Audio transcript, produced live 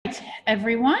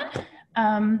everyone.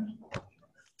 Wow,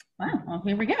 well,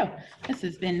 here we go. This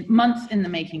has been months in the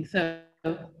making, so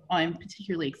I'm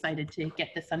particularly excited to get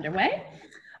this underway.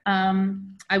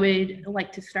 I would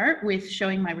like to start with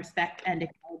showing my respect and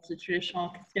acknowledge the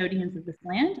traditional custodians of this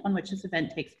land on which this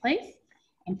event takes place,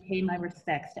 and pay my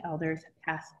respects to elders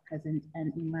past, present,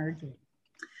 and emerging.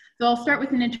 So I'll start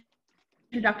with an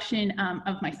introduction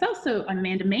of myself. So I'm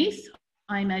Amanda Mace.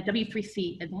 I'm a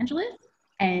W3C evangelist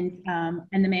and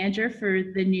the manager for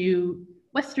the new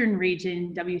Western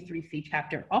Region W3C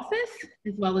chapter office,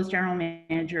 as well as general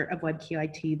manager of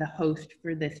WebQIT, the host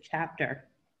for this chapter.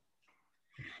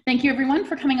 Thank you everyone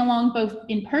for coming along both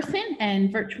in person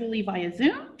and virtually via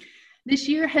Zoom. This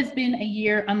year has been a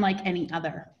year unlike any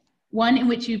other, one in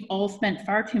which you've all spent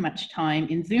far too much time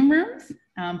in Zoom rooms,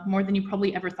 more than you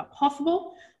probably ever thought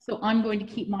possible. So I'm going to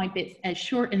keep my bits as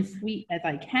short and sweet as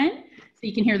I can, so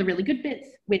you can hear the really good bits,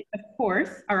 which of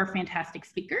course are our fantastic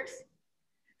speakers.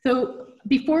 So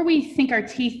before we sink our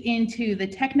teeth into the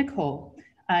technical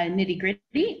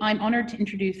nitty-gritty, I'm honored to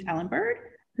introduce Alan Bird,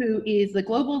 who is the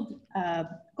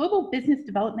global business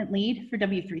development lead for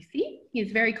W3C. He has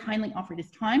very kindly offered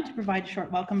his time to provide a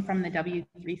short welcome from the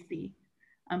W3C.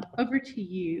 Over to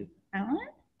you, Alan.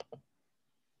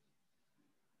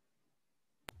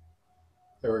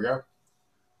 There we go.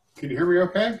 Can you hear me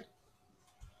okay?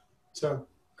 So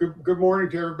good morning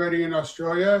to everybody in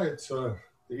Australia. It's the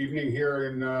evening here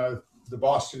in the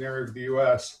Boston area of the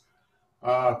US.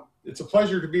 It's a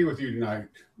pleasure to be with you tonight,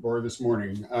 or this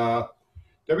morning.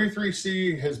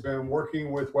 W3C has been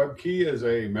working with WebKey as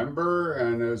a member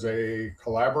and as a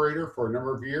collaborator for a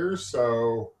number of years.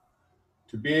 So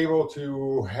to be able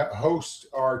to host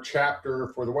our chapter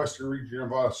for the Western region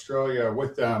of Australia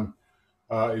with them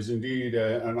is indeed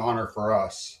an honor for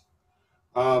us.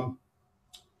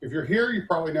 If you're here, you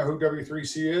probably know who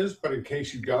W3C is, but in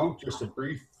case you don't, just a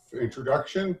brief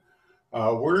introduction.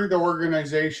 We're the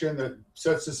organization that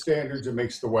sets the standards and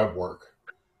makes the web work.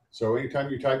 So anytime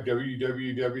you type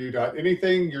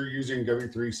www.anything, you're using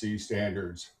W3C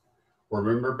standards. We're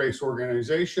a member-based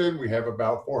organization. We have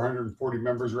about 440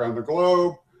 members around the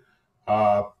globe,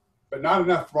 but not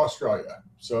enough from Australia.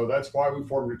 So that's why we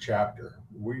formed a chapter.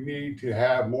 We need to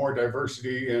have more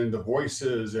diversity in the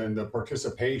voices and the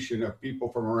participation of people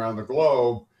from around the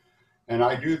globe. And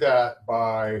I do that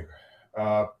by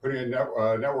putting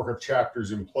a network of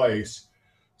chapters in place.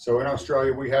 So in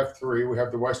Australia, we have three. We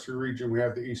have the Western region, we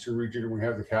have the Eastern region, and we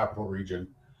have the Capital region.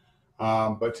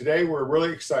 But today we're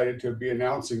really excited to be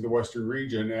announcing the Western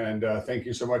region. And thank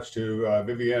you so much to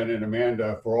Vivienne and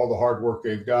Amanda for all the hard work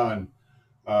they've done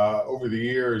over the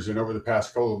years and over the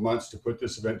past couple of months to put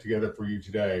this event together for you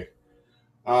today.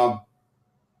 I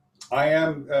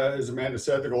am, as Amanda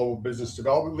said, the Global Business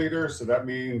Development Leader. So that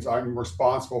means I'm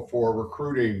responsible for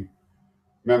recruiting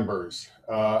members.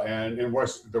 And in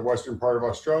the western part of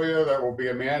Australia, that will be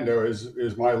Amanda,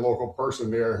 is my local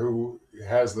person there who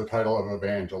has the title of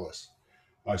evangelist.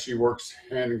 She works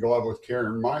hand in glove with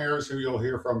Karen Myers, who you'll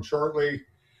hear from shortly.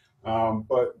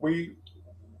 But we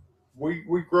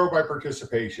grow by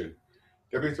participation.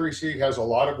 W3C has a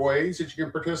lot of ways that you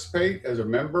can participate as a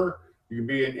member. You can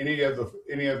be in any of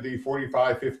the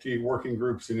 45, 50 working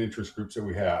groups and interest groups that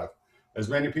we have. As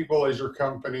many people as your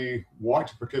company want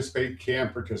to participate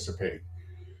can participate.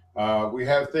 We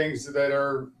have things that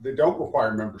don't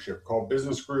require membership, called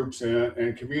business groups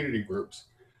and community groups.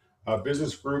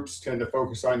 Business groups tend to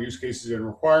focus on use cases and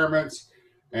requirements,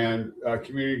 and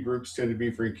community groups tend to be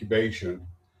for incubation.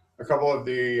 A couple of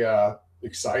the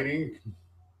exciting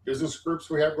business groups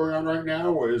we have going on right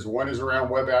now one is around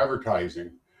web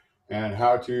advertising and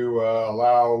how to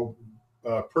allow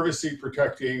privacy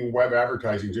protecting web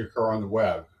advertising to occur on the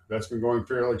web. That's been going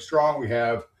fairly strong. We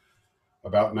have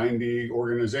about 90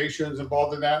 organizations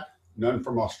involved in that, none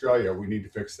from Australia. We need to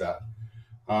fix that.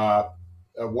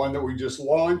 One that we just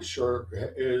launched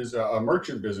is a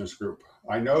merchant business group.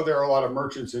 I know there are a lot of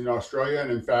merchants in Australia,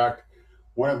 and in fact,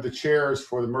 one of the chairs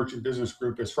for the merchant business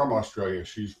group is from Australia.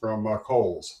 She's from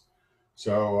Coles.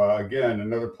 So again,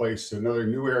 another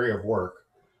new area of work.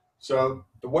 So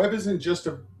the web isn't just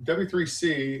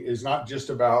W3C is not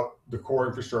just about the core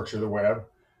infrastructure of the web.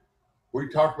 We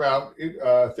talk about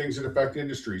things that affect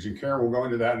industries, and Karen will go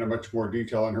into that in much more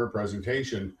detail in her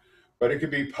presentation. But it can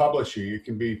be publishing, it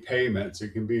can be payments,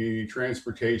 it can be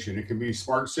transportation, it can be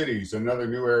smart cities, another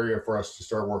new area for us to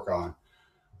start work on.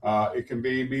 It can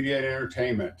be media and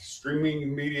entertainment.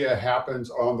 Streaming media happens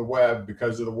on the web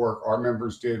because of the work our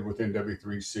members did within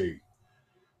W3C.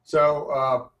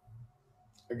 So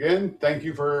again, thank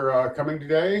you for coming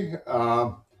today.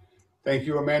 Thank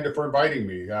you, Amanda, for inviting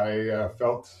me. I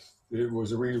felt it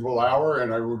was a reasonable hour,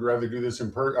 and I would rather do this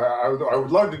in person. I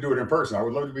would love to do it in person. I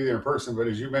would love to be there in person, but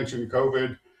as you mentioned,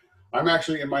 COVID, I'm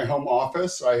actually in my home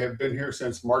office. I have been here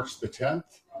since March the 10th.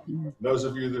 Those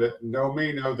of you that know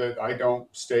me know that I don't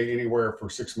stay anywhere for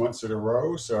 6 months in a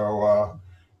row. So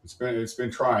it's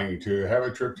been trying. To have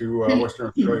a trip to Western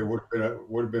Australia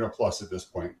would have been a plus at this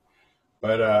point.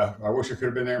 But I wish I could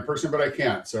have been there in person, but I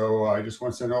can't. So I just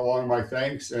want to send along my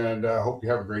thanks, and hope you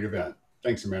have a great event.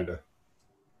 Thanks, Amanda.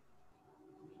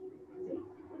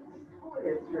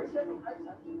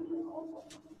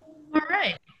 All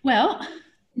right. Well,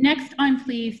 next I'm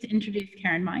pleased to introduce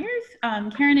Karen Myers.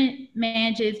 Karen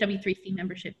manages W3C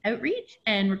membership outreach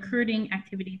and recruiting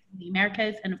activities in the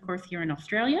Americas and of course here in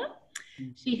Australia.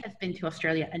 She has been to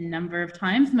Australia a number of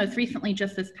times, most recently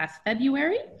just this past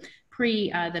February,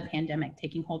 pre the pandemic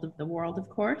taking hold of the world, of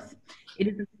course. It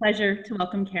is a pleasure to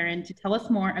welcome Karen to tell us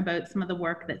more about some of the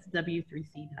work that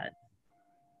W3C does.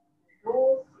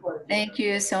 Thank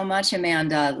you so much,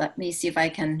 Amanda. Let me see if I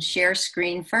can share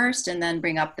screen first and then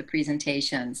bring up the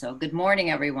presentation. So good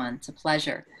morning, everyone. It's a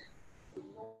pleasure.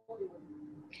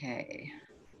 Okay.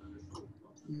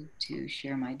 Need to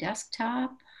share my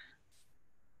desktop.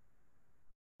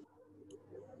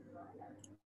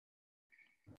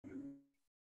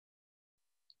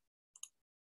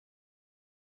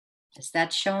 Is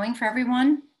that showing for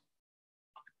everyone?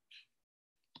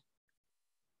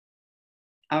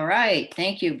 All right,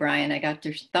 thank you, Brian. I got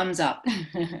your thumbs up.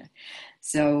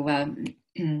 So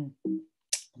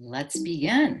let's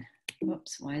begin.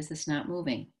 Whoops, why is this not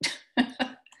moving?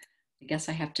 I guess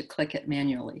I have to click it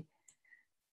manually.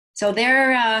 So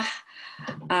there,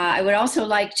 I would also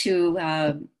like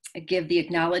to give the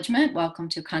acknowledgement, welcome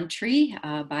to country,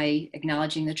 by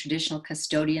acknowledging the traditional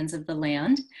custodians of the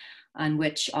land on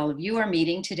which all of you are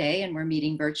meeting today, and we're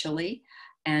meeting virtually,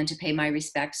 and to pay my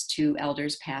respects to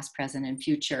elders past, present, and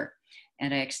future.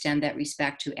 And I extend that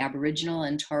respect to Aboriginal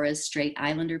and Torres Strait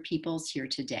Islander peoples here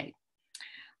today.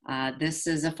 This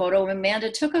is a photo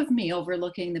Amanda took of me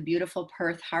overlooking the beautiful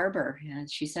Perth Harbor,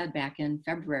 as she said, back in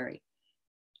February.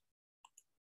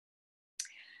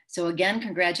 So again,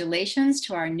 congratulations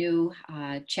to our new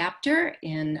chapter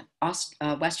in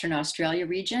Western Australia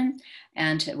region,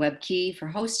 and to WebKey for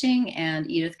hosting, and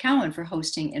Edith Cowan for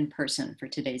hosting in person for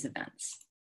today's events.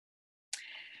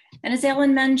 And as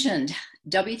Ellen mentioned,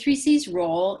 W3C's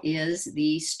role is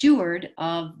the steward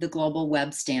of the global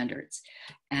web standards.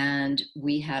 And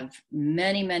we have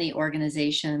many, many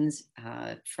organizations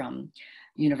from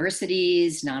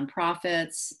universities,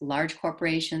 nonprofits, large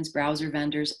corporations, browser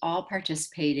vendors, all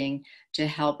participating to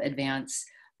help advance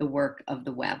the work of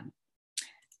the web.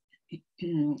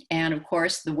 And of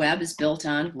course, the web is built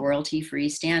on royalty-free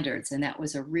standards. And that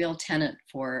was a real tenet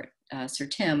for Sir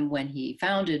Tim when he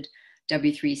founded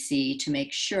W3C, to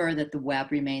make sure that the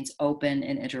web remains open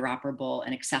and interoperable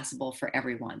and accessible for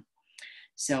everyone.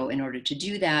 So in order to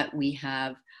do that, we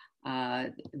have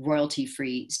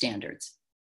royalty-free standards.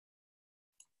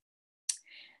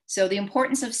 So the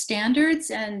importance of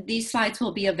standards, and these slides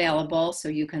will be available so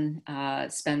you can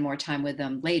spend more time with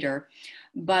them later.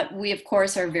 But we, of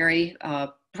course, are very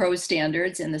pro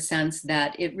standards in the sense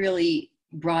that it really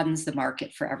broadens the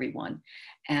market for everyone.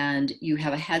 And you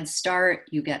have a head start,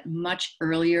 you get much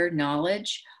earlier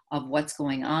knowledge of what's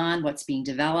going on, what's being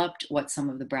developed, what some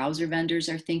of the browser vendors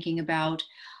are thinking about.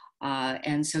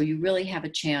 And so you really have a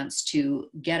chance to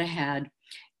get ahead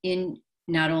in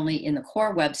not only in the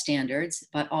core web standards,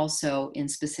 but also in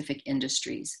specific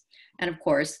industries. And of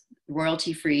course,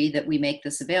 royalty-free that we make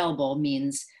this available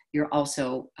means you're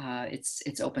also,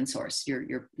 it's open source.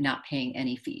 You're not paying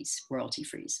any fees,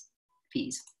 royalty-free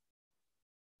fees.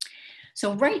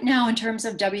 So right now, in terms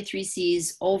of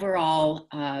W3C's overall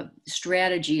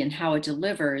strategy and how it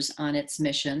delivers on its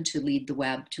mission to lead the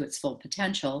web to its full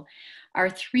potential, are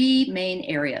three main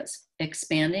areas: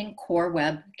 expanding core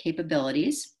web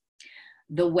capabilities,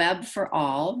 the web for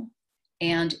all,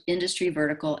 and industry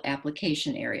vertical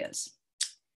application areas.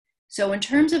 So in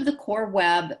terms of the core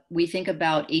web, we think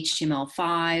about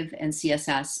HTML5 and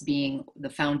CSS being the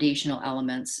foundational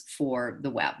elements for the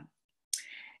web.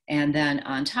 And then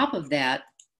on top of that,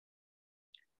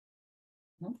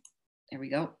 there we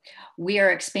go, we are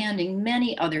expanding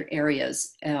many other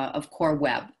areas of core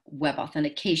web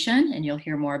authentication, and you'll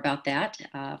hear more about that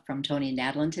from Tony and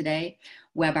Nadalin today,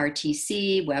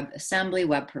 WebRTC, WebAssembly,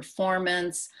 web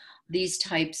performance, these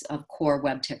types of core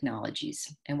web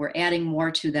technologies. And we're adding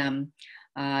more to them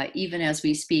even as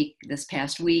we speak. This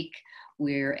past week,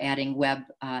 we're adding web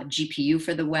GPU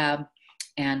for the web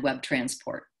and web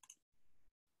transport.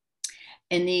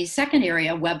 In the second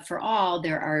area, web for all,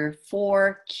 there are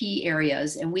four key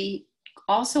areas, and we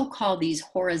also call these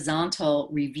horizontal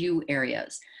review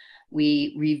areas.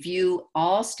 We review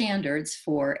all standards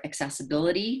for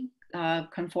accessibility,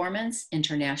 conformance,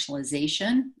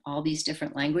 internationalization, all these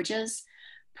different languages,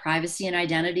 privacy and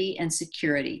identity, and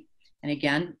security. And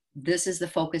again, this is the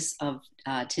focus of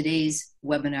today's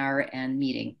webinar and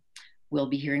meeting. We'll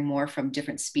be hearing more from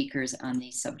different speakers on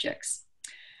these subjects.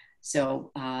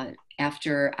 So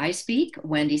after I speak,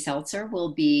 Wendy Seltzer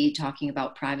will be talking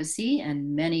about privacy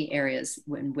and many areas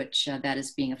in which that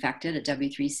is being affected at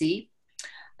W3C.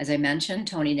 As I mentioned,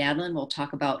 Tony Nadalin will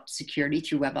talk about security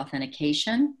through web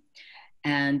authentication.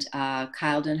 And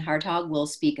Hartog will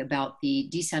speak about the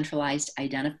decentralized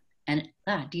identity.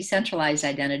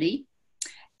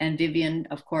 And Vivienne,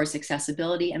 of course,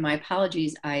 accessibility. And my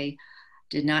apologies, I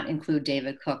did not include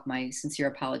David Cook. My sincere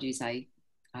apologies.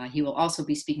 He will also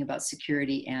be speaking about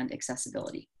security and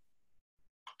accessibility.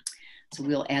 So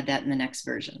we'll add that in the next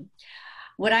version.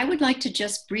 What I would like to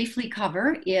just briefly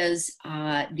cover is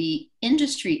the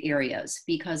industry areas,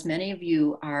 because many of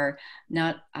you are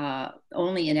not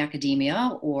only in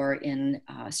academia or in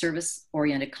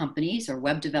service-oriented companies or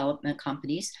web development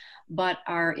companies, but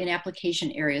are in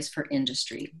application areas for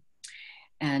industry.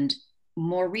 And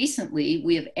more recently,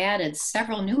 we have added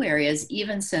several new areas,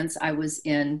 even since I was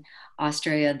in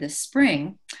Australia this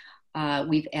spring.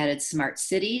 We've added smart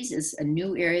cities is a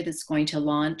new area that's going to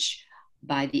launch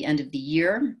by the end of the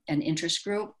year, an interest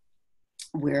group.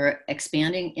 We're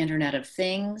expanding Internet of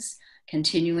Things,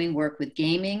 continuing work with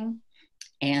gaming,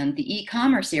 and the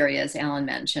e-commerce area, as Alan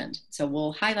mentioned. So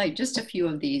we'll highlight just a few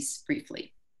of these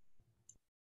briefly.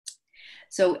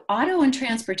 So auto and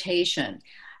transportation.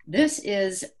 This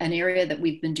is an area that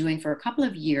we've been doing for a couple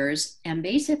of years, and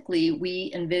basically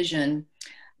we envision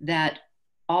that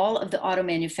all of the auto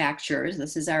manufacturers,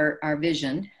 this is our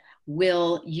vision,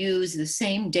 will use the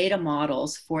same data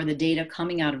models for the data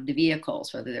coming out of the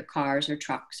vehicles, whether they're cars or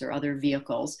trucks or other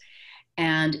vehicles.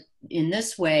 And in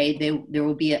this way, there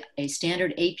will be a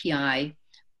standard API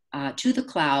to the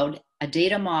cloud, a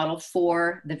data model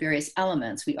for the various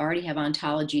elements. We already have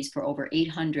ontologies for over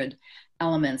 800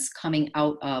 elements coming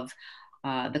out of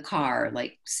the car,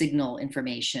 like signal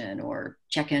information or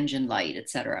check engine light, et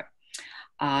cetera.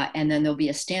 And then there'll be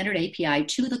a standard API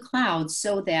to the cloud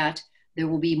so that there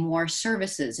will be more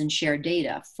services and shared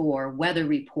data for weather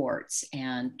reports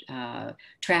and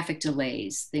traffic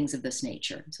delays, things of this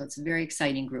nature. So it's a very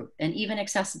exciting group. And even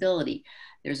accessibility.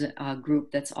 There's a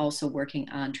group that's also working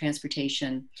on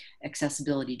transportation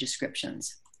accessibility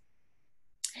descriptions.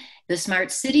 The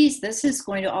smart cities, this is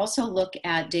going to also look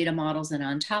at data models and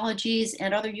ontologies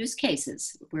and other use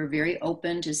cases. We're very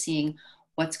open to seeing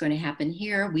what's going to happen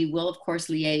here. We will, of course,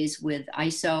 liaise with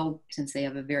ISO, since they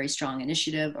have a very strong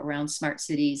initiative around smart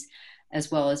cities, as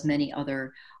well as many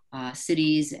other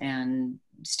cities and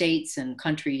states and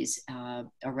countries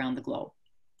around the globe.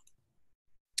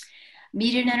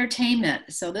 Media and entertainment.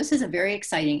 So this is a very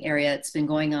exciting area. It's been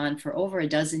going on for over a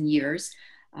dozen years.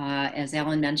 As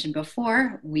Alan mentioned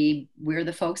before, we're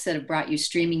the folks that have brought you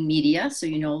streaming media, so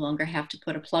you no longer have to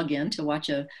put a plug in to watch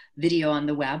a video on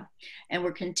the web. And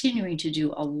we're continuing to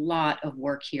do a lot of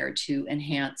work here to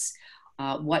enhance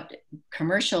what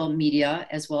commercial media,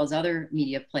 as well as other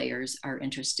media players, are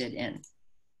interested in.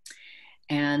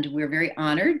 And we're very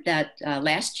honored that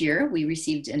last year we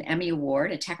received an Emmy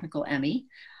Award, a technical Emmy,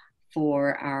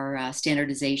 for our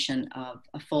standardization of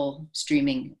a full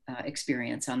streaming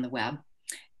experience on the web.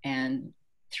 And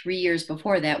 3 years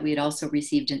before that, we had also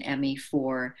received an Emmy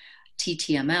for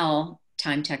TTML,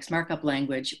 time text markup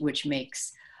language, which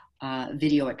makes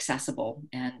video accessible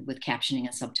and with captioning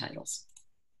and subtitles.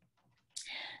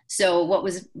 So what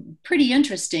was pretty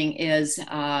interesting is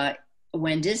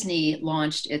when Disney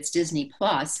launched its Disney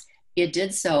Plus, it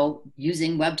did so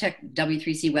using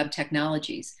W3C web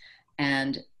technologies.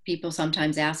 And people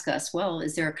sometimes ask us, well,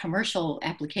 is there a commercial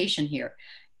application here?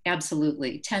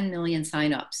 Absolutely. 10 million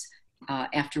signups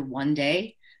after one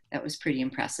day. That was pretty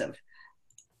impressive.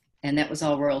 And that was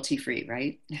all royalty free,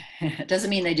 right? It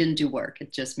doesn't mean they didn't do work.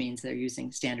 It just means they're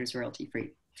using standards royalty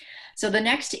free. So the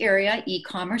next area,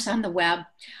 e-commerce on the web.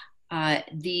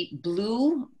 The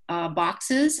blue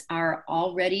boxes are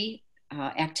already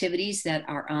activities that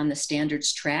are on the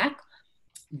standards track.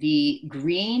 The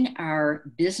green are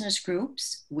business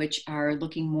groups, which are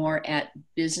looking more at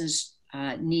business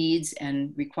needs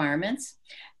and requirements.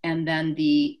 And then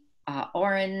the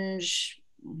orange,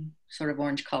 sort of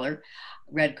orange color,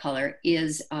 red color,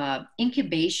 is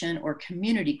incubation or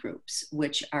community groups,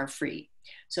 which are free.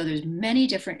 So there's many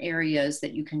different areas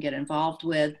that you can get involved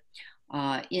with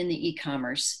in the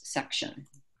e-commerce section.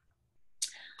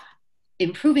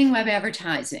 improving web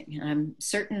advertising. I'm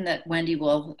certain that Wendy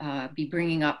will be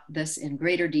bringing up this in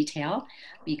greater detail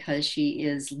because she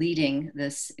is leading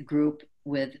this group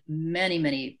with many,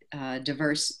 many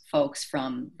diverse folks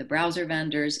from the browser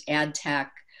vendors, ad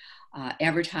tech,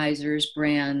 advertisers,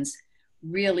 brands,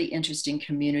 really interesting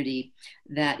community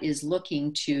that is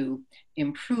looking to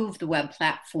improve the web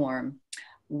platform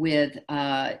with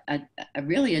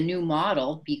really a new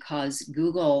model, because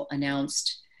Google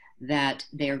announced that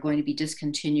they are going to be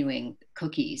discontinuing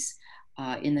cookies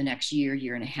in the next year,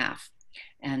 year and a half.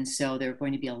 And so there are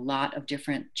going to be a lot of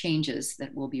different changes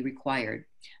that will be required.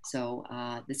 So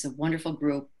it's a wonderful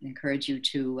group. I encourage you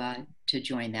to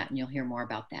join that, and you'll hear more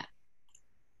about that.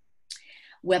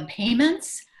 Web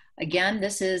payments. Again,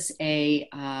 this is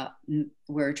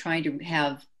we're trying to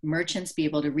have merchants be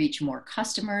able to reach more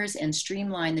customers and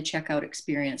streamline the checkout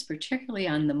experience, particularly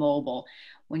on the mobile.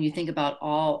 When you think about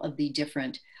all of the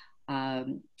different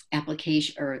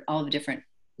application, or all the different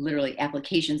literally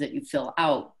applications that you fill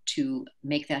out to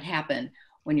make that happen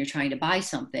when you're trying to buy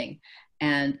something.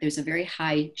 And there's a very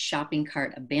high shopping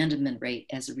cart abandonment rate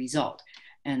as a result.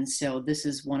 And so this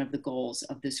is one of the goals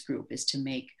of this group, is to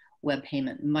make web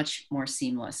payment much more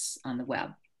seamless on the web.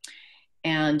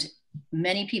 And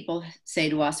many people say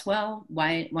to us, well,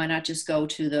 why not just go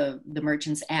to the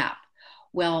merchant's app?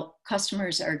 Well,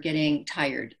 customers are getting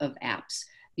tired of apps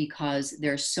because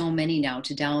there's so many now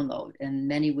to download, and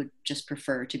many would just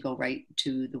prefer to go right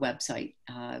to the website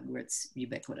where it's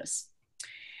ubiquitous.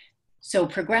 So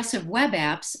progressive web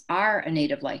apps are a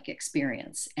native-like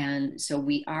experience. And so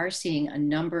we are seeing a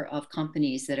number of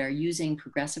companies that are using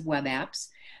progressive web apps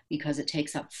because it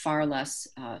takes up far less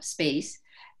space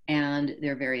and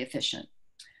they're very efficient.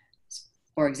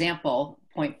 For example,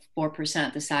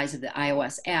 0.4% the size of the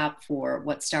iOS app for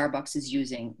what Starbucks is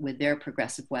using with their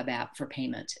progressive web app for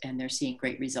payment, and they're seeing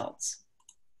great results.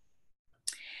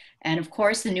 And of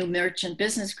course, the new merchant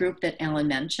business group that Ellen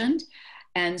mentioned.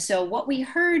 And so what we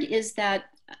heard is that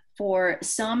for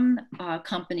some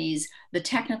companies, the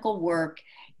technical work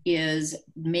is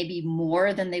maybe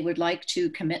more than they would like to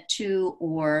commit to,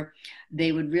 or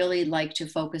they would really like to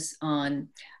focus on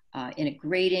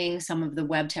integrating some of the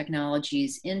web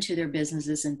technologies into their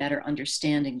businesses and better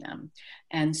understanding them.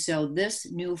 And so this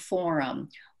new forum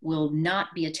will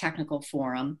not be a technical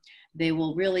forum. They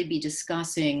will really be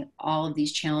discussing all of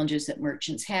these challenges that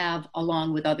merchants have,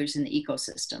 along with others in the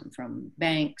ecosystem, from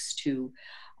banks to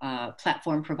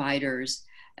platform providers,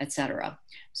 etc.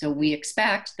 So we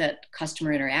expect that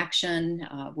customer interaction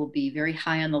will be very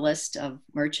high on the list of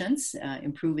merchants,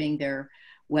 improving their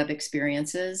web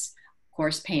experiences. Of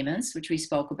course, payments, which we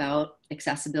spoke about,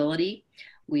 accessibility.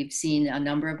 We've seen a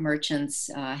number of merchants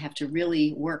have to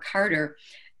really work harder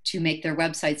to make their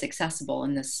websites accessible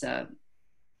in this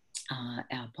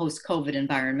post-COVID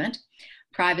environment.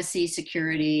 Privacy,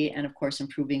 security, and of course,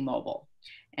 improving mobile.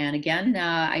 And again,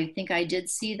 I think I did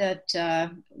see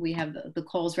that we have the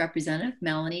Kohl's representative,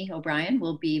 Melanie O'Brien,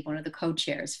 will be one of the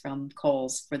co-chairs from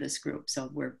Kohl's for this group. So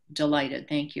we're delighted.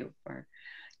 Thank you for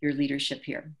your leadership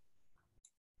here.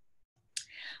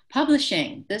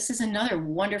 Publishing. This is another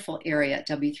wonderful area at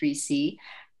W3C.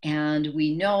 And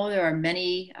we know there are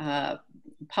many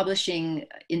publishing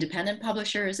independent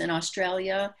publishers in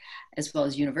Australia, as well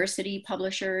as university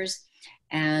publishers,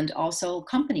 and also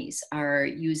companies are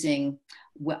using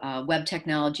web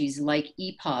technologies like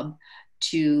EPUB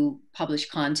to publish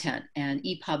content. And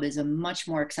EPUB is a much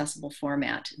more accessible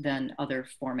format than other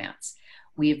formats.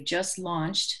 We have just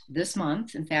launched this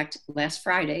month, in fact, last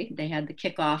Friday, they had the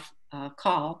kickoff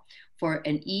call for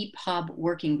an EPUB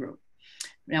working group.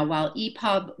 Now, while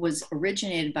EPUB was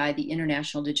originated by the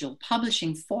International Digital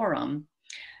Publishing Forum,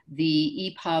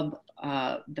 the EPUB,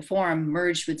 the forum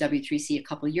merged with W3C a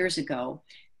couple of years ago,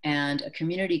 and a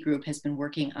community group has been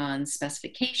working on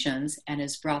specifications and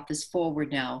has brought this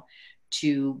forward now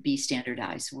to be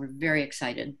standardized. So we're very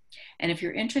excited. And if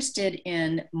you're interested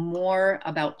in more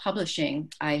about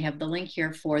publishing, I have the link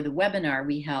here for the webinar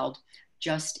we held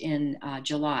just in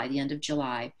July, the end of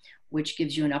July, which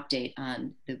gives you an update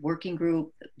on the working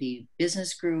group, the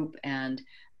business group, and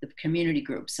the community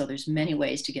group. So there's many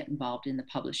ways to get involved in the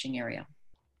publishing area.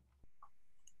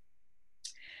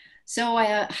 So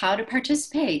how to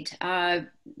participate?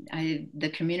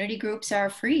 The community groups are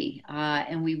free,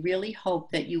 and we really hope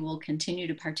that you will continue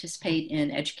to participate in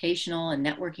educational and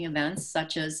networking events,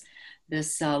 such as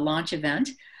this launch event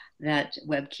that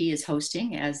WebKey is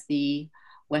hosting as the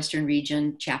Western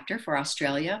Region chapter for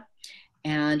Australia.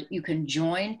 And you can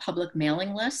join public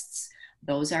mailing lists.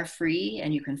 Those are free,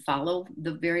 and you can follow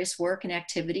the various work and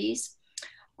activities.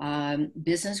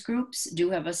 Business groups do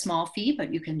have a small fee,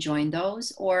 but you can join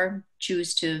those or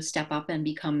choose to step up and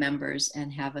become members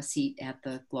and have a seat at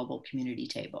the global community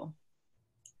table.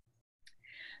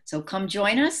 So come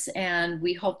join us, and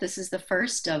we hope this is the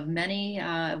first of many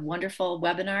wonderful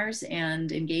webinars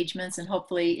and engagements and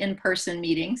hopefully in-person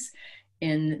meetings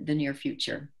in the near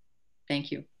future.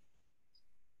 Thank you.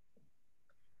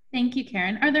 Thank you,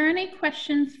 Karen. Are there any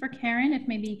questions for Karen? If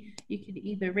maybe you could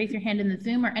either raise your hand in the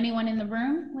Zoom or anyone in the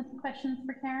room with questions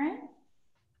for Karen?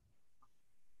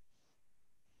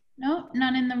 No,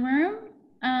 none in the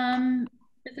room,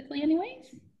 physically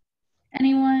anyways.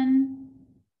 Anyone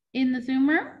in the Zoom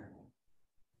room?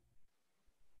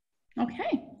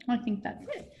 Okay, well, I think that's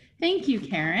it. Thank you,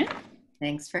 Karen.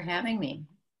 Thanks for having me.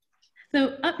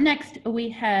 So up next, we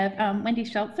have Wendy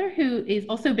Seltzer, who is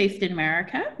also based in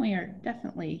America. We are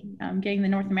definitely getting the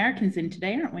North Americans in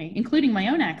today, aren't we? Including my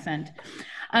own accent.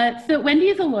 So Wendy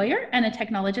is a lawyer and a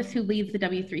technologist who leads the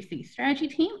W3C strategy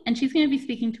team, and she's going to be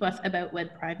speaking to us about web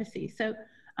privacy. So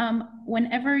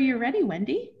whenever you're ready,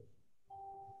 Wendy.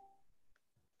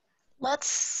 Let's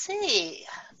see.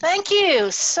 Thank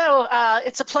you. So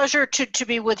it's a pleasure to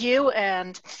be with you,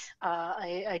 and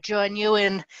I join you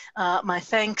in my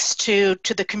thanks to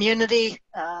the community,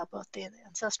 both the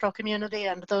ancestral community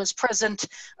and those present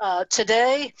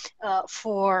today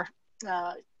for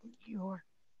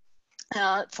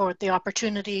for the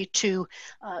opportunity to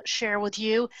share with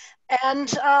you.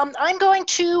 And I'm going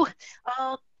to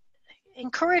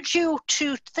encourage you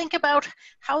to think about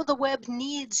how the web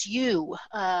needs you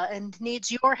and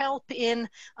needs your help in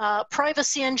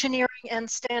privacy engineering and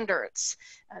standards.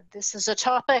 This is a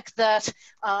topic that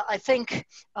I think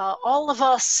all of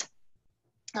us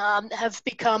have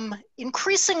become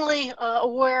increasingly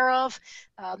aware of.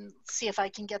 See if I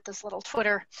can get this little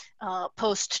Twitter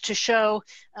post to show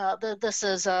that this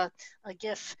is a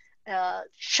GIF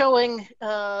showing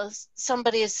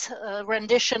somebody's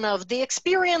rendition of the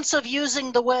experience of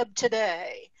using the web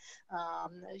today.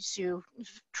 As you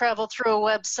travel through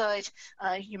a website,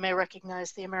 you may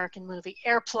recognize the American movie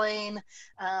Airplane,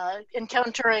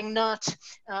 encountering not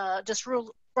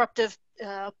disruptive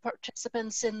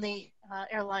participants in the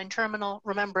airline terminal,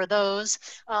 remember those,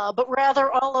 but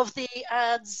rather all of the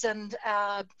ads and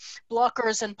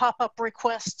blockers and pop-up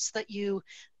requests that you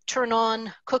turn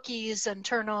on, cookies, and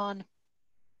turn on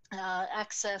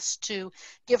access to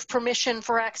give permission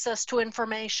for access to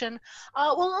information.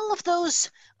 Well, all of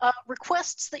those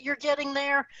requests that you're getting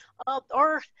there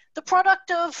are the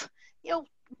product of,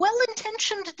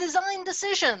 well-intentioned design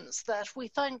decisions that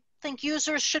we think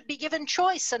users should be given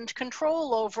choice and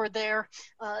control over their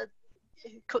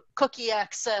cookie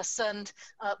access and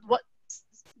what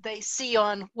they see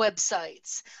on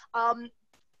websites.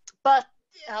 But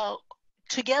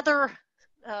together,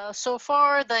 so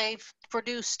far, they've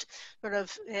produced sort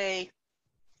of a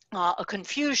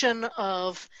confusion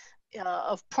of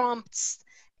prompts,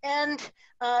 and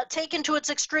taken to its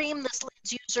extreme, this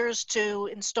leads users to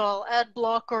install ad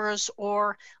blockers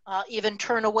or even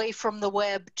turn away from the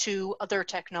web to other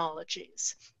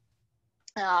technologies.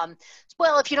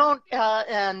 Well, if you don't,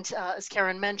 and as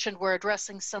Karen mentioned, we're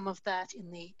addressing some of that in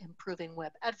the Improving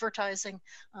Web Advertising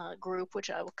group,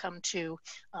 which I will come to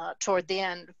toward the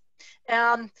end.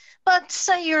 But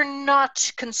say you're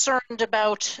not concerned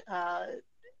about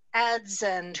ads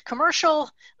and commercial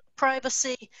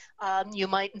privacy, you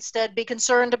might instead be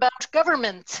concerned about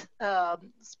government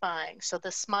spying. So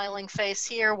the smiling face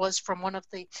here was from one of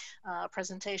the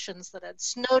presentations that Ed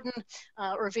Snowden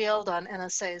revealed on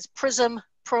NSA's PRISM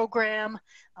program.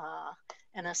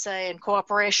 NSA, in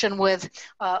cooperation with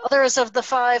others of the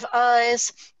Five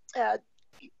Eyes,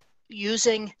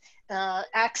 using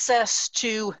access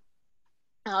to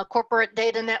corporate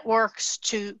data networks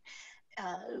to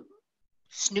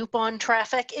snoop on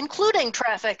traffic, including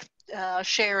traffic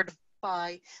shared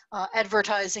by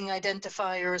advertising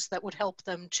identifiers that would help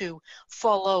them to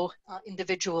follow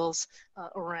individuals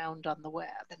around on the web.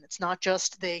 And it's not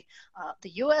just the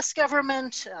US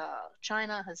government.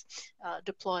 China has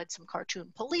deployed some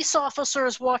cartoon police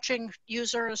officers watching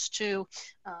users to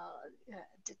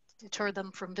deter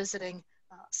them from visiting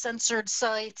censored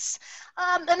sites.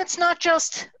 And it's not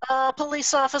just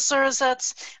police officers,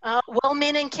 that's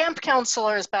well-meaning camp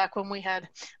counselors back when we had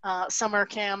summer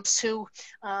camps who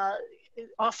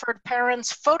offered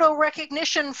parents photo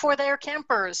recognition for their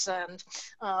campers and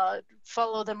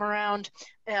follow them around,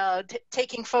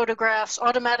 taking photographs,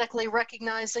 automatically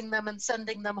recognizing them and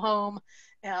sending them home.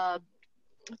 That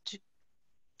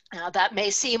may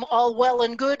seem all well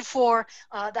and good for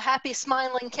the happy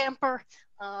smiling camper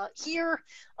here,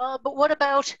 but what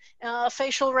about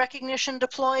facial recognition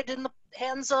deployed in the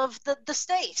hands of the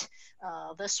state.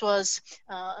 This was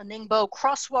a Ningbo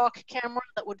crosswalk camera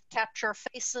that would capture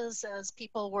faces as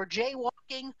people were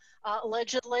jaywalking,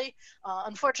 allegedly.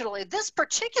 Unfortunately, this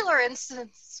particular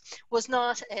instance was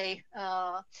not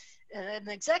an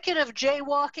executive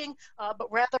jaywalking,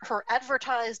 but rather her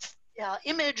advertised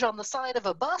image on the side of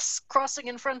a bus crossing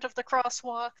in front of the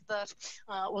crosswalk that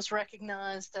was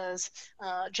recognized as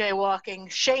jaywalking,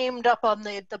 shamed up on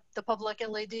the public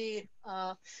LED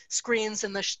screens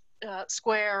in the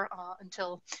square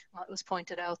until it was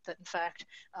pointed out that, in fact,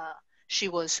 she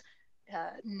was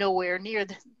nowhere near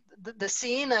the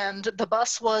scene, and the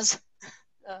bus was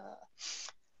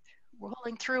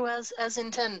rolling through as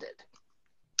intended.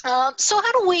 So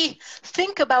how do we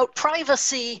think about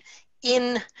privacy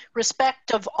in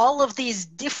respect of all of these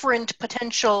different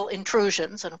potential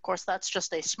intrusions? And of course, that's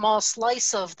just a small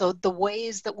slice of the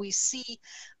ways that we see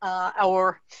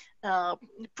our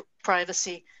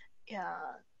privacy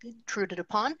intruded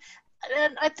upon.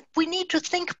 And we need to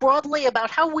think broadly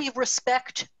about how we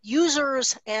respect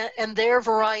users and their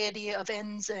variety of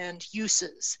ends and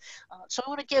uses. So I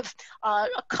want to give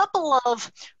a couple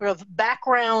of sort of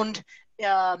background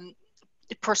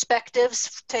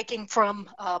perspectives taking from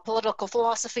political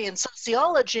philosophy and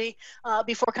sociology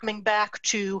before coming back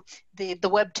to the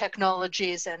web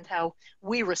technologies and how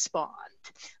we respond.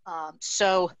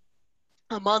 So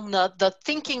among the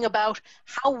thinking about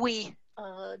how we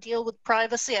deal with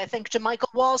privacy, I think to Michael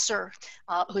Walzer,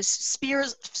 whose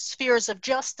spheres of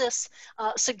justice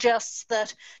suggests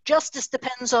that justice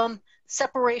depends on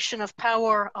separation of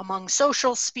power among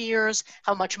social spheres.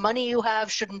 How much money you have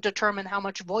shouldn't determine how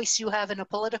much voice you have in a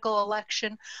political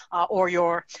election, or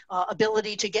your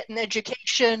ability to get an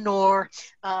education, or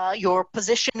your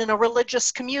position in a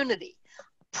religious community.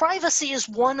 Privacy is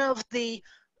one of the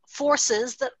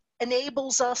forces that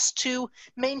enables us to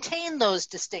maintain those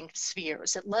distinct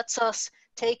spheres. It lets us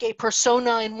take a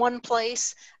persona in one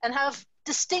place and have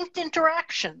distinct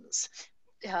interactions.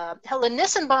 Helen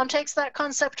Nissenbaum takes that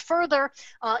concept further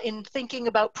in thinking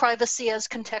about privacy as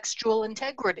contextual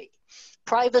integrity.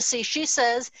 Privacy, she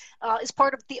says, is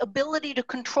part of the ability to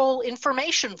control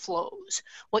information flows.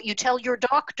 What you tell your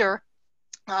doctor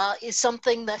is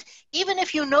something that, even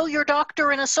if you know your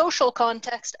doctor in a social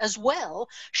context as well,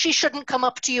 she shouldn't come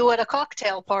up to you at a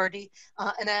cocktail party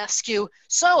and ask you,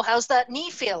 so how's that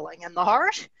knee feeling, and the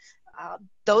heart?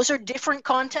 Those are different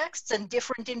contexts, and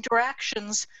different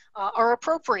interactions are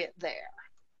appropriate there.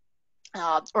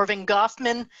 Irving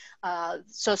Goffman,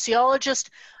 sociologist,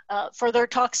 further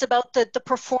talks about the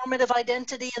performative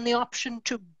identity and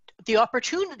the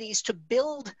opportunities to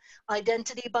build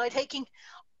identity by taking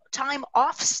time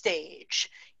off stage.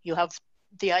 You have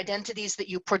the identities that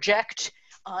you project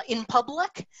in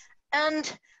public,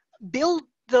 and build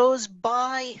those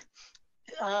by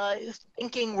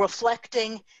thinking,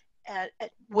 reflecting,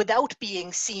 without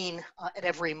being seen at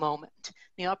every moment.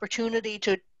 The opportunity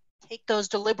to take those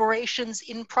deliberations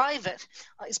in private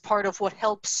is part of what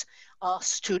helps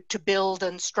us to build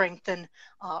and strengthen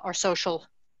our social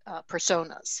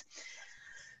personas.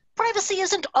 Privacy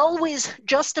isn't always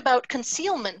just about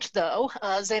concealment, though.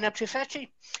 Zeynep Tufekci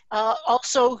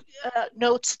also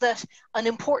notes that an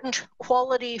important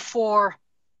quality for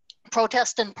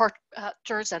protest and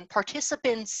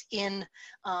participants in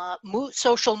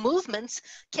social movements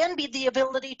can be the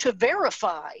ability to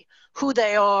verify who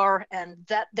they are and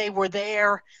that they were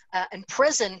there and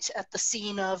present at the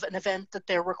scene of an event that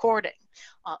they're recording.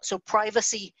 So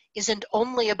privacy isn't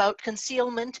only about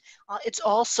concealment, it's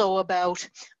also about,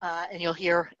 and you'll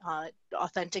hear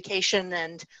authentication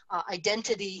and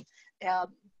identity.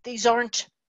 These aren't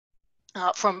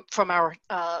from our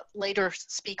later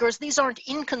speakers, these aren't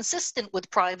inconsistent with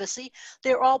privacy.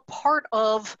 They're all part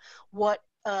of what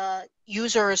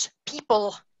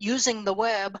people using the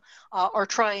web are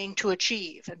trying to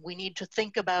achieve. And we need to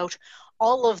think about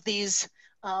all of these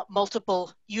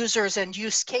multiple users and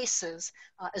use cases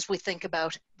as we think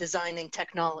about designing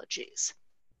technologies.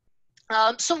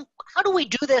 So how do we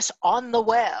do this on the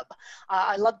web?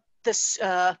 I love this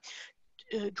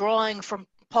drawing from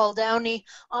Paul Downey.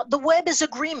 The web is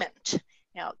agreement.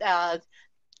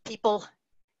 People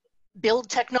build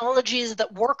technologies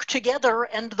that work together,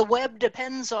 and the web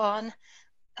depends on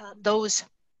those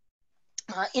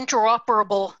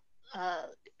interoperable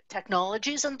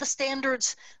technologies and the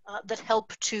standards that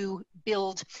help to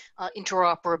build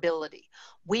interoperability.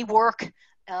 We work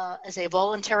as a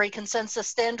voluntary consensus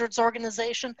standards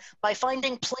organization by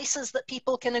finding places that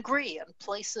people can agree, and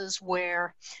places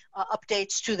where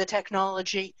updates to the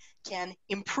technology can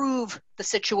improve the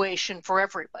situation for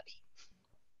everybody.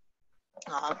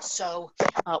 So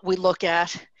we look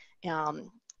at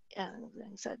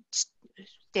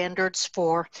standards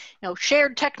for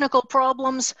shared technical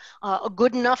problems, a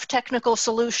good enough technical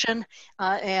solution,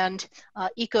 and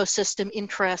ecosystem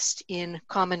interest in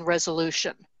common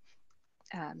resolution.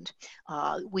 And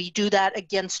we do that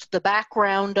against the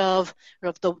background of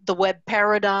the web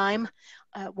paradigm,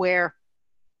 where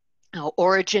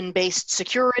origin-based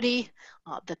security,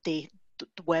 that the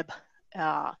web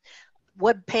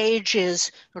page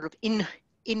is sort of in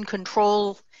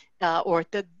control or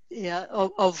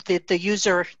of the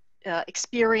user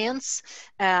experience,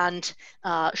 and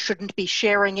shouldn't be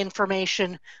sharing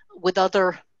information with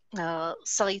other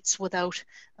sites without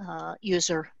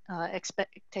user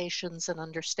expectations and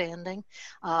understanding.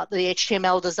 The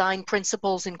HTML design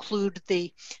principles include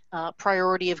the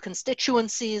priority of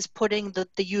constituencies, putting the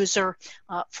user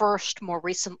first. More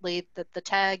recently, the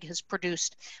tag has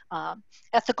produced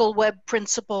ethical web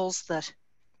principles that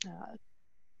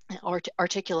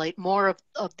articulate more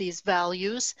of these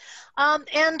values.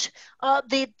 And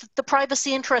the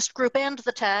privacy interest group and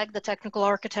the tag, the technical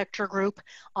architecture group,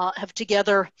 have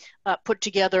put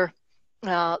together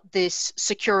this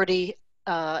security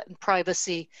and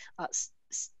privacy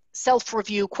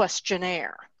self-review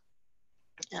questionnaire.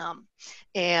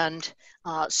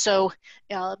 So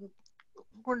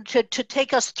to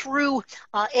take us through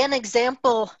an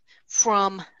example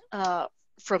from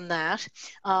that,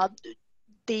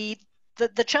 the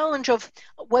challenge of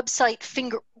web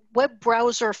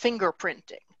browser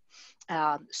fingerprinting.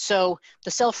 So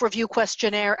the self-review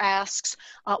questionnaire asks,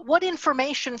 what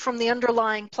information from the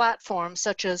underlying platform,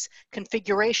 such as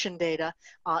configuration data,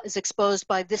 is exposed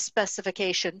by this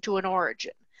specification to an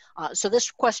origin? So this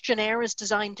questionnaire is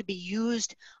designed to be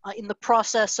used in the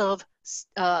process of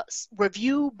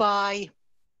review by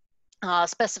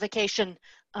specification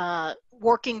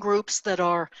working groups that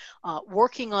are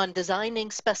working on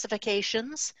designing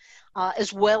specifications,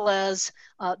 as well as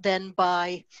then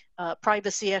by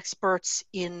privacy experts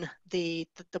in the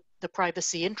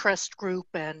privacy interest group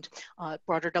and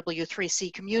broader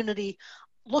W3C community,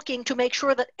 looking to make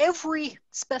sure that every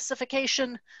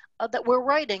specification that we're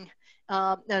writing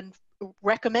and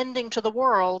recommending to the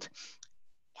world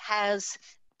has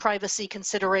privacy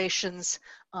considerations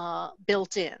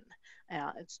built in.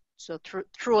 So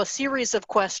through a series of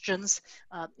questions,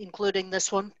 including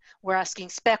this one, we're asking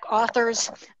spec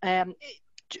authors and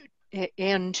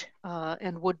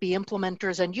would-be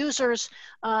implementers and users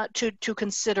to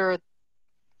consider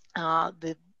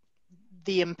the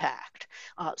impact.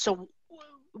 So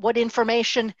what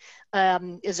information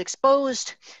is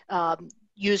exposed?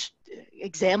 Use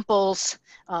examples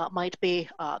might be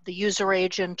the user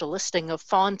agent, a listing of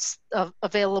fonts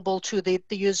available to the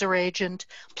user agent,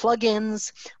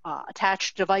 plugins,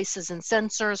 attached devices and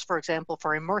sensors, for example,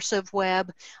 for immersive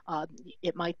web.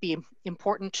 It might be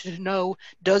important to know,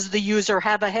 does the user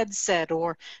have a headset,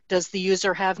 or does the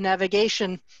user have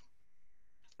navigation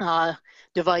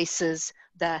devices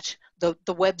that the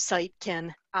website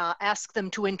can ask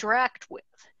them to interact with?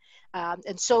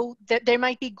 And so there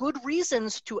might be good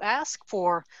reasons to ask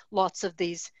for lots of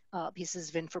these pieces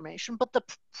of information, but the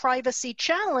privacy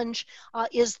challenge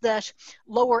is that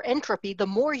lower entropy, the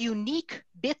more unique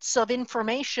bits of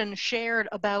information shared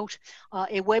about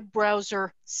a web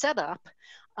browser setup,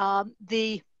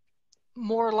 the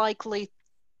more likely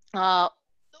that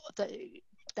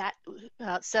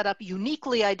setup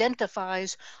uniquely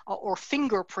identifies or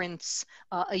fingerprints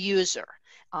a user.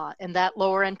 And that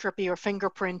lower entropy or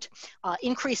fingerprint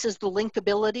increases the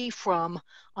linkability from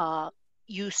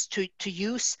use to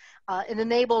use. It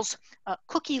enables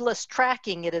cookieless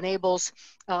tracking. It enables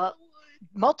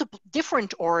multiple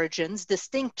different origins,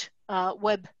 distinct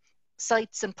web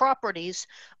sites and properties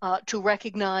to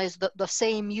recognize that the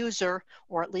same user,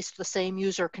 or at least the same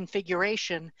user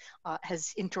configuration,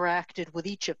 has interacted with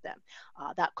each of them.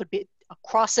 That could be a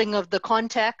crossing of the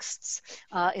contexts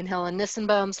in Helen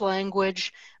Nissenbaum's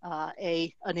language,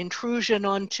 an intrusion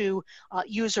onto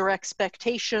user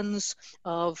expectations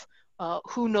of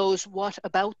who knows what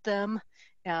about them,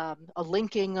 a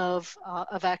linking of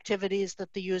activities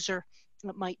that the user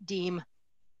might deem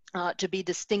to be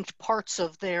distinct parts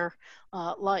of their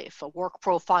life, a work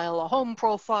profile, a home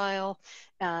profile,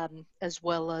 as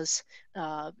well as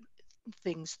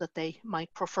things that they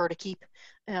might prefer to keep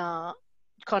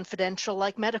confidential,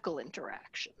 like medical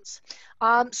interactions.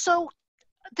 So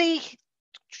the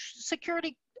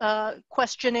security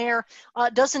questionnaire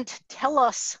doesn't tell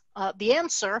us the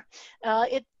answer.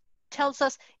 It tells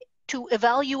us to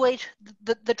evaluate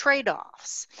the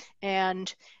trade-offs.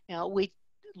 And we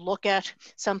look at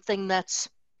something that's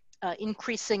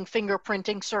increasing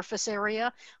fingerprinting surface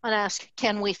area and ask,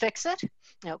 can we fix it?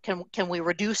 Can we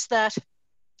reduce that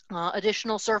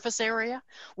additional surface area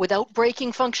without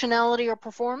breaking functionality or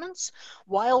performance,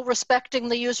 while respecting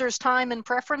the user's time and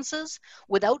preferences,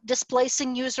 without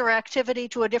displacing user activity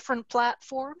to a different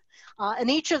platform.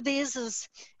 And each of these is,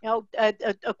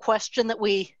 a question that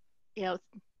we,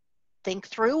 think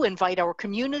through, invite our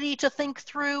community to think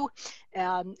through,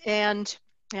 and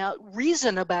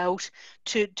reason about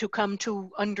to come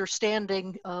to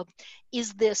understanding of,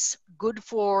 is this good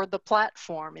for the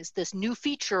platform? Is this new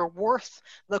feature worth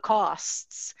the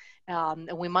costs?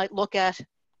 And we might look at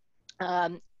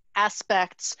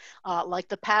aspects like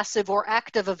the passive or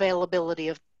active availability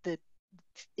of the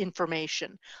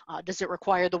information. Does it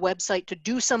require the website to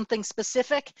do something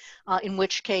specific, in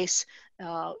which case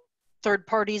third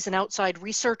parties and outside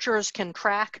researchers can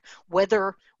track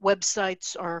whether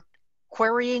websites are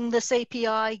querying this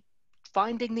API,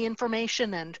 finding the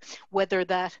information, and whether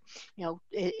that,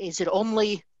 is it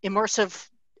only immersive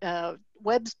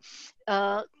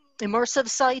immersive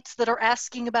sites that are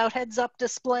asking about heads-up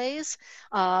displays,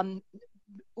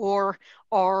 or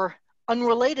are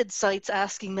unrelated sites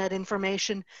asking that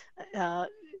information,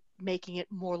 making it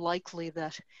more likely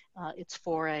that it's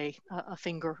for a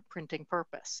fingerprinting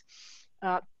purpose.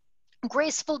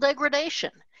 Graceful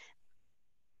degradation.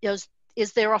 Is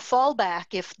there a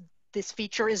fallback if this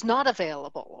feature is not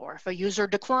available, or if a user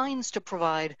declines to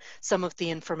provide some of the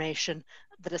information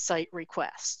that a site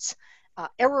requests?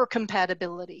 Error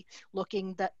compatibility,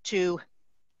 looking to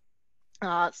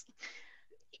that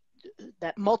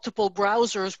multiple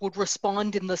browsers would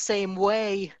respond in the same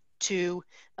way to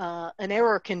an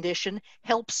error condition,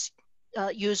 helps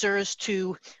users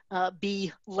to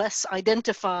be less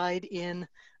identified in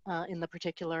the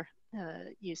particular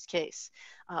use case.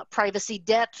 Privacy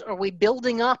debt, are we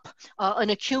building up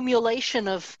an accumulation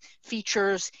of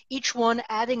features, each one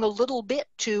adding a little bit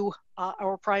to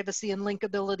our privacy and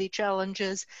linkability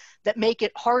challenges that make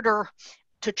it harder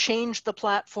to change the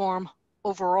platform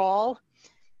overall?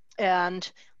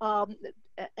 And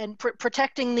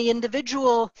protecting the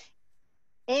individual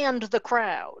and the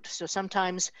crowd. So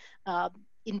sometimes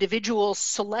individuals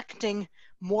selecting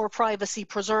more privacy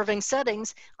preserving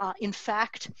settings, in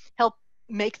fact, help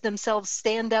make themselves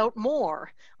stand out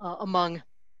more among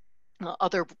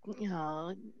other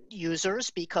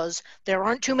users, because there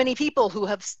aren't too many people who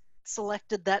have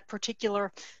selected that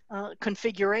particular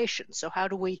configuration. So how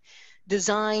do we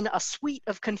design a suite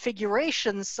of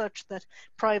configurations such that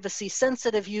privacy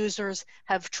sensitive users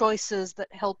have choices that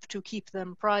help to keep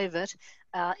them private,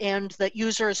 and that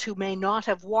users who may not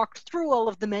have walked through all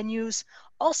of the menus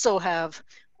also have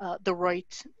the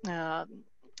right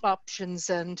options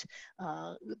and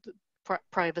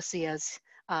privacy as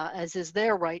is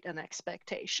their right and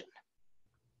expectation.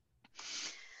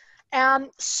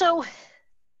 So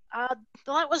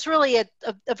that was really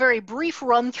a very brief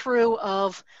run through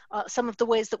of some of the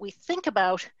ways that we think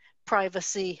about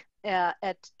privacy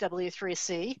at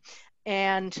W3C.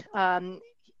 And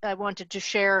I wanted to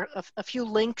share a few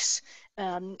links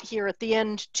here at the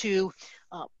end to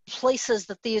places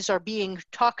that these are being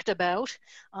talked about.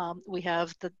 We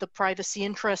have the privacy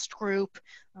interest group,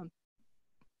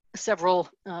 several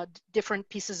different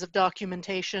pieces of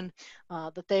documentation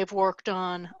that they've worked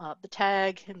on, the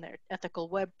tag and their ethical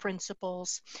web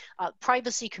principles.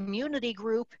 Privacy community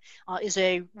group is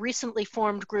a recently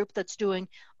formed group that's doing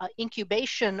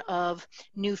incubation of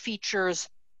new features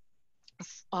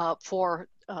for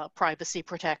privacy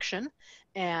protection,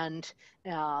 and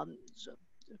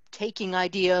taking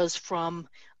ideas from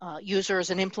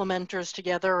users and implementers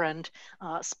together and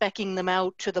speccing them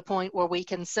out to the point where we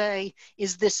can say,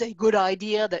 is this a good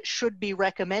idea that should be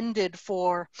recommended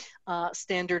for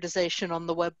standardization on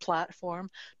the web platform?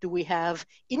 Do we have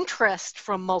interest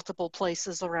from multiple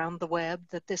places around the web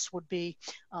that this would be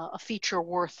a feature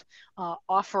worth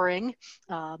offering?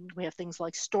 We have things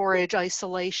like storage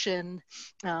isolation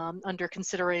under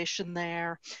consideration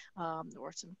there,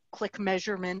 or some click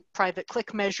measurement, private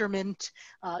click measurement,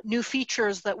 new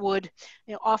features that would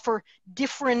offer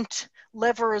different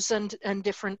levers and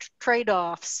different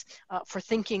trade-offs for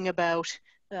thinking about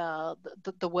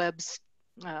the web's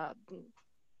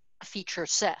feature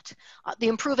set. The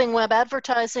Improving Web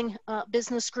Advertising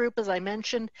business group, as I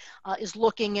mentioned, is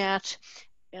looking at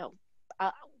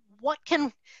what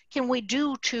can we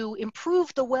do to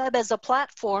improve the web as a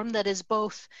platform that is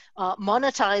both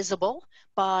monetizable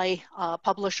by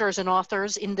publishers and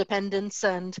authors, independents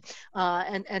and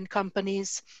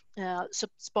companies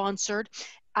sponsored,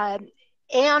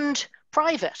 and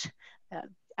private.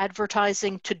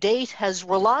 advertising to date has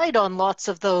relied on lots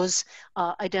of those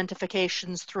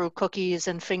identifications through cookies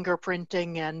and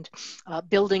fingerprinting and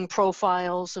building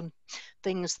profiles and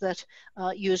things that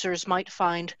users might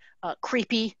find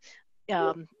creepy.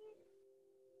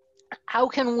 How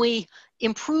can we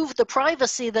improve the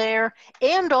privacy there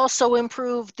and also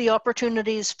improve the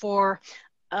opportunities for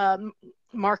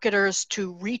marketers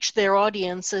to reach their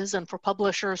audiences and for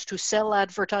publishers to sell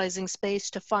advertising space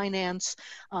to finance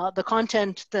the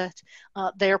content that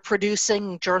they're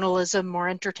producing, journalism or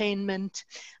entertainment?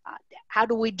 How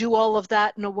do we do all of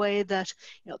that in a way that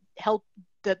help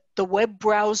that the web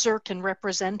browser can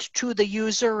represent to the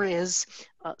user is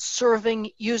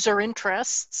serving user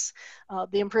interests?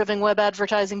 The Improving Web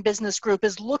Advertising Business Group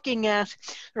is looking at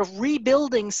sort of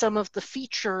rebuilding some of the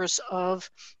features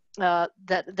of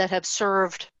that have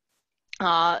served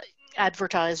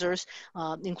advertisers,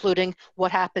 including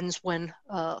what happens when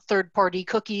third-party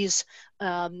cookies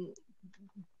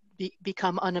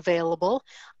become unavailable.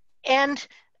 And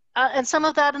some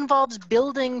of that involves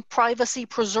building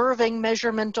privacy-preserving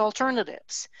measurement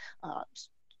alternatives.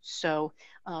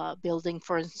 Building,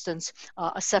 for instance,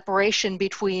 a separation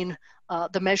between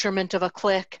the measurement of a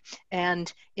click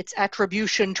and its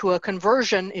attribution to a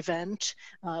conversion event,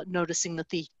 noticing that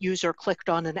the user clicked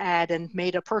on an ad and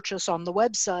made a purchase on the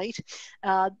website,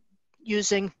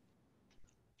 using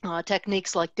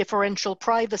techniques like differential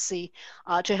privacy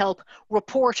to help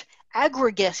report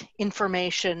aggregate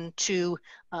information to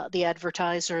the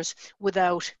advertisers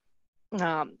without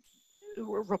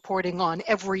reporting on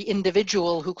every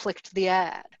individual who clicked the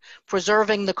ad,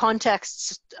 preserving the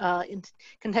contextual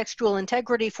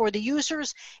integrity for the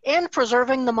users and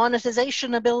preserving the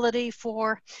monetization ability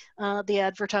for the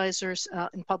advertisers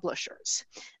and publishers.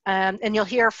 And you'll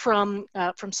hear from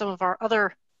some of our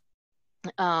other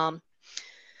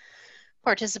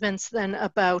participants then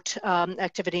about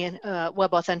activity in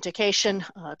web authentication.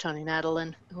 Tony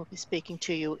Nadalin, who will be speaking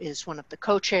to you, is one of the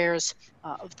co-chairs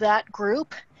of that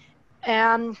group.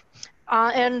 And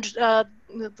the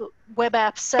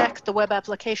WebAppSec, the Web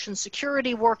Application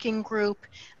Security Working Group,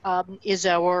 is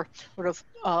our sort of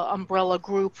umbrella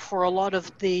group for a lot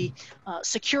of the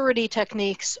security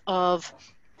techniques of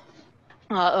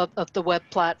the web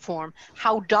platform.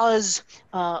 How does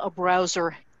a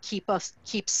browser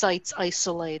keep sites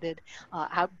isolated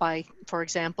by, for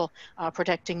example,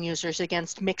 protecting users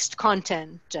against mixed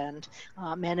content and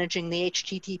managing the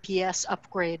HTTPS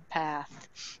upgrade path,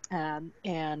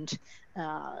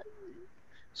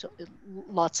 so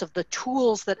lots of the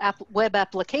tools that web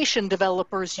application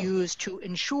developers use to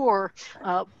ensure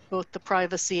both the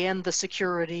privacy and the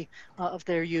security of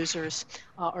their users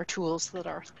are tools that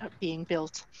are being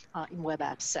built in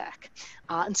WebAppSec.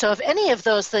 And so if any of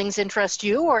those things interest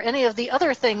you or any of the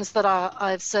other things that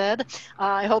I've said,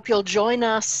 I hope you'll join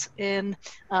us in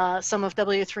some of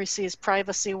W3C's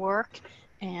privacy work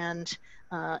and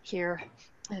hear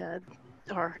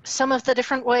are some of the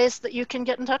different ways that you can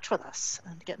get in touch with us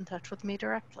and get in touch with me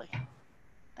directly.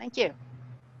 Thank you.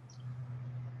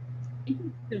 Thank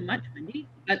you so much, Wendy.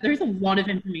 There's a lot of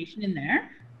information in there.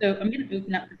 So I'm going to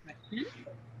open up for questions.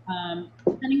 I'll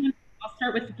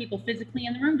start with the people physically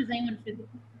in the room. Does anyone physically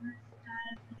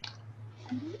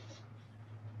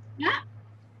Yeah?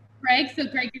 Greg, so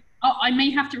Greg, I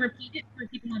may have to repeat it for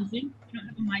people on Zoom. You don't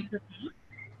have a microphone.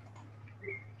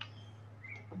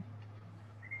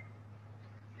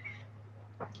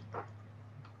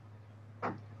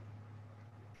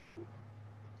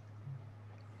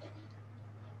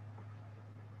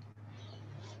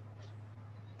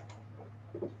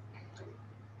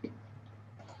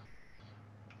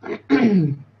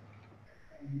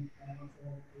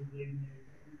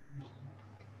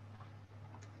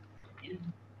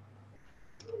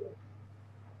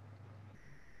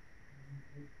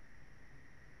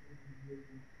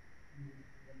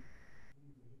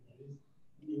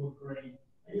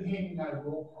 Are you handing over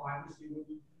all privacy when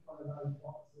you one of those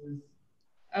boxes?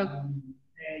 Okay.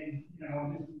 And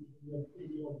this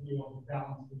is your view of the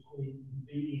balance between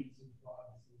convenience and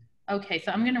privacy. Okay,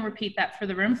 so I'm going to repeat that for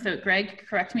the room. So Greg,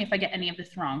 correct me if I get any of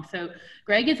this wrong. So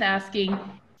Greg is asking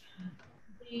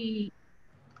the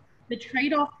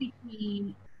trade-off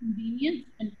between convenience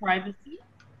and privacy.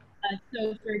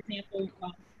 So for example,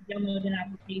 download an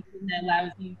application that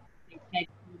allows you to tag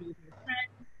photos of your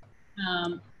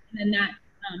friends, and then that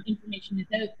information is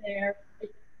out there.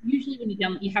 Usually when you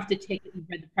download, you have to take it, you've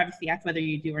read the Privacy Act, whether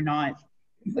you do or not.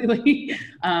 Completely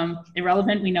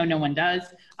irrelevant. We know no one does.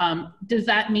 Does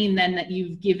that mean then that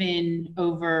you've given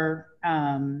over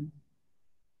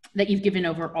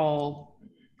all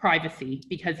privacy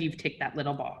because you've ticked that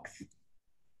little box?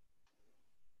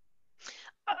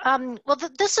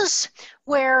 This is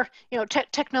where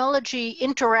technology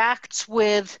interacts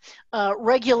with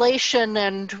regulation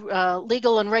and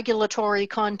legal and regulatory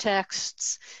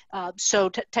contexts. So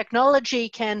technology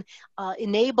can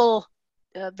enable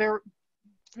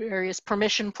various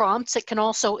permission prompts. It can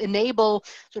also enable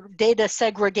sort of data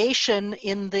segregation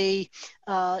in the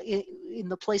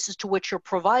places to which you're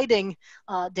providing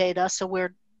data. So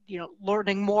we're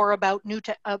learning more about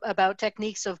about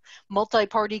techniques of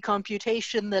multi-party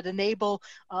computation that enable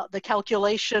the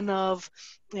calculation of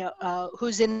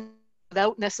who's in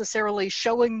without necessarily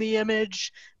showing the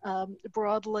image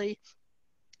broadly.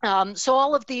 So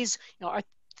all of these are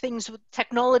things with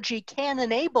technology can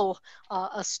enable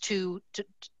us to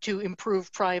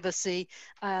improve privacy,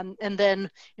 and then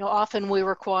often we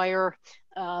require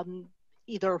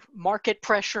either market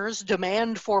pressures,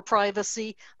 demand for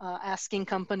privacy, asking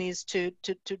companies to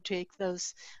take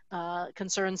those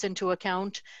concerns into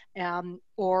account,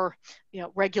 or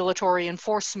regulatory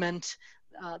enforcement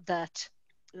that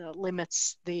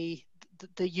limits the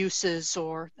uses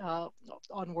or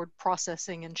onward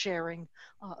processing and sharing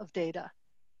of data.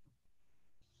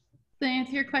 Does that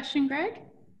answer your question, Greg?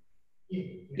 Yeah.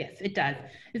 Yes, it does.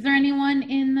 Is there anyone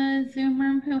in the Zoom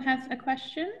room who has a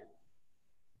question?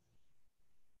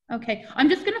 Okay, I'm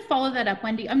just going to follow that up,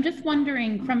 Wendy. I'm just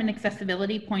wondering, from an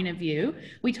accessibility point of view,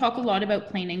 we talk a lot about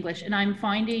plain English, and I'm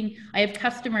finding I have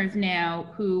customers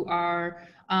now who are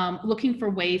looking for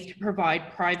ways to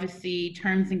provide privacy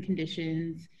terms and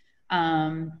conditions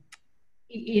in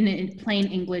a plain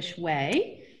English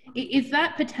way. Is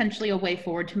that potentially a way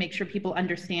forward to make sure people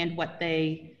understand what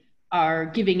they are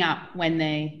giving up when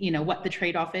they, what the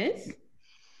trade-off is?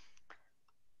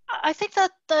 I think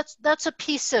that's a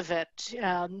piece of it,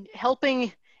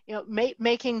 helping,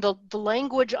 making the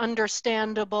language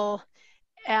understandable,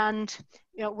 and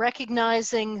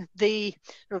recognizing the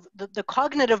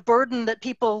cognitive burden that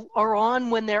people are on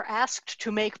when they're asked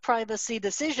to make privacy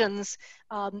decisions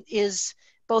is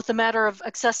both a matter of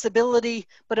accessibility,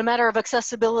 but a matter of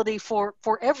accessibility for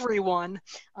everyone,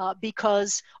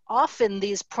 because often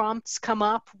these prompts come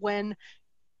up when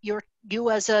you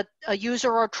as a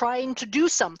user are trying to do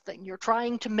something. You're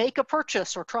trying to make a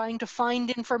purchase or trying to find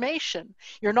information.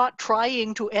 You're not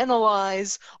trying to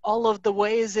analyze all of the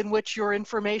ways in which your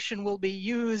information will be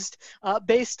used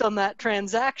based on that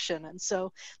transaction. And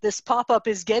so this pop-up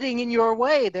is getting in your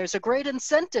way. There's a great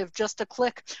incentive just to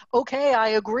click, okay, I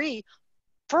agree,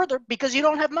 further, because you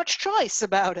don't have much choice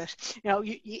about it.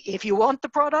 If you want the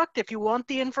product, if you want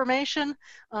the information,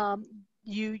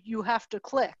 you have to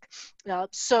click.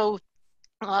 So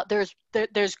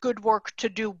there's good work to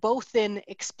do both in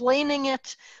explaining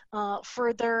it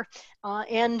further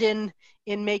and in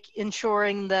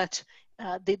ensuring that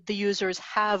the users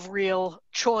have real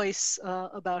choice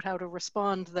about how to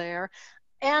respond there,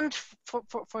 and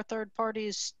for third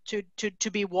parties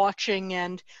to be watching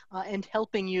and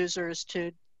helping users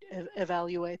to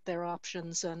evaluate their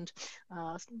options and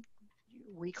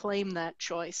reclaim that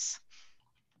choice.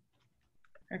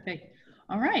 Perfect.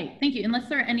 All right, thank you. Unless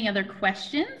there are any other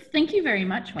questions, thank you very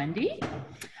much, Wendy.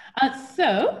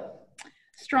 So,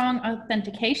 strong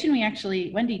authentication,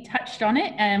 Wendy touched on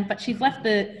it, but she's left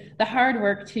the hard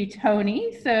work to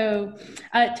Tony. So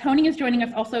Tony is joining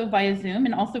us also via Zoom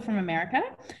and also from America,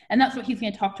 and that's what he's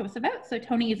going to talk to us about. So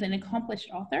Tony is an accomplished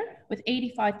author with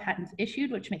 85 patents issued,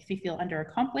 which makes me feel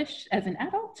underaccomplished as an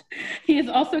adult. He is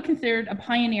also considered a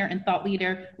pioneer and thought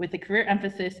leader with a career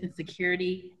emphasis in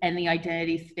security and the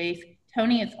identity space.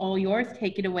 Tony, it's all yours.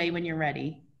 Take it away when you're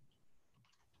ready.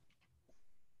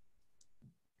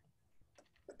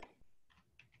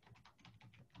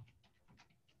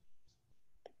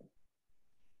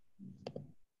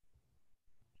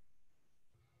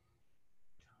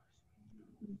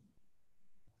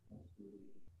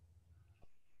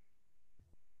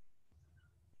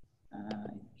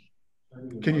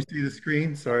 Can you see the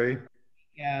screen? Sorry.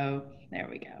 There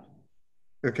we go.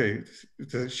 Okay,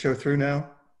 does it show through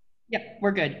now? Yep,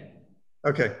 we're good.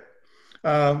 Okay.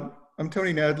 I'm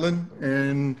Tony Nadalin,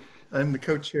 and I'm the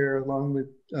co-chair along with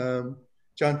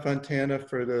John Fontana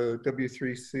for the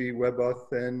W3C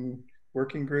WebAuthn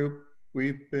working group.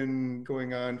 We've been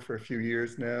going on for a few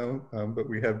years now, but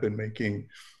we have been making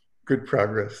good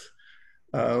progress.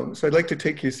 So I'd like to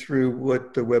take you through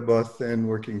what the WebAuthn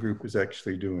working group is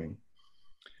actually doing.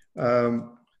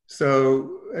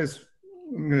 So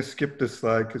I'm going to skip this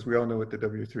slide because we all know what the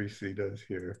W3C does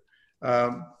here.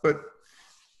 But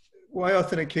why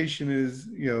authentication is,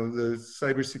 the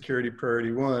cybersecurity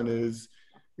priority one is,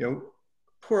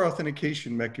 poor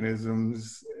authentication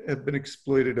mechanisms have been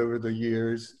exploited over the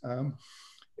years.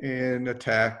 and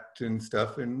attacked and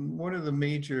stuff. And one of the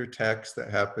major attacks that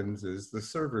happens is the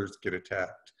servers get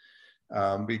attacked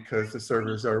because the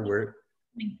servers are where.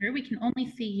 We can only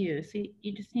see you, so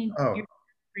you just need, your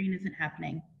screen isn't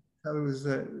happening. How is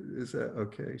that? Is that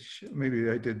okay? Maybe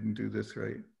I didn't do this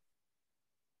right.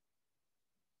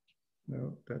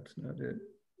 No, that's not it.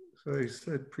 So I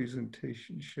said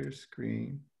presentation, share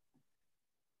screen.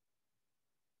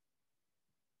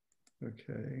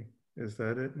 Okay, is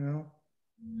that it now?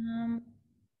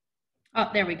 Oh,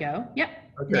 there we go. Yep.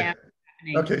 Okay.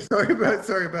 Now, okay. Sorry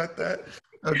about that.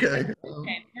 Okay.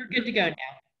 Okay, we're good to go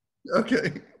now.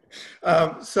 Okay.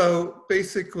 So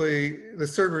basically, the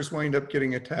servers wind up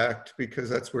getting attacked because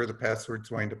that's where the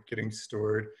passwords wind up getting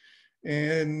stored.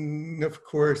 And of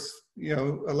course, you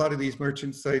know, a lot of these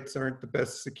merchant sites aren't the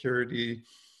best security.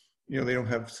 You know, they don't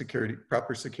have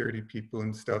proper security people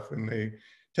and stuff, and they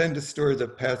tend to store the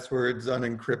passwords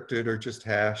unencrypted or just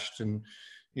hashed, and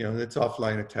you know, it's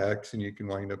offline attacks, and you can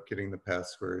wind up getting the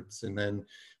passwords. And then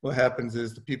what happens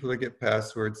is the people that get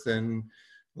passwords then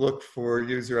look for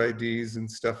user IDs and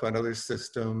stuff on other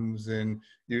systems, and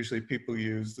usually people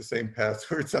use the same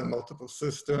passwords on multiple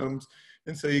systems.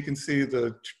 And so you can see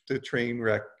the train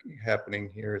wreck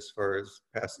happening here as far as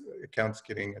accounts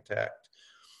getting attacked.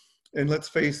 And let's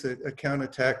face it, account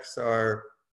attacks are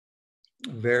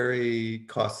very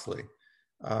costly.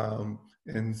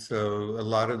 And so a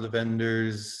lot of the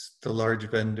vendors, the large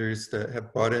vendors that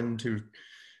have bought into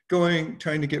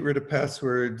trying to get rid of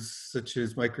passwords, such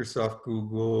as Microsoft,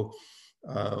 Google,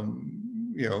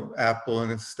 you know, Apple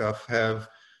and stuff, have,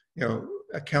 you know,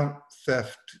 account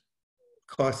theft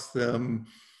costs them,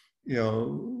 you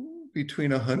know,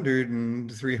 between $100 and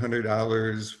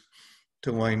 $300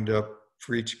 to wind up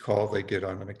for each call they get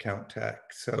on an account attack.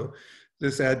 So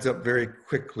this adds up very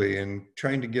quickly, and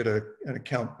trying to get an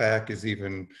account back is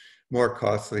even more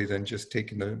costly than just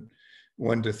taking a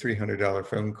 $100 to $300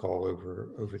 phone call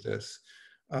over this.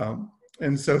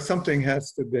 And so something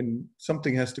has to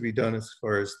be done as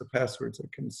far as the passwords are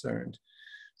concerned.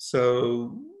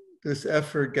 So this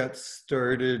effort got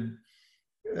started,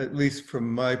 at least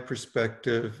from my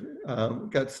perspective,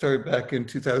 got started back in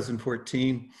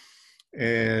 2014,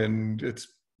 and it's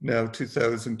now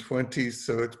 2020.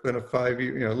 So it's been a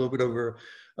 5-year, you know, a little bit over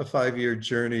a 5-year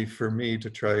journey for me to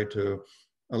try to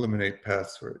eliminate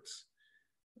passwords.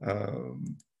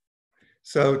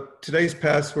 So today's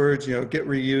passwords, you know, get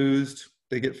reused,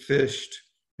 they get phished,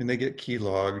 and they get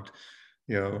keylogged.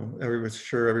 You know,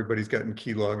 everybody's gotten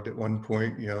keylogged at one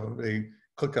point. You know, they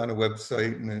click on a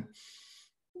website and it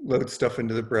loads stuff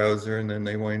into the browser, and then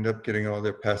they wind up getting all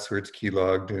their passwords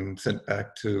keylogged and sent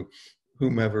back to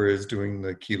whomever is doing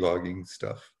the keylogging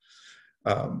stuff.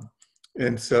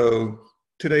 And so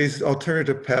today's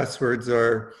alternative passwords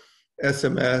are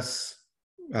SMS,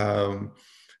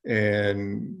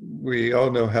 and we all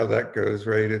know how that goes,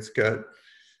 right? It's got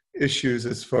issues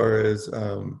as far as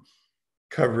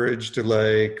coverage,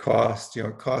 delay, cost. You know,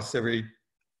 it costs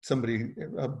somebody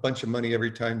a bunch of money every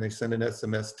time they send an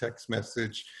SMS text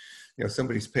message. You know,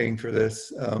 somebody's paying for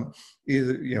this.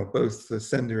 Either, you know, both the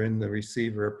sender and the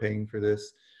receiver are paying for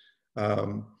this.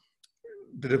 The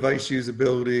device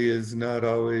usability is not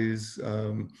always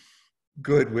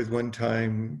good with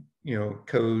one-time, you know,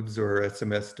 codes or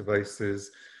SMS devices.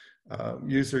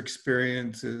 User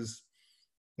experience is,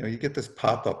 you know, you get this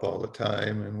pop-up all the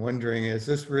time and wondering, is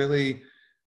this really,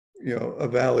 you know, a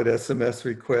valid SMS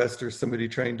request, or somebody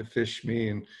trying to phish me?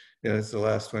 And, you know, as the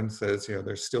last one says, you know,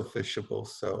 they're still phishable.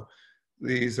 So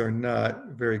these are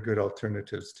not very good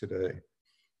alternatives today.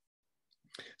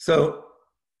 So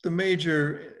the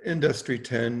major industry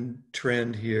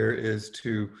trend here is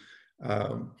to,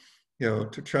 you know,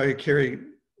 to try to carry,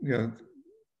 you know,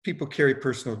 people carry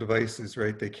personal devices,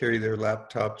 right? They carry their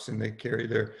laptops and they carry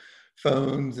their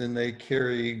phones and they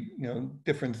carry, you know,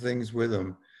 different things with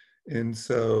them. And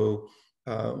so,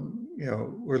 you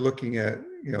know, we're looking at,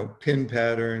 you know, PIN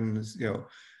patterns, you know,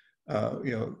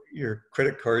 your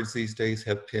credit cards these days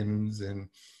have PINs, and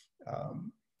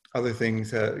other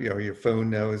things, you know, your phone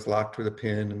now is locked with a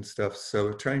PIN and stuff.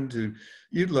 So trying to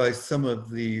utilize some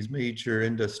of these major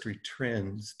industry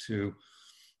trends to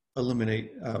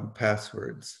eliminate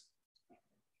passwords.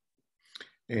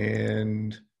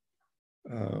 And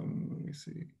let me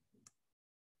see.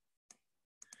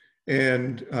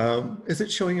 And is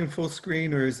it showing in full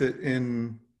screen, or is it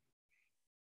in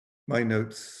my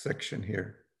notes section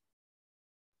here?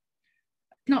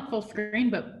 Not full screen,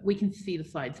 but we can see the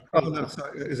slides. Oh, no,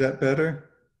 sorry. Is that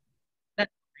better?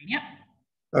 That's screen, yeah.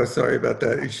 Oh, sorry about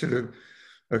that. You should have,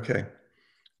 okay.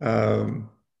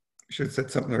 Should have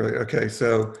said something earlier. Okay,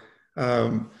 so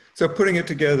So putting it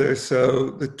together, so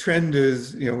the trend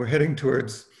is, we're heading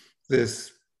towards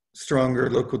this stronger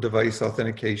local device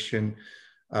authentication.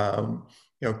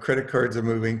 Credit cards are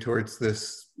moving towards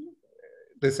this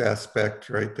aspect,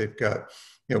 right? They've got,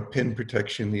 PIN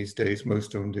protection these days,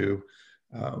 most of them do.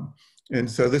 And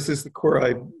so this is the core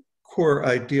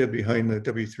idea behind the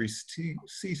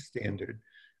W3C standard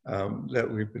that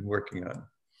we've been working on.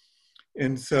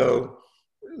 And so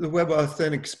the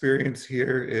WebAuthn experience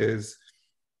here is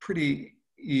pretty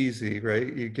easy,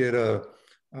 right? You get a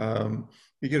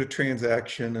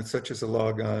transaction such as a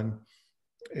logon,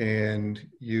 and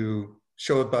you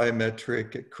show a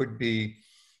biometric. It could be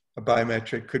a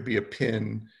biometric, could be a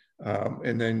PIN,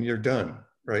 and then you're done,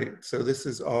 right? So this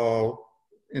is all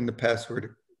in the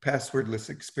passwordless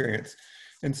experience.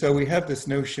 And so we have this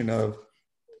notion of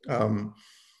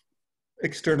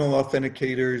external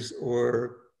authenticators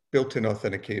or built-in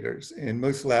authenticators. In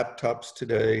most laptops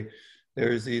today,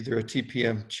 there's either a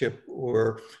TPM chip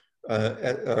or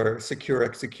a secure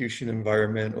execution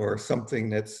environment or something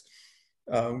that's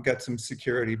got some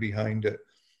security behind it.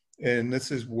 And this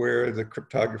is where the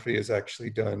cryptography is actually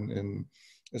done in,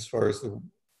 as far as the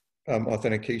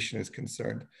authentication is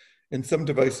concerned. And some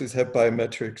devices have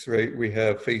biometrics, right? We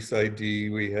have Face ID,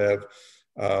 we have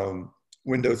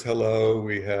Windows Hello,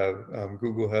 we have,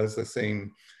 Google has the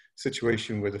same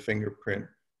situation with a fingerprint.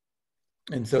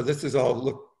 And so this is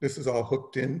all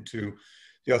hooked into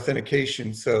the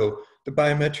authentication. So the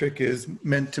biometric is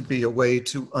meant to be a way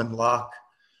to unlock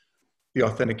the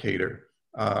authenticator.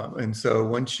 And so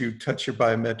once you touch your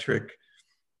biometric,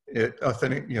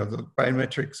 the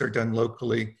biometrics are done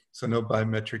locally, so no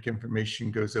biometric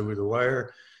information goes over the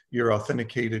wire. You're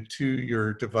authenticated to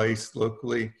your device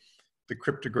locally. The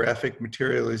cryptographic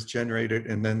material is generated,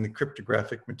 and then the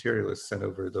cryptographic material is sent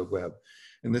over the web.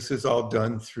 And this is all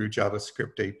done through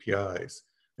JavaScript APIs.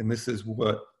 And this is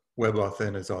what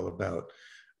WebAuthn is all about.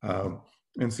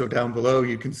 And so down below,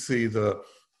 you can see the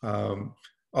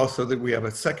also that we have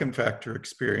a second factor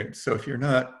experience. So if you're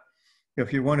not,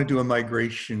 if you want to do a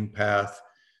migration path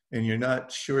and you're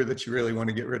not sure that you really want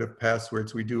to get rid of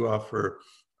passwords, we do offer,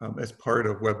 as part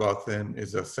of WebAuthn,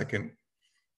 is a second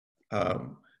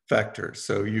factor.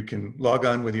 So you can log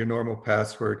on with your normal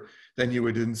password, then you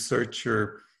would insert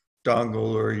your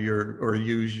dongle or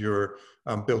use your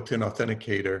built-in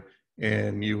authenticator,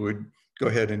 and you would go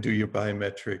ahead and do your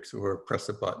biometrics or press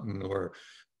a button or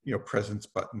presence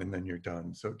button, and then you're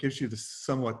done. So it gives you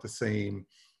somewhat the same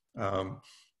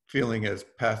feeling as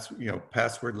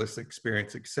passwordless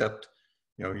experience, except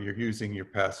you're using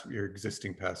your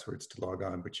existing passwords to log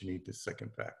on, but you need this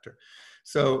second factor.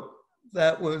 So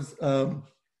that was a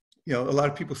lot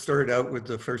of people started out with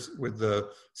the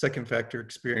second factor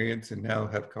experience and now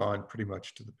have gone pretty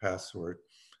much to the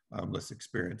passwordless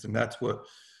experience, and that's what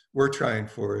we're trying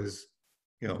for, is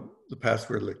the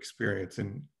passwordless experience.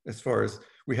 And as far as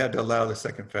we had to allow the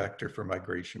second factor for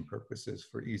migration purposes,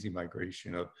 for easy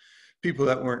migration of people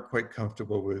that weren't quite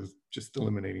comfortable with just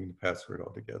eliminating the password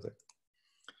altogether.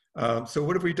 So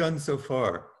what have we done so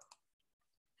far?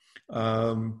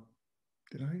 Did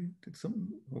something,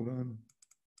 hold on.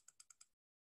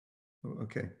 Oh,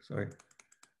 okay, sorry.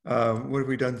 What have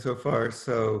we done so far?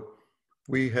 So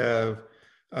we have,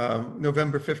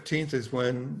 November 15th is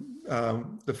when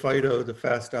the FIDO, the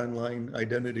Fast Online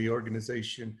Identity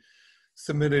Organization,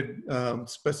 submitted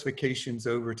specifications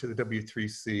over to the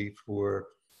W3C for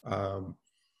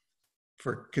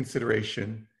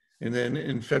consideration. And then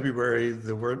in February,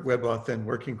 the WebAuthn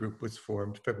working group was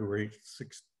formed, February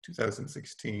 6,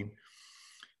 2016.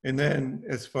 And then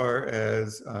as far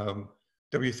as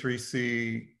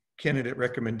W3C candidate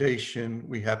recommendation,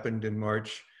 we happened in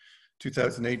March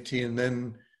 2018, and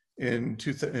then in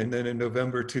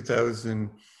November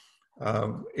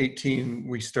 2018,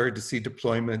 we started to see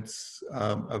deployments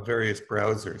of various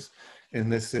browsers.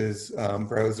 And this is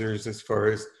browsers as far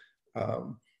as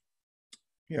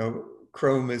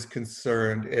Chrome is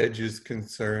concerned, Edge is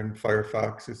concerned,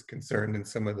 Firefox is concerned, and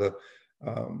some of the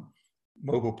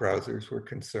mobile browsers were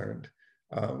concerned.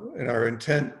 And our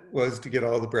intent was to get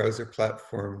all the browser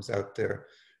platforms out there.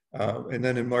 And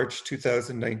then in March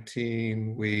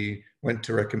 2019, we went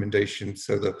to recommendations.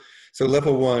 So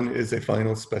level 1 is a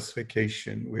final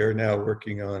specification. We are now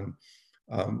working on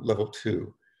level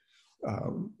 2,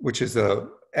 which is a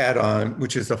add-on,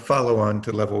 which is a follow-on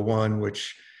to level 1,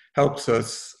 which helps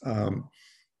us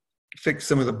fix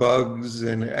some of the bugs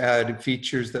and add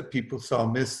features that people saw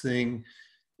missing.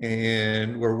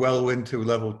 And we're well into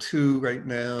level 2 right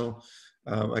now.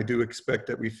 I do expect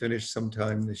that we finish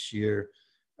sometime this year.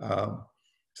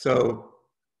 So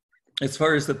as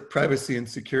far as the privacy and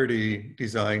security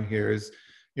design here is,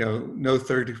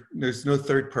 there's no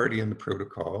third party in the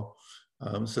protocol.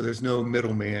 So there's no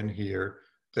middleman here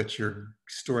that you're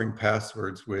storing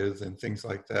passwords with and things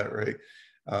like that, right?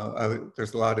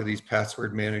 There's a lot of these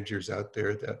password managers out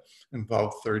there that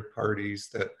involve third parties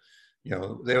that,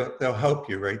 they'll help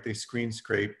you, right? They screen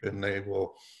scrape and they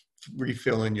will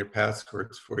refill in your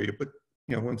passwords for you. But,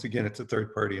 once again, it's a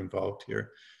third party involved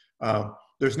here.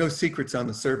 There's no secrets on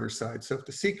the server side. So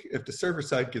if the server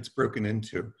side gets broken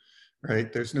into,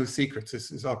 right, there's no secrets.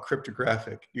 This is all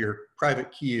cryptographic. Your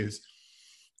private key is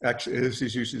actually, this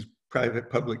is usually private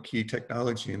public key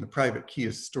technology, and the private key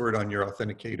is stored on your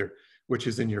authenticator, which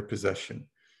is in your possession.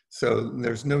 So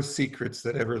there's no secrets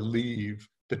that ever leave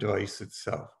the device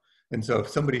itself. And so if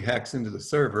somebody hacks into the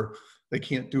server, they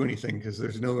can't do anything because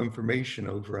there's no information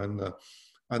over on the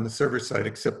server side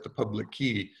except the public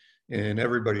key. And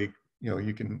everybody,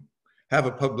 you can have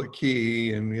a public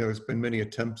key, and there's been many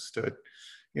attempts to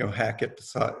hack at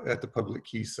the public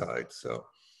key side. So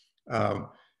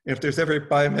if there's ever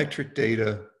biometric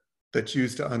data that's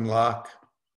used to unlock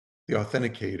the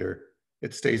authenticator,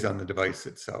 it stays on the device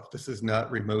itself. This is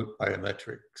not remote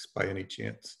biometrics by any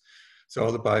chance. So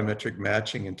all the biometric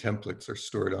matching and templates are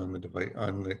stored on the device,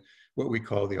 what we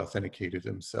call the authenticator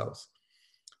themselves.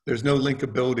 There's no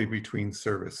linkability between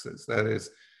services. That is,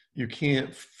 you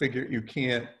can't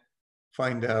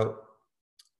find out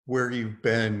where you've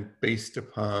been based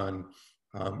upon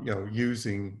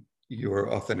using your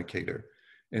authenticator,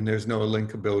 and there's no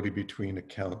linkability between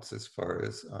accounts as far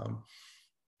as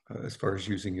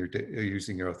using your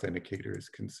authenticator is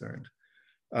concerned.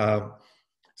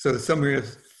 So the summary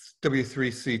of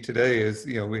W3C today is,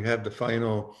 we have the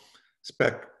final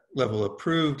spec level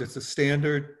approved. It's a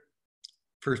standard.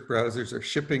 First browsers are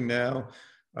shipping now.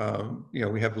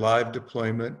 We have live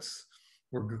deployments.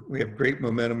 We have great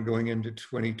momentum going into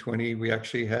 2020. We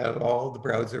actually have all the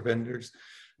browser vendors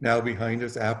now behind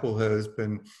us. Apple has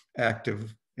been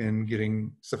active in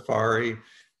getting Safari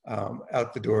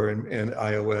out the door, and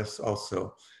iOS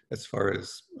also, as far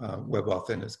as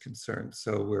WebAuthn is concerned.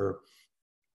 So we're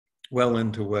well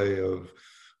into way of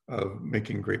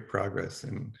making great progress.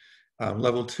 And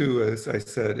level 2, as I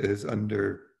said, is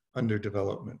under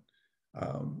development.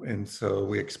 And so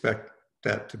we expect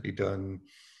that to be done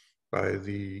by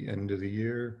the end of the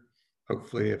year,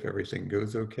 hopefully, if everything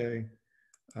goes okay.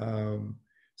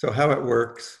 So how it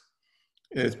works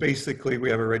is basically we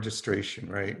have a registration,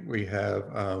 right? We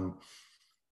have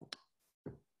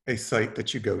a site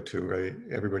that you go to, right?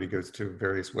 Everybody goes to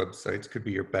various websites, could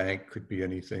be your bank, could be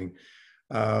anything.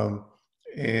 And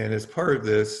as part of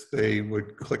this, they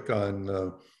would click on,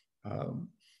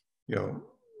 you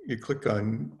would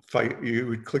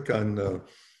click on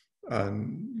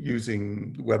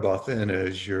using WebAuthn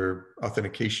as your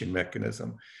authentication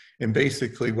mechanism. And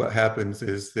basically what happens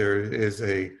is there is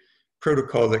a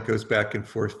protocol that goes back and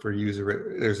forth for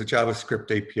user. There's a JavaScript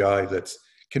API that's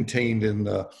contained in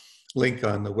the link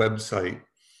on the website,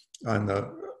 on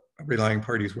the relying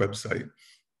party's website.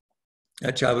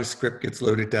 That JavaScript gets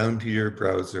loaded down to your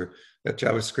browser. That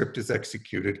JavaScript is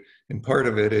executed, and part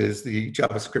of it is the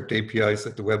JavaScript APIs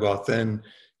that the WebAuthn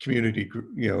community,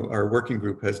 our working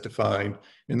group has defined.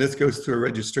 And this goes through a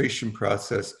registration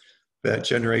process that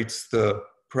generates the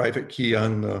private key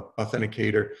on the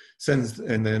authenticator, sends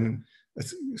the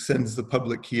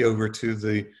public key over to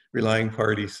the relying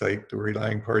party site. The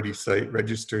relying party site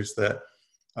registers that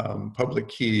public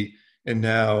key, and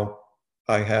now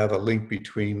I have a link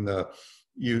between the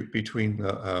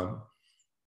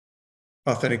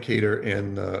authenticator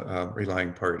and the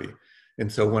relying party.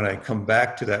 And so when I come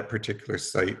back to that particular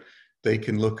site, they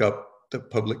can look up the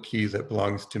public key that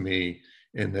belongs to me,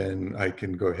 and then I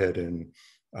can go ahead and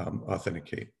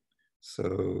authenticate.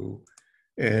 So,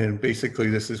 and basically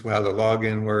this is how the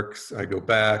login works. I go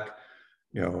back,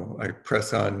 I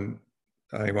press on,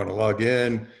 I want to log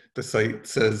in. The site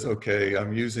says, okay,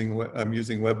 I'm using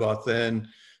WebAuthn.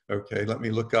 Okay, let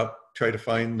me look up, try to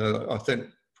find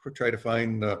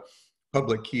the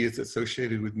public key is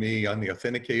associated with me on the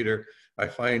authenticator. I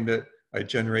find it, I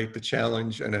generate the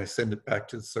challenge, and I send it back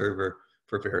to the server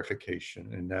for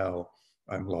verification. And now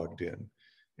I'm logged in.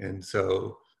 And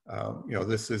so,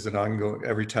 this is an ongoing,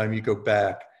 every time you go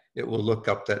back, it will look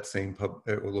up that same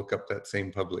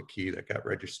public key that got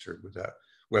registered with that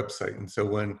website. And so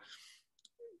when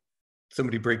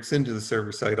somebody breaks into the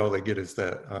server site, all they get is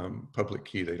that public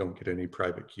key. They don't get any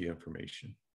private key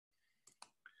information.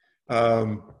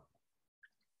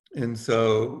 And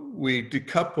so we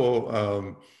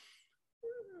decouple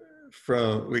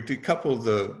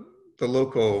the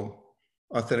local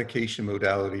authentication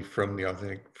modality from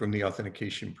the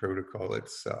authentication protocol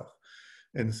itself.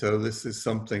 And so this is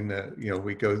something that, you know,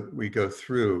 we go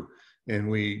through, and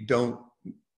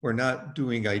we're not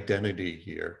doing identity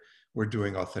here. We're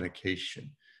doing authentication.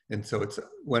 And so it's,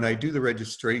 when I do the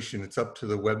registration, it's up to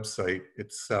the website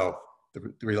itself,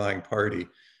 the relying party,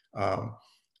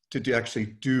 to actually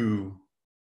do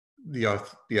the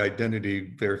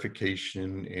identity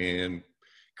verification and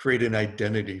create an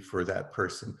identity for that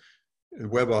person.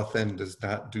 WebAuthn does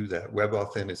not do that.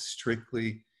 WebAuthn is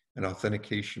strictly an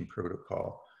authentication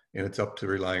protocol, and it's up to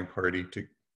the relying party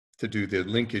to do the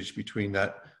linkage between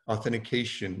that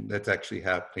authentication that's actually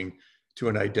happening to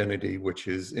an identity which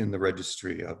is in the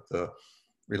registry of the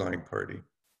relying party.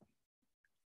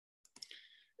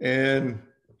 And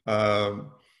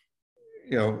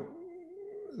you know,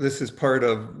 this is part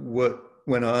of what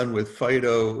went on with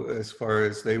FIDO as far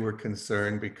as they were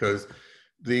concerned, because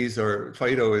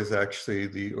FIDO is actually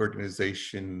the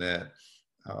organization that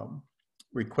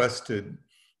requested,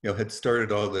 you know, had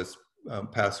started all this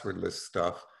passwordless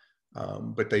stuff,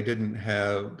 but they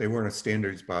weren't a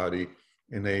standards body,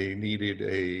 and they needed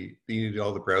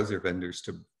all the browser vendors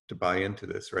to buy into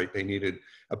this, right? They needed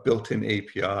a built-in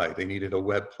API. They needed a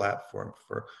web platform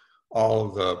for all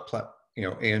the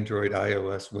Android,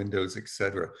 iOS, Windows,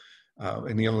 etc.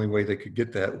 And the only way they could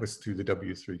get that was through the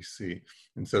W3C.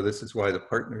 And so this is why the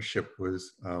partnership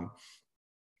was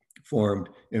formed.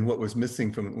 And what was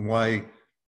missing from why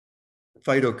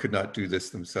FIDO could not do this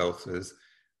themselves is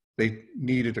they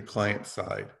needed a client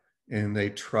side, and they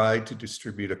tried to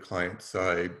distribute a client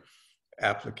side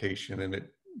application. And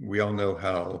we all know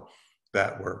how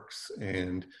that works.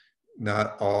 And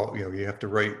not all, you know, you have to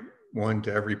write one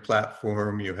to every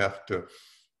platform. You have to,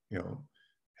 you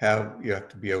have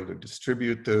to be able to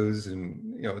distribute those,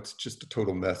 and you know, it's just a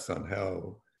total mess on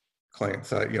how client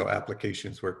side,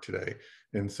 applications work today.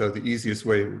 And so the easiest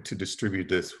way to distribute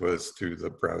this was through the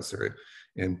browser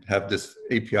and have this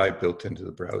API built into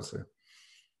the browser.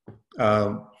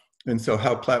 And so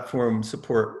how platform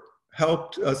support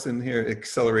helped us in here,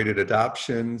 accelerated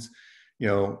adoptions. It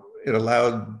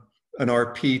allowed an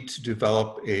RP to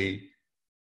develop a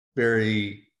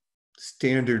very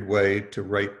standard way to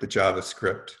write the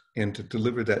JavaScript and to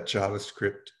deliver that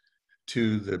JavaScript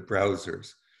to the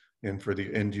browsers and for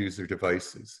the end user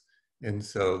devices. And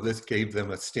so this gave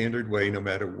them a standard way, no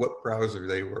matter what browser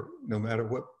they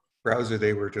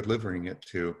were delivering it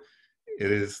to,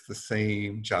 it is the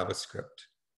same JavaScript,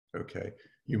 okay?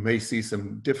 You may see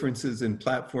some differences in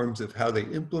platforms of how they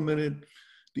implemented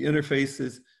the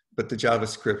interfaces, but the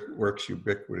JavaScript works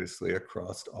ubiquitously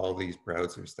across all these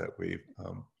browsers that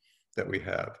we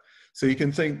have. So you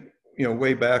can think,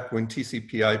 way back when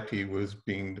TCP/IP was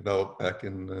being developed back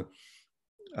in the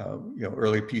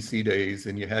early PC days,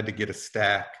 and you had to get a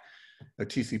stack, a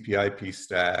TCP/IP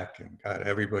stack, and God,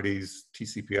 everybody's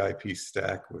TCP/IP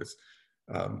stack was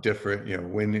different.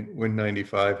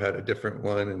 Win95 had a different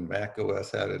one, and Mac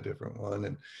OS had a different one,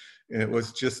 and it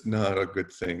was just not a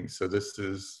good thing. So this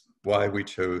is why we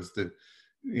chose the,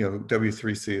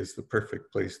 W3C is the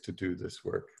perfect place to do this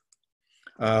work.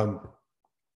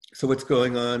 So what's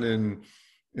going on in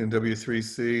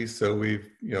W3C? So we've,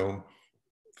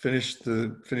 finished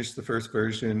the first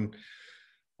version.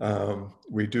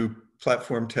 We do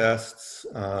platform tests,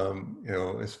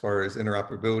 as far as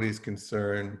interoperability is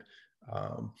concerned.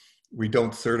 We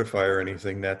don't certify or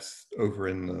anything. That's over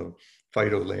in the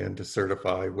FIDO land to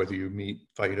certify whether you meet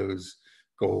FIDO's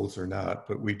goals or not,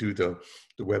 but we do the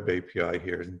web API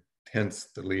here, and hence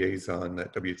the liaison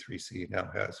that W3C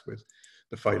now has with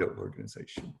the FIDO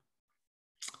organization.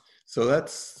 So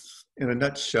that's, in a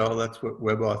nutshell, that's what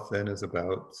WebAuthn is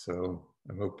about. So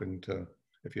I'm open to,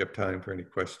 if you have time for any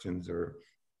questions or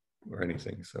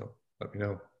anything, so let me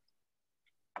know.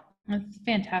 That's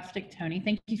fantastic, Tony.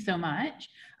 Thank you so much.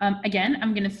 Again,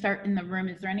 I'm going to start in the room.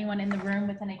 Is there anyone in the room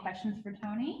with any questions for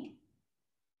Tony?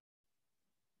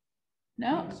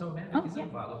 No? So Amanda, is it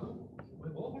available?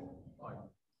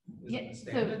 Is it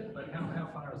standard? But how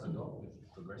far has it got with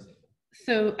progressing?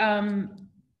 So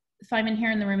Simon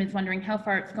here in the room is wondering how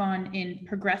far it's gone in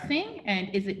progressing,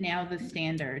 and is it now the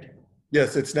standard?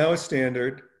 Yes, it's now a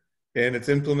standard, and it's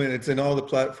implemented. It's in all the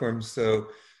platforms. So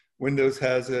Windows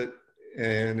has it,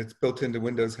 and it's built into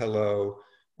Windows Hello.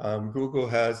 Google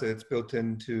has it. It's built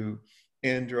into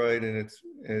Android, and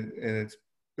it's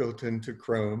built into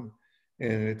Chrome,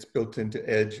 and it's built into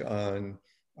Edge on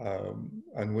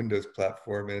Windows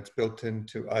platform, and it's built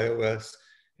into iOS,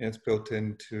 and it's built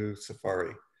into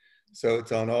Safari. So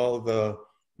it's on all the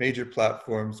major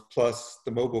platforms, plus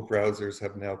the mobile browsers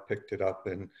have now picked it up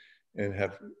and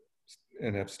have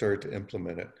started to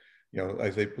implement it.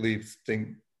 As I believe,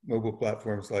 mobile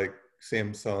platforms like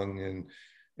Samsung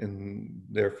and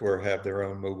therefore have their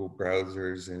own mobile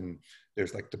browsers. And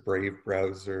there's like the Brave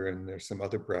browser, and there's some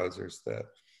other browsers that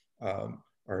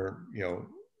are, you know,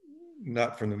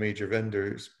 not from the major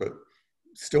vendors, but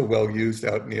still well used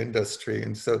out in the industry.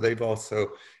 And so they've also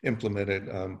implemented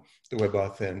the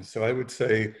WebAuthn. So I would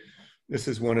say this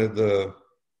is one of the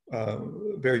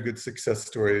very good success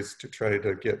stories to try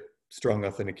to get strong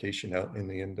authentication out in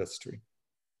the industry.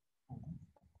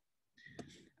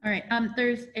 All right,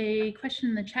 there's a question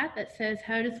in the chat that says,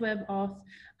 how does WebAuth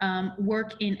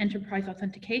work in enterprise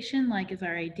authentication, like is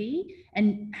our ID?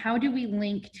 And how do we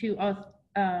link to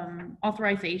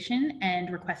authorization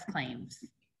and request claims?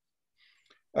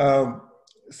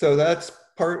 So that's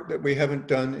part that we haven't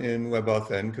done in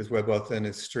WebAuthn, because WebAuthn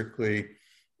is strictly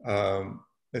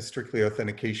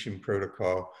authentication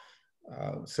protocol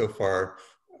so far.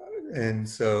 And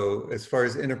so as far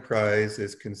as enterprise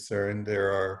is concerned,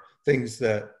 there are things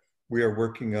that we are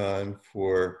working on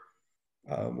for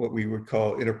what we would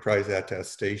call enterprise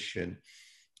attestation.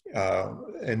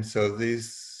 And so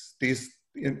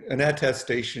an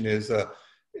attestation is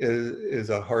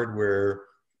a hardware,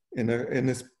 in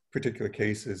this particular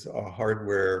case, is a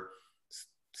hardware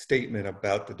statement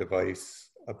about the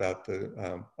device, about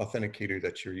the authenticator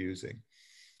that you're using.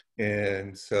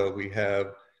 And so we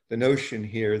have the notion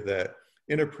here that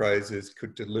enterprises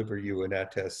could deliver you an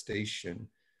attestation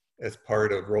as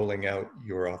part of rolling out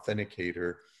your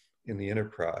authenticator in the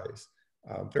enterprise,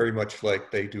 very much like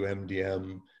they do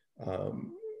MDM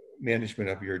management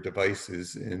of your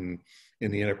devices in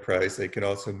the enterprise. They can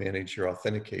also manage your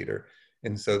authenticator.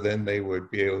 And so then they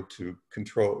would be able to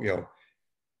control, you know,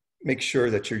 make sure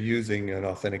that you're using an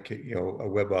authenticate, you know, a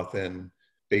WebAuthn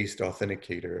based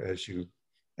authenticator as you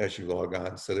log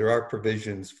on. So there are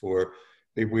provisions for,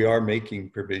 we are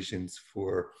making provisions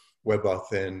for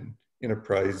WebAuthn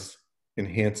enterprise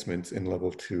enhancements in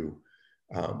level 2.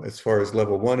 As far as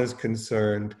level 1 is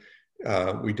concerned,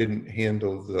 we didn't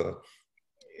handle the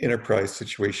enterprise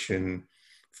situation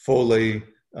fully.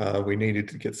 We needed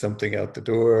to get something out the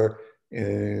door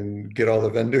and get all the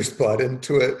vendors bought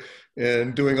into it.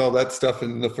 And doing all that stuff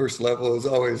in the first level is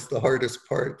always the hardest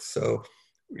part. So,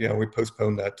 you know, we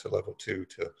postponed that to level 2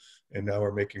 and now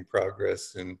we're making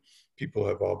progress, and people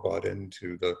have all bought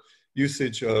into the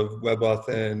usage of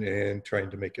WebAuthn and trying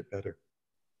to make it better.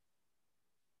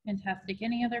 Fantastic.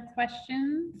 Any other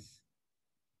questions?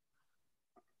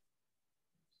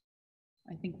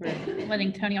 I think we're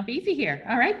letting Tony off easy here.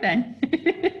 All right, then.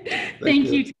 Thank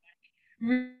you.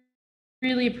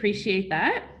 Really appreciate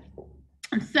that.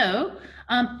 So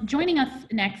joining us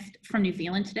next from New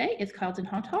Zealand today is Kyle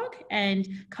Hartog, and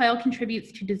Kyle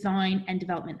contributes to design and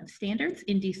development of standards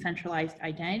in decentralized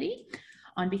identity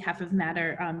on behalf of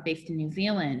Matter based in New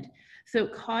Zealand. So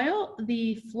Kyle,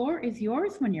 the floor is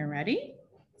yours when you're ready.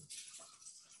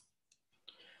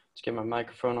 Let's get my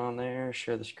microphone on there,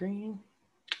 share the screen.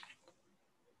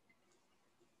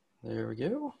 There we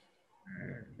go.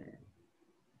 Perfect.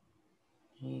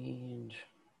 And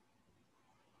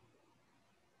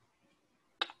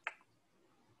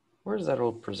where's that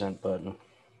old present button?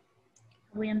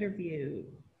 Probably under view.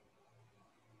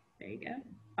 There you go.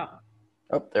 Oh.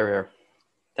 Oh, there we are.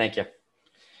 Thank you.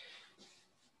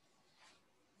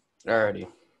 Alrighty,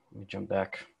 let me jump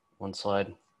back one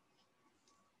slide.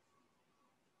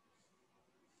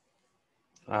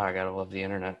 Ah, I gotta love the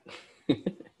internet.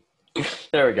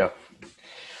 There we go.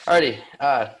 Alrighty,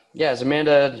 yeah, as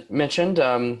Amanda mentioned,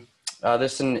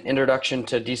 this is an introduction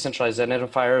to decentralized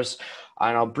identifiers,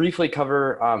 and I'll briefly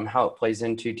cover how it plays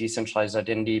into decentralized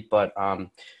identity, but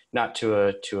not to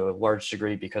a large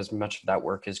degree, because much of that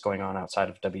work is going on outside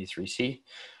of W3C.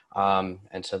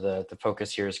 And so the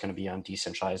focus here is going to be on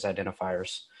decentralized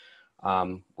identifiers,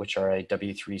 which are a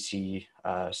W3C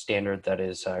standard that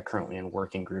is currently in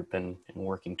working group and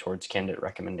working towards candidate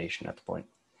recommendation at the point.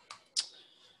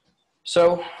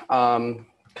 So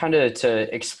kind of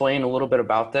to explain a little bit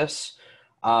about this,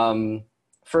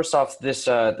 first off,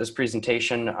 this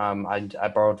presentation I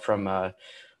borrowed from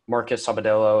Marcus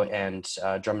Sabadello and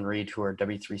Drummond Reed, who are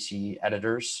W3C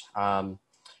editors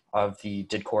of the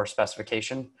DID core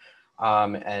specification.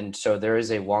 And so there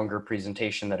is a longer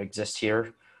presentation that exists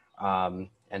here. And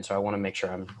so I want to make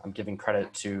sure I'm giving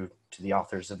credit to the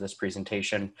authors of this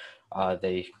presentation.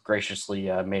 They graciously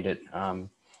made it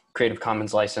Creative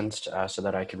Commons licensed so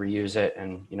that I could reuse it.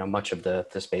 And, you know, much of the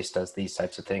space does these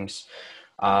types of things.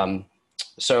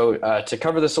 So to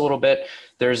cover this a little bit,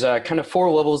 there's kind of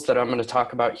 4 levels that I'm going to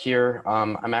talk about here.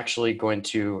 I'm actually going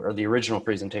to, or the original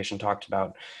presentation talked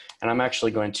about, and I'm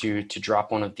actually going to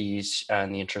drop one of these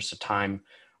in the interest of time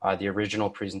The original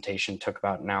presentation took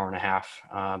about an hour and a half,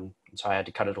 so I had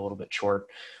to cut it a little bit short.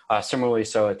 Similarly,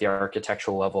 so at the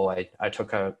architectural level, I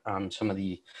took some of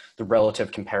the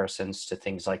relative comparisons to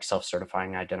things like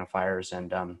self-certifying identifiers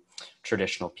and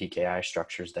traditional PKI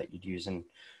structures that you'd use in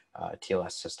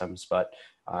TLS systems. But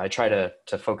I try to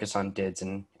focus on DIDs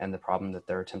and the problem that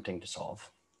they're attempting to solve.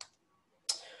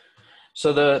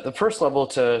 So the first level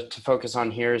to focus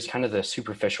on here is kind of the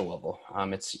superficial level.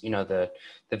 It's, you know, the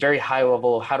very high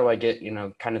level, how do I get, you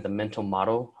know, kind of the mental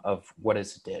model of what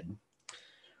is a DID?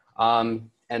 And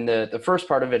the first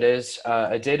part of it is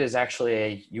a DID is actually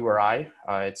a URI.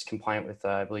 It's compliant with,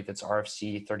 I believe it's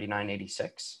RFC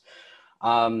 3986.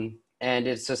 And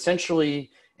it's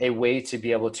essentially a way to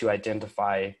be able to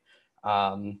identify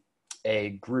a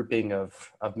grouping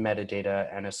of metadata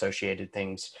and associated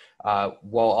things, while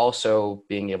also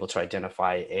being able to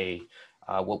identify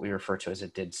what we refer to as a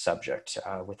DID subject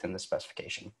within the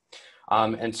specification.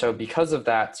 And so because of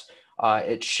that,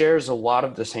 it shares a lot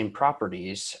of the same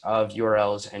properties of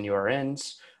URLs and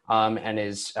URNs, and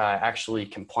is actually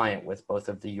compliant with both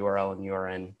of the URL and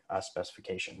URN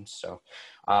specifications. So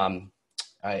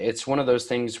it's one of those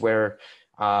things where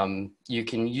you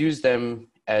can use them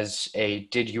as a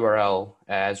DID URL,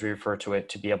 as we refer to it,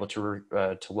 to be able to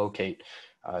locate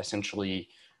essentially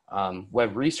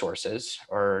web resources,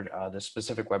 or the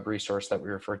specific web resource that we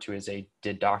refer to as a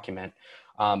DID document,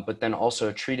 but then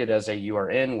also treat it as a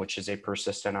URN, which is a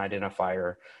persistent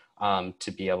identifier,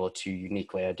 to be able to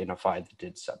uniquely identify the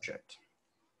DID subject.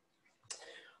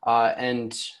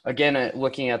 And again,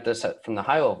 looking at this from the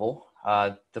high level,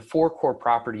 the 4 core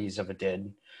properties of a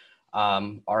DID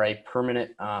are a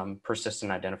permanent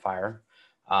persistent identifier,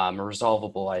 a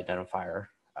resolvable identifier,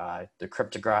 the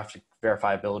cryptographic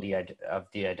verifiability of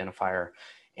the identifier,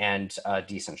 and a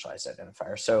decentralized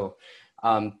identifier. So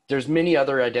there's many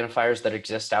other identifiers that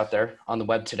exist out there on the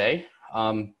web today,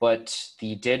 but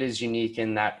the DID is unique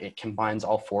in that it combines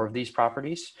all 4 of these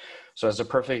properties. So as a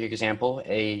perfect example,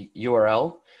 a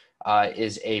URL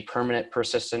is a permanent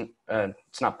persistent,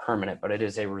 it's not permanent, but it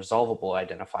is a resolvable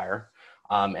identifier.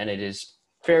 And it is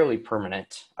fairly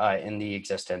permanent in the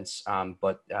existence,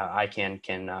 but I can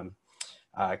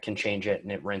change it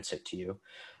and it rents it to you.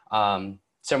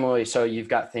 Similarly, so you've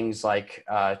got things like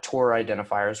Tor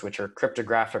identifiers, which are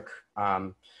cryptographically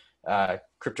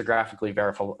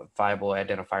verifiable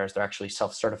identifiers. They're actually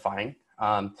self-certifying,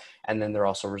 and then they're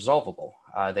also resolvable.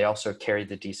 They also carry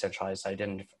the decentralized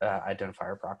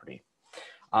identifier property.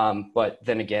 But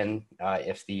then again,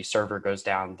 if the server goes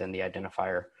down, then the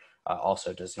identifier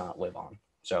also does not live on.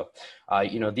 So,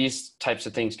 you know, these types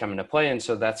of things come into play. And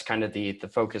so that's kind of the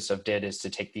focus of DID, is to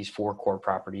take these 4 core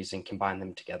properties and combine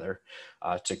them together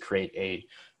to create a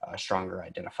stronger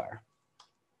identifier.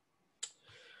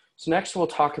 So next we'll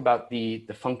talk about the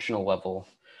functional level,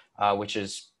 which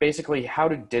is basically how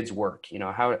do DIDs work? You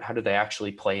know, how do they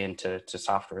actually play into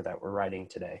software that we're writing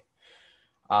today?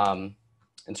 And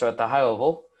so at the high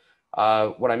level,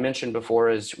 what I mentioned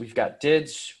before is we've got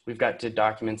DIDs, we've got DID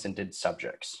documents, and DID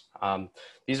subjects.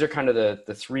 These are kind of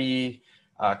the 3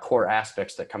 core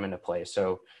aspects that come into play.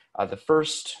 So the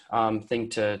first thing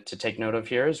to take note of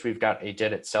here is we've got a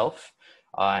DID itself,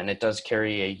 and it does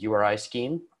carry a URI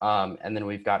scheme, and then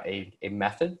we've got a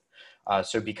method.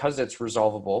 So because it's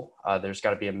resolvable, there's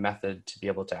got to be a method to be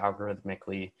able to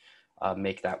algorithmically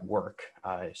make that work,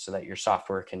 so that your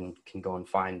software can go and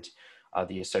find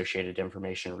the associated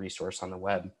information resource on the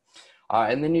web.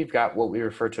 And then you've got what we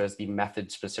refer to as the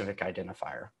method-specific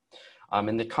identifier.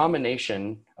 And the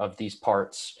combination of these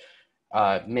parts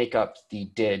make up the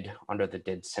DID under the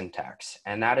DID syntax.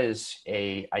 And that is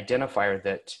a identifier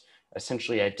that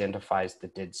essentially identifies the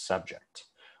DID subject.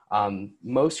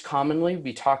 Most commonly,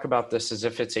 we talk about this as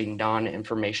if it's a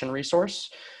non-information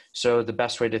resource. So the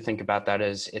best way to think about that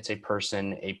is it's a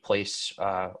person, a place,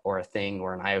 or a thing,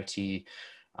 or an IoT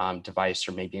device,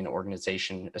 or maybe an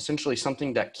organization, essentially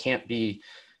something that can't be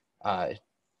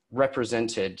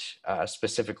represented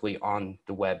specifically on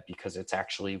the web because it's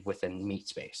actually within meat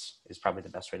space, is probably the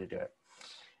best way to do it.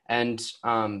 And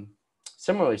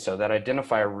similarly, so that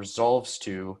identifier resolves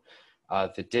to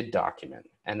the DID document,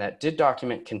 and that DID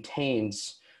document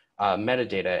contains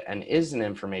metadata and is an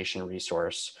information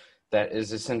resource that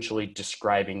is essentially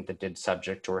describing the DID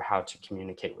subject, or how to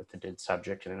communicate with the DID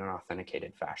subject in an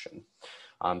authenticated fashion.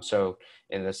 So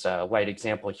in this light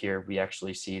example here, we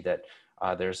actually see that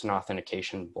there's an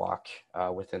authentication block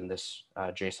within this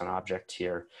JSON object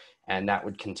here, and that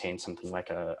would contain something like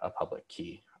a public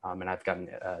key. And I've gotten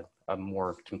a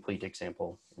more complete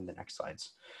example in the next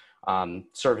slides.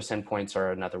 Service endpoints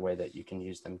are another way that you can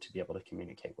use them to be able to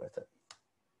communicate with it.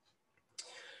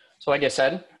 So like I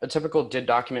said, a typical DID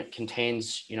document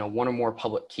contains, one or more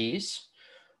public keys,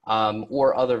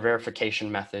 or other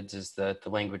verification methods is the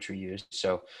language we use.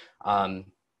 So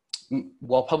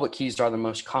while public keys are the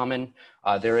most common,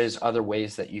 there is other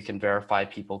ways that you can verify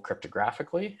people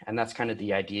cryptographically. And that's kind of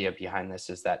the idea behind this,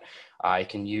 is that I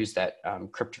can use that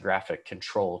cryptographic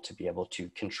control to be able to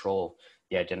control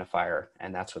the identifier.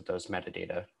 And that's what those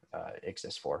metadata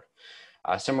exist for.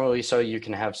 Similarly, so you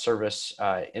can have service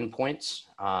endpoints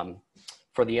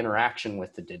for the interaction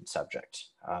with the DID subject.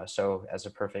 So as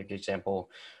a perfect example,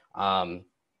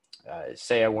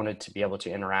 say I wanted to be able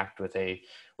to interact with a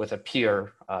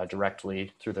peer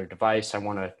directly through their device. I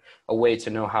want a way to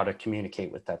know how to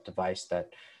communicate with that device that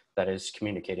is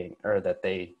communicating, or that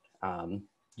they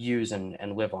use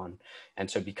and live on. And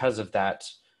so because of that,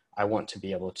 I want to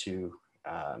be able to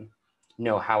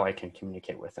know how I can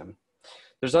communicate with them.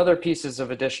 There's other pieces of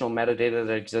additional metadata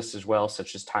that exist as well,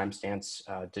 such as timestamps,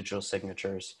 digital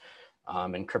signatures,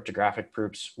 and cryptographic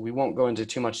proofs. We won't go into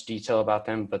too much detail about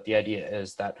them, but the idea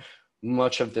is that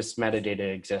much of this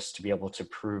metadata exists to be able to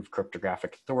prove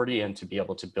cryptographic authority and to be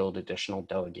able to build additional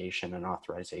delegation and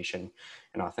authorization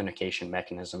and authentication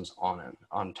mechanisms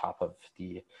on top of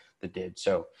the DID.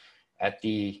 So at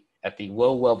the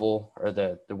low level, or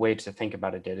the way to think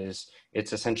about a DID is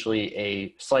it's essentially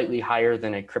a slightly higher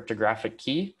than a cryptographic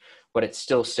key, but it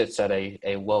still sits at a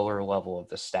lower level of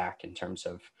the stack in terms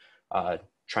of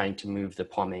trying to move the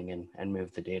plumbing and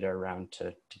move the data around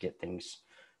to get things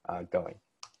going.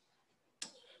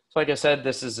 So like I said,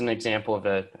 this is an example of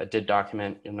a DID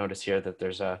document. You'll notice here that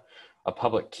there's a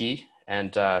public key,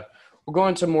 and we'll go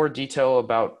into more detail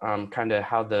about kind of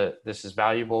how this is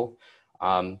valuable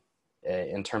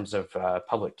in terms of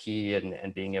public key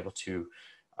and being able to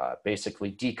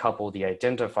basically decouple the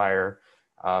identifier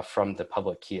from the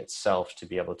public key itself to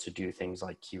be able to do things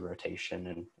like key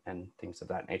rotation and things of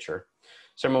that nature.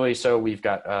 Similarly, so we've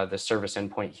got the service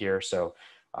endpoint here. So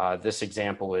this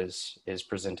example is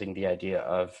presenting the idea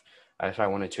of if I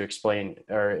wanted to explain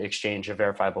or exchange a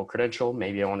verifiable credential,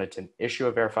 maybe I wanted to issue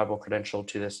a verifiable credential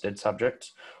to this DID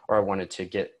subject, or I wanted to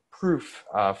get proof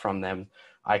from them,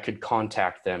 I could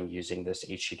contact them using this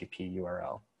HTTP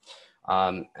URL.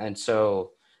 And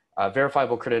so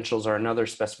verifiable credentials are another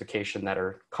specification that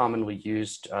are commonly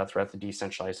used throughout the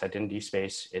decentralized identity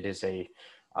space. It is a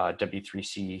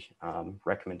W3C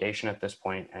recommendation at this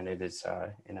point, and it is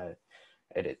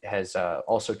it has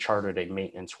also chartered a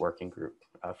maintenance working group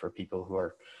for people who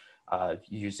are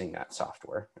using that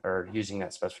software, or using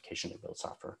that specification to build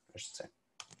software, I should say.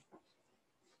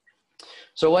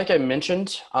 So like I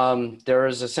mentioned, there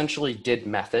is essentially DID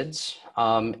methods.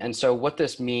 And so what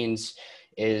this means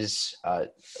is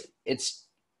it's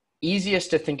easiest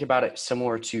to think about it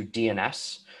similar to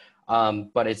DNS,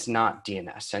 but it's not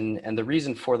DNS. And the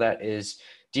reason for that is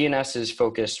DNS is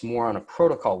focused more on a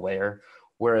protocol layer,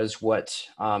 whereas what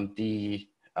the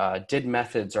DID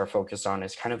methods are focused on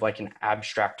is kind of like an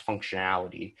abstract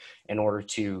functionality in order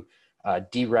to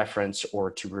dereference or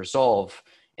to resolve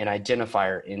an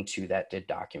identifier into that DID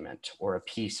document, or a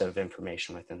piece of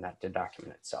information within that DID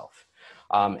document itself.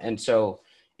 And so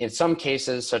in some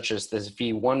cases, such as this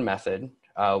V1 method,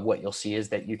 what you'll see is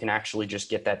that you can actually just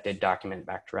get that DID document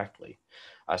back directly.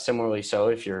 Similarly, so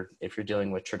if you're dealing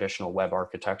with traditional web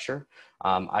architecture,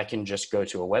 I can just go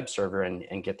to a web server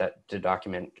and get that DID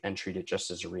document and treat it just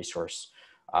as a resource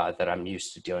that I'm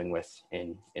used to dealing with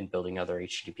in building other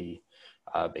HTTP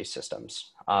based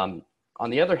systems. On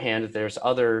the other hand, there's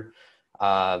other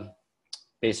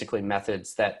basically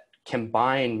methods that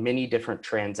combine many different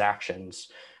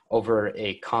transactions over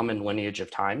a common lineage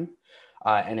of time.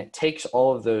 And it takes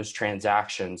all of those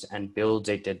transactions and builds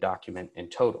a DID document in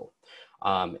total.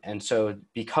 And so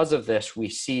because of this, we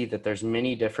see that there's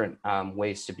many different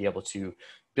ways to be able to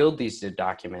build these DID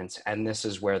documents. And this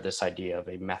is where this idea of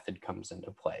a method comes into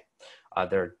play.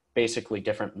 There are basically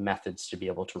different methods to be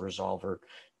able to resolve or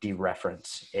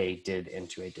dereference a DID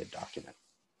into a DID document.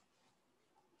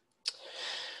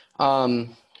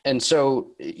 And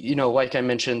so, like I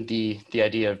mentioned, the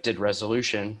idea of DID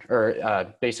resolution,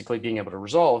 or basically being able to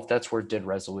resolve, that's where DID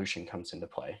resolution comes into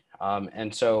play.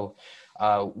 And so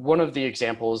one of the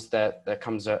examples that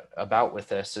comes about with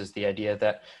this is the idea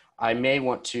that I may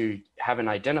want to have an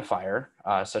identifier,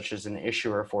 such as an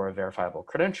issuer for a verifiable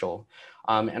credential,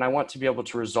 and I want to be able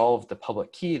to resolve the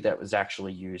public key that was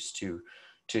actually used to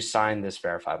sign this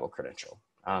verifiable credential.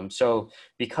 So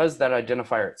because that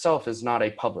identifier itself is not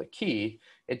a public key,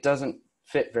 it doesn't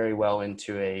fit very well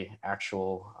into a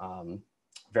actual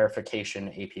verification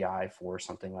API for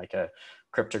something like a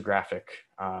cryptographic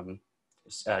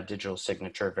digital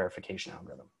signature verification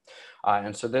algorithm.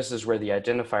 And so this is where the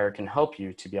identifier can help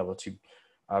you to be able to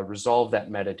resolve that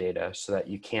metadata so that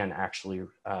you can actually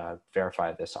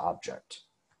verify this object.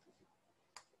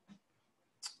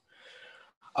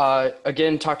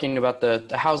 Again, talking about the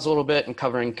hows a little bit and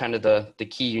covering kind of the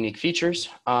key unique features.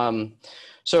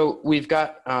 So we've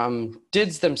got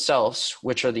DIDs themselves,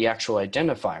 which are the actual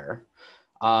identifier.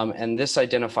 And this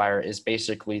identifier is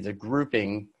basically the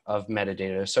grouping of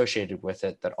metadata associated with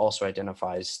it that also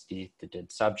identifies the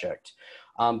DID subject.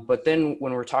 But then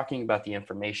when we're talking about the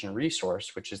information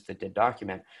resource, which is the DID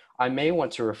document, I may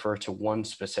want to refer to one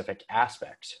specific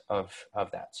aspect of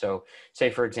that. So say,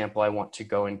 for example, I want to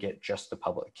go and get just the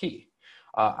public key.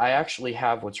 I actually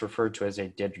have what's referred to as a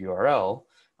DID URL,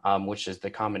 which is the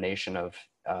combination of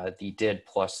the DID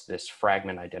plus this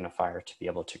fragment identifier to be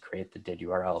able to create the DID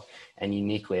URL and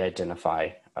uniquely identify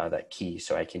that key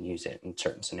so I can use it in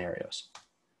certain scenarios.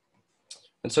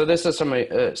 And so this is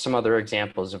some other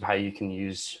examples of how you can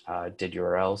use DID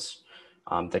URLs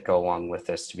that go along with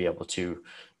this to be able to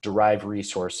derive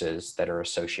resources that are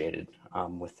associated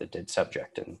with the DID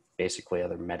subject and basically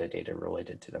other metadata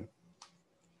related to them.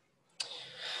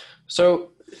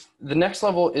 So the next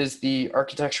level is the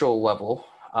architectural level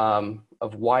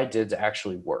of why DIDs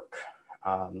actually work.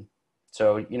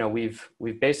 So, you know, we've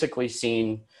basically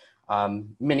seen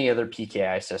many other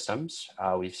PKI systems.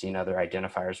 We've seen other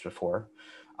identifiers before.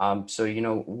 So, you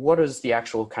know, what is the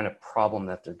actual kind of problem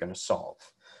that they're going to solve?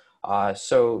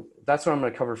 So that's what I'm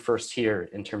going to cover first here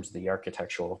in terms of the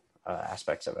architectural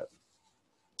aspects of it.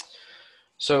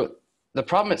 So the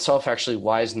problem itself actually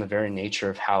lies in the very nature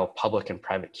of how public and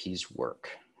private keys work.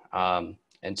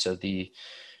 And so the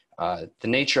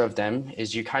nature of them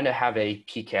is you kind of have a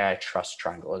PKI trust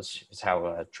triangle is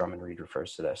how Drummond Reed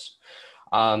refers to this.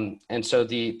 And so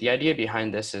the idea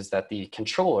behind this is that the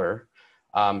controller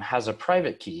has a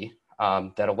private key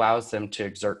that allows them to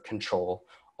exert control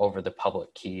over the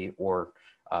public key or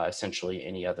essentially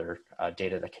any other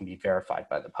data that can be verified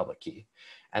by the public key.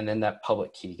 And then that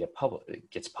public key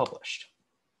gets published.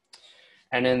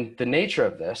 And in the nature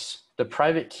of this, the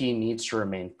private key needs to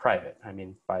remain private. I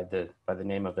mean, by the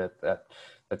name of it,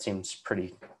 that seems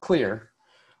pretty clear.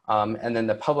 And then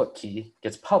the public key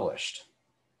gets published.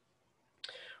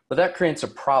 But that creates a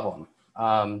problem.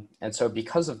 And so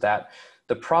because of that,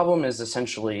 the problem is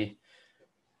essentially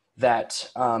that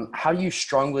how do you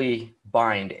strongly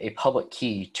bind a public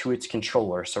key to its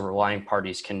controller so relying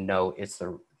parties can know it's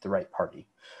the right party?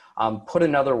 Put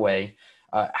another way,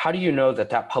 how do you know that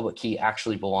that public key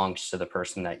actually belongs to the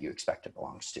person that you expect it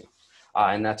belongs to?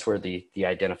 And that's where the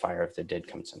identifier of the DID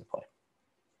comes into play.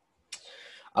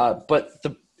 But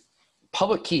the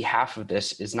public key half of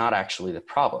this is not actually the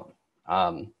problem.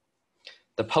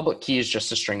 The public key is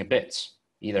just a string of bits.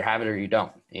 You either have it or you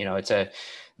don't. You know, it's the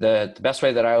best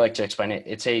way that I like to explain it,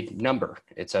 it's a number.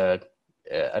 It's a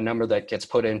number that gets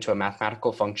put into a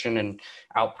mathematical function and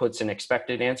outputs an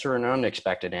expected answer or an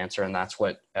unexpected answer, and that's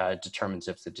what determines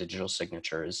if the digital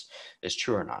signature is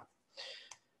true or not.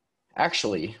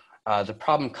 Actually, the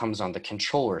problem comes on the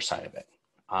controller side of it,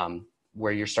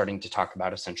 where you're starting to talk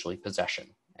about essentially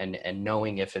possession and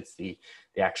knowing if it's the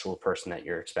actual person that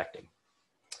you're expecting.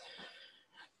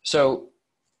 So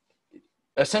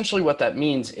essentially what that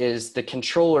means is the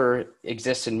controller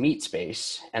exists in meat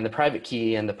space and the private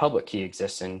key and the public key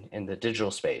exists in the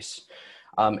digital space.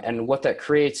 And what that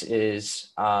creates is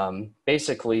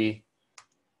basically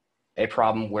a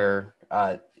problem where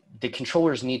the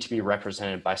controllers need to be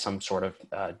represented by some sort of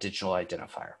digital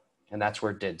identifier. And that's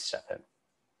where DIDs step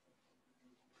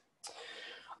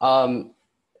in.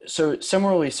 So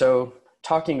similarly,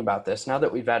 talking about this, now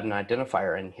that we've added an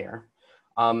identifier in here,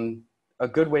 a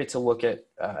good way to look at,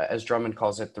 as Drummond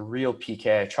calls it, the real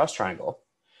PKI trust triangle,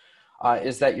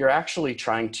 is that you're actually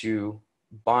trying to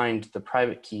bind the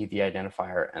private key, the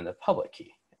identifier, and the public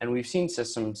key. And we've seen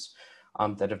systems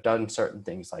that have done certain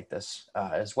things like this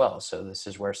as well. So this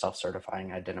is where self-certifying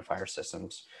identifier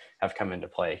systems have come into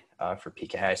play for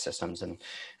PKI systems. And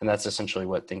that's essentially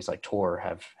what things like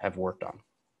Tor have worked on.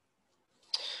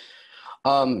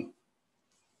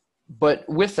 But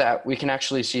with that, we can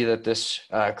actually see that this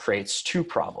creates two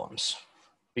problems,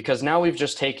 because now we've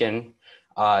just taken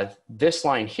this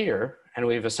line here and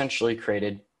we've essentially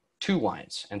created two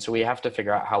lines. And so we have to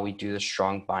figure out how we do the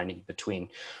strong binding between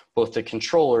both the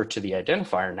controller to the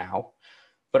identifier now,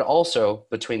 but also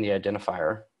between the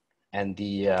identifier and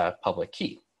the public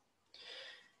key.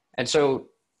 And so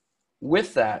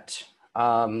with that,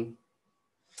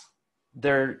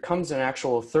 there comes an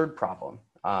actual third problem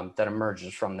that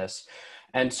emerges from this.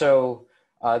 And so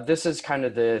this is kind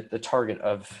of the target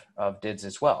of DIDs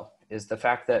as well, is the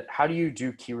fact that how do you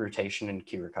do key rotation and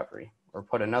key recovery? Or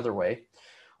put another way,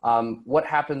 what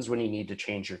happens when you need to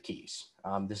change your keys?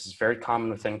 This is very common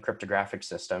within cryptographic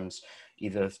systems,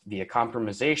 either via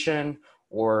compromisation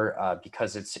or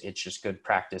because it's just good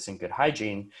practice and good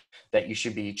hygiene that you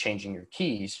should be changing your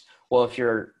keys. Well, if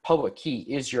your public key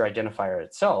is your identifier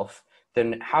itself,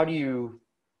 then how do you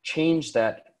change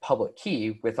that public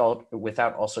key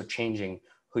without also changing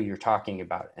who you're talking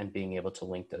about and being able to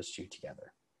link those two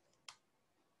together?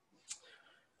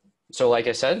 So like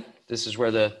I said, this is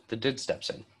where the DID steps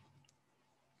in.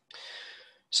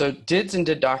 So DIDs and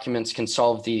DID documents can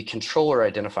solve the controller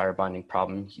identifier binding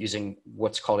problem using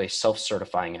what's called a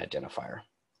self-certifying identifier.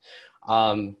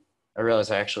 I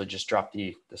realize I actually just dropped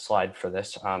the slide for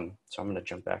this, so I'm going to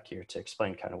jump back here to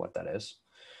explain kind of what that is.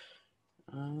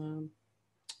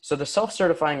 So the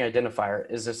self-certifying identifier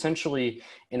is essentially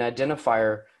an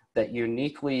identifier that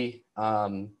uniquely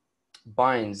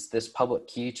binds this public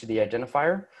key to the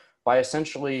identifier by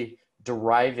essentially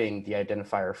deriving the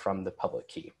identifier from the public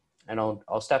key. And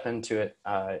I'll step into it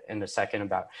in a second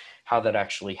about how that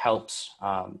actually helps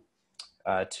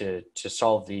to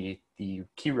solve the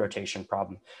key rotation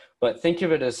problem. But think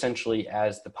of it essentially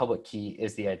as the public key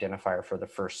is the identifier for the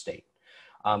first state.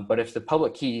 But if the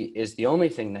public key is the only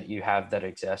thing that you have that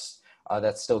exists,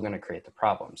 that's still going to create the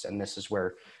problems. And this is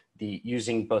where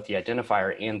using both the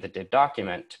identifier and the DID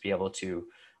document to be able to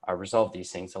resolve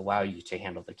these things allow you to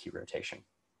handle the key rotation.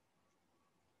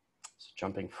 So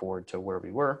jumping forward to where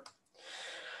we were.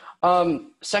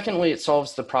 Secondly, it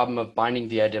solves the problem of binding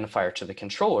the identifier to the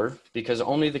controller because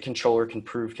only the controller can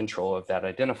prove control of that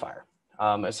identifier.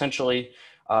 Essentially,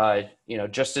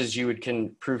 just as you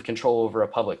can prove control over a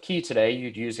public key today,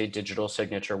 you'd use a digital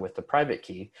signature with the private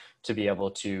key to be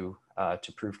able to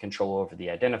prove control over the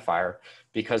identifier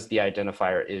because the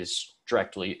identifier is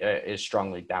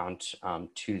strongly bound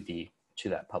to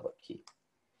that public key.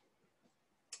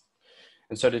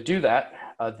 And so to do that,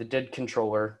 the DID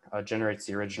controller generates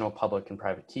the original public and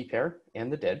private key pair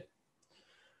and the DID,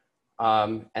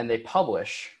 and they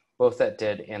publish both that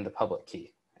DID and the public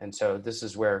key. And so this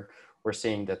is where we're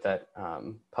seeing that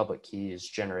public key is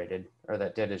generated, or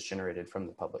that DID is generated from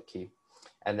the public key.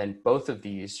 And then both of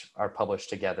these are published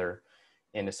together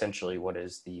in essentially what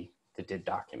is the DID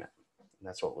document. And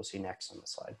that's what we'll see next on the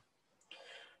slide.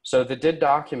 So the DID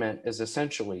document is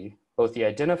essentially both the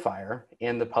identifier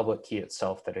and the public key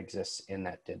itself that exists in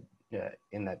that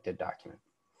DID document.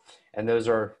 And those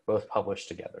are both published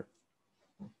together.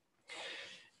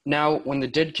 Now, when the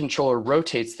DID controller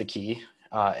rotates the key,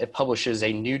 it publishes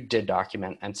a new DID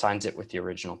document and signs it with the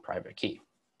original private key.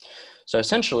 So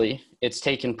essentially, it's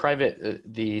taken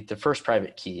the first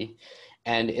private key,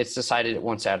 and it's decided it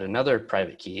wants to add another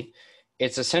private key.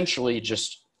 It's essentially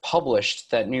just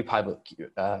published that new public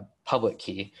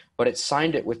key, but it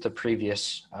signed it with the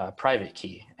previous private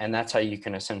key. And that's how you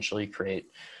can essentially create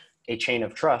a chain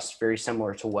of trust very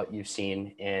similar to what you've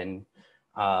seen in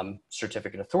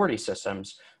certificate authority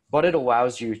systems, but it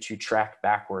allows you to track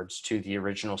backwards to the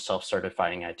original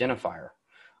self-certifying identifier.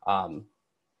 And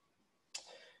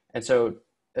so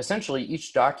essentially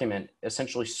each document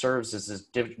essentially serves as a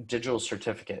digital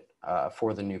certificate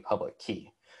for the new public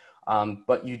key.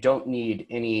 But you don't need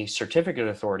any certificate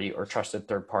authority or trusted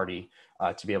third party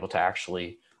to be able to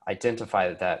actually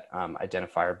identify that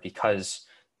identifier, because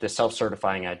the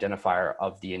self-certifying identifier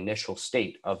of the initial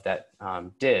state of that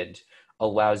DID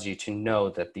allows you to know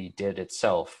that the DID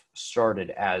itself started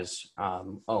as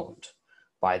owned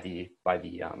by the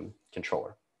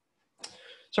controller.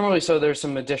 Similarly, so there's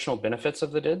some additional benefits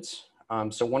of the DIDs.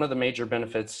 So one of the major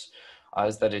benefits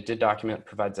is that a DID document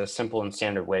provides a simple and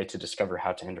standard way to discover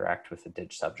how to interact with the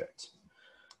DID subject.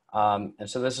 And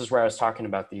so this is where I was talking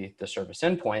about the service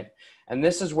endpoint. And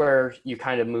this is where you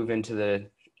kind of move into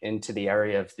the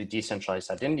area of the decentralized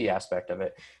identity aspect of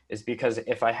it, is because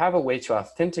if I have a way to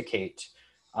authenticate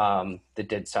the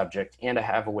DID subject and I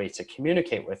have a way to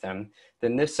communicate with them,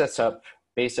 then this sets up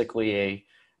basically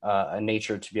a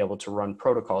nature to be able to run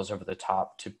protocols over the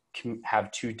top to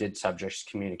have two DID subjects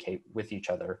communicate with each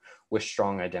other with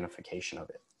strong identification of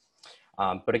it.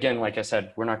 But again, like I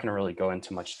said, we're not going to really go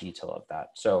into much detail of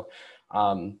that. So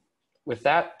with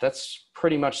that, that's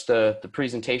pretty much the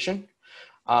presentation.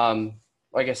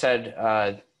 Like I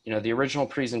said, the original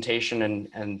presentation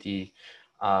and the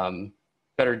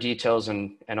better details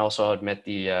and also I'll admit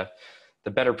the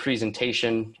better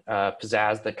presentation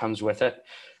pizzazz that comes with it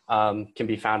can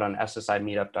be found on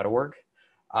ssimeetup.org.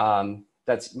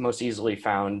 That's most easily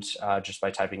found just by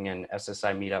typing in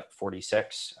SSI Meetup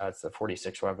 46. It's the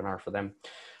 46th webinar for them.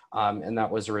 And that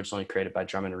was originally created by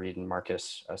Drummond Reed and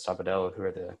Marcus Sabadello, who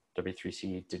are the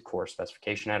W3C DID core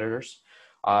specification editors,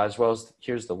 as well as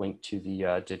here's the link to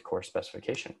the DID core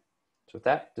specification. So with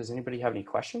that, does anybody have any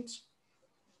questions?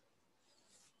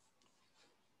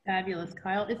 Fabulous,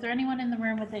 Kyle. Is there anyone in the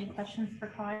room with any questions for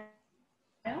Kyle?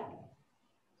 No?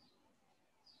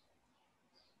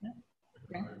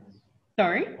 Okay.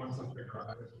 Sorry?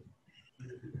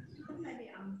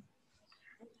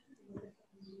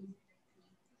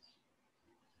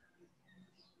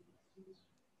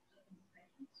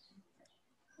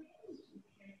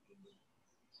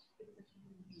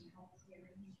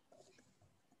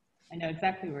 I know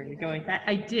exactly where you're going. That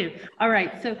I do. All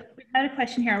right. So we've got a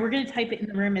question here. We're going to type it in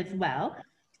the room as well.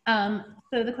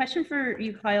 So the question for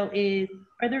you, Kyle, is: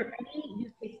 are there any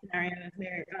use case scenarios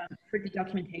where for the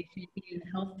documentation in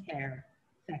the healthcare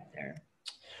sector?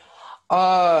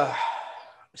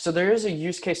 So there is a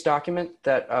use case document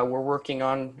that we're working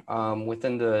on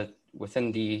within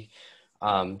the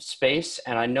space,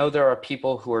 and I know there are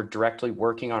people who are directly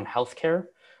working on healthcare.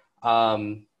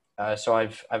 So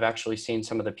I've actually seen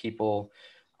some of the people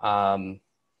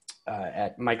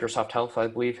at Microsoft Health, I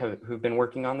believe, who've been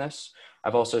working on this.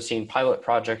 I've also seen pilot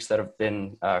projects that have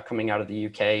been coming out of the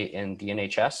UK and the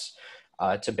NHS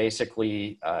to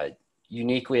basically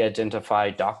uniquely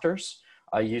identify doctors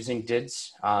using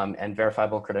DIDs and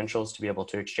verifiable credentials to be able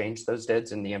to exchange those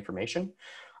DIDs and the information.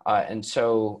 And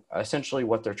so essentially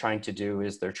what they're trying to do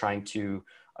is they're trying to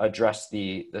address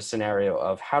the scenario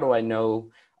of how do I know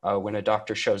when a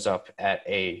doctor shows up at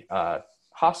a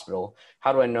hospital,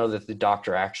 how do I know that the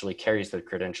doctor actually carries the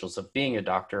credentials of being a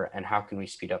doctor, and how can we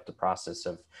speed up the process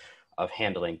of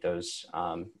handling those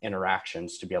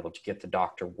interactions to be able to get the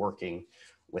doctor working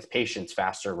with patients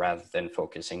faster rather than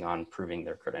focusing on proving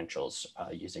their credentials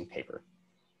using paper.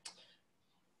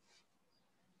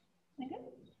 Okay.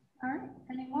 All right,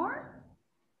 any more?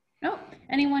 No,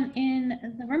 anyone in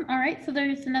the room? All right, so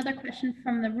there's another question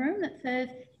from the room that says,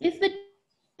 is the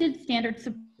DID standard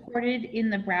supported in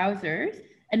the browsers,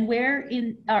 and where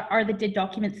are the DID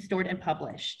documents stored and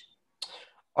published?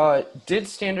 DID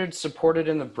standards supported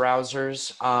in the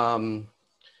browsers.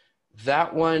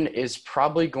 That one is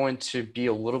probably going to be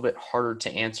a little bit harder to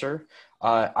answer.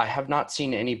 I have not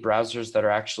seen any browsers that are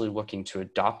actually looking to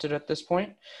adopt it at this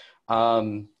point.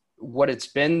 What it's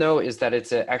been, though, is that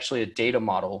it's actually a data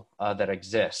model that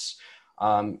exists.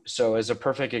 So as a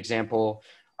perfect example,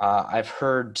 I've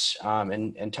heard,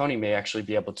 and Tony may actually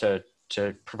be able to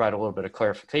provide a little bit of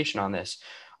clarification on this,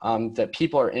 that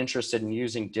people are interested in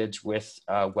using DIDs with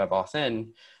WebAuthn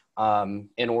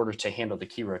in order to handle the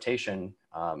key rotation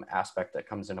aspect that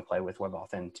comes into play with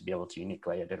WebAuthn to be able to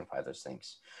uniquely identify those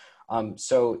things.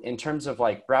 So in terms of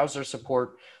like browser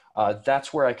support,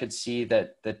 that's where I could see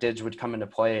that DIDs would come into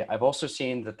play. I've also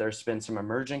seen that there's been some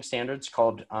emerging standards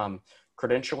called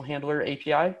Credential Handler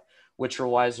API, which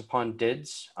relies upon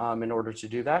DIDs in order to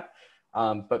do that.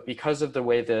 But because of the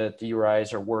way the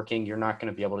URIs are working, you're not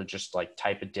going to be able to just like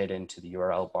type a DID into the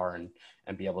URL bar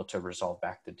and be able to resolve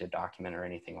back the DID document or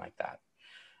anything like that.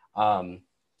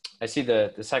 I see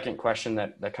the second question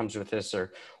that comes with this,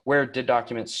 or where DID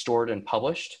documents stored and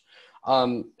published.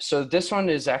 So this one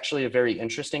is actually a very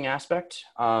interesting aspect.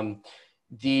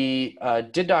 The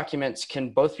DID documents can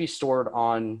both be stored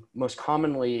on, most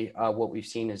commonly, what we've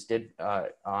seen is DID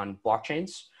on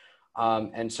blockchains.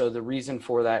 And so the reason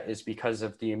for that is because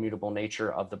of the immutable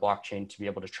nature of the blockchain to be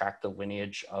able to track the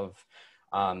lineage of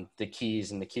the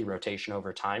keys and the key rotation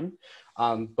over time.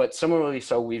 But similarly,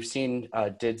 so we've seen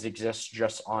DIDs exist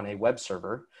just on a web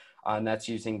server, and that's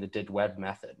using the DID web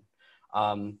method.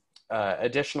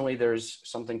 Additionally, there's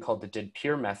something called the DID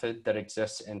peer method that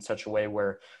exists in such a way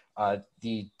where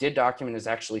the DID document is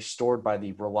actually stored by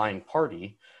the relying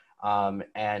party,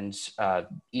 and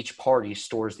each party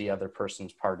stores the other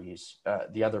party's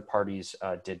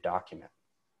DID document.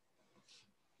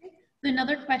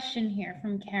 Another question here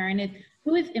from Karen is,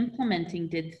 who is implementing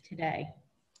DIDs today?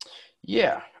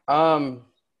 Yeah,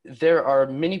 there are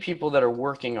many people that are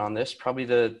working on this. Probably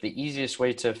the easiest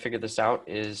way to figure this out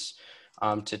is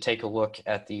to take a look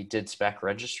at the DID spec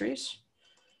registries.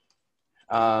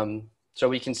 So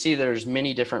we can see there's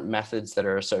many different methods that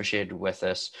are associated with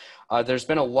this. There's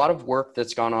been a lot of work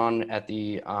that's gone on at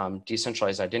the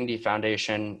Decentralized Identity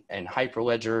Foundation and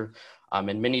Hyperledger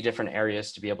in many different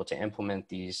areas to be able to implement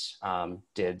these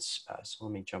DIDs. So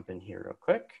let me jump in here real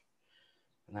quick,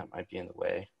 and that might be in the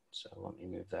way. So let me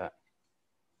move that.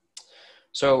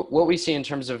 So what we see in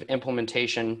terms of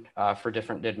implementation for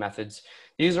different DID methods,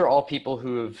 these are all people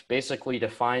who have basically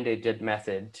defined a DID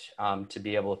method to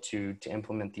be able to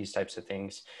implement these types of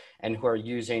things and who are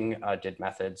using a DID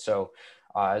method. So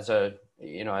as an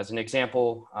you know, as an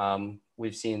example,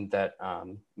 we've seen that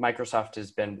Microsoft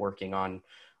has been working on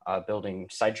building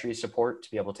side tree support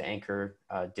to be able to anchor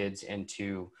DIDs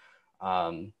into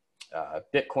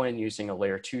Bitcoin using a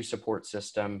layer 2 support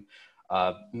system.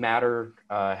 Matter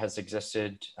has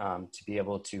existed to be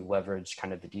able to leverage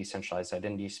kind of the decentralized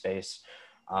identity space.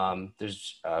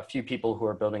 There's a few people who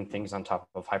are building things on top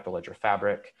of Hyperledger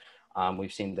Fabric.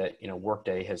 We've seen that, you know,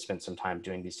 Workday has spent some time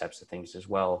doing these types of things as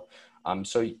well.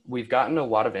 So we've gotten a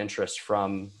lot of interest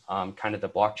from kind of the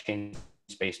blockchain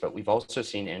space, but we've also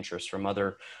seen interest from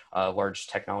other large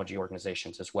technology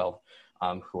organizations as well,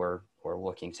 who are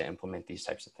looking to implement these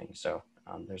types of things. So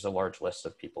there's a large list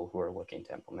of people who are looking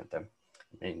to implement them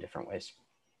in many different ways.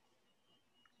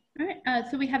 All right,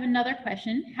 so we have another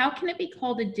question. How can it be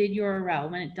called a DID URL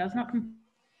when it does not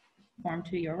conform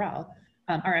to URL,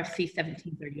 RFC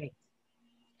 1738?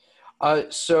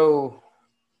 So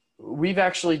we've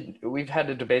had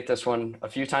to debate this one a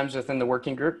few times within the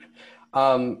working group.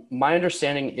 My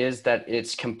understanding is that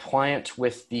it's compliant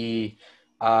with the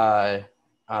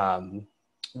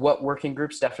what working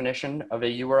group's definition of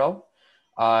a URL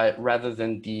rather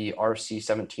than the RFC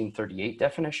 1738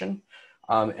 definition.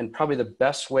 And probably the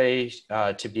best way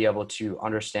to be able to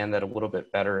understand that a little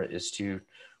bit better is to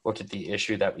look at the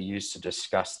issue that we used to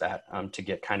discuss that to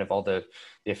get kind of all the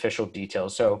official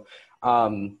details. So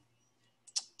let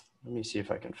me see if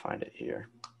I can find it here.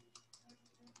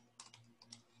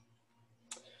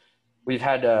 We've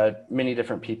had many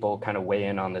different people kind of weigh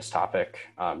in on this topic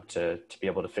to be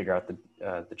able to figure out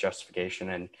the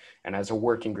justification. And as a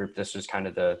working group, this was kind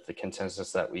of the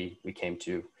consensus that we came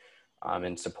to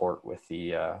in support with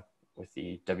the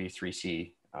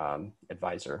W3C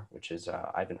advisor, which is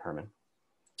Ivan Herman.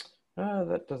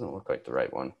 That doesn't look like the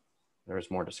right one. There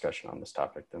was more discussion on this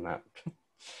topic than that.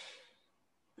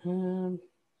 I'm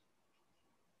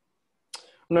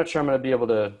not sure I'm going to be able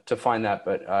to find that,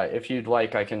 but if you'd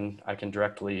like, I can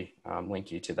directly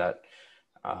link you to that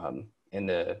in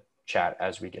the chat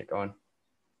as we get going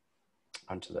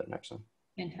on to the next one.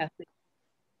 Fantastic.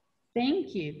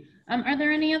 Thank you. Are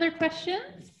there any other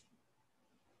questions?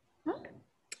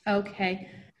 Okay.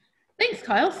 Thanks,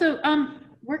 Kyle. So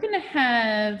we're going to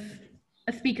have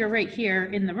a speaker right here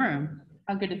in the room.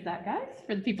 How good is that, guys,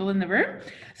 for the people in the room?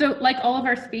 So like all of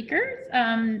our speakers,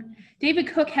 David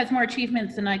Cook has more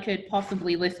achievements than I could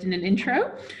possibly list in an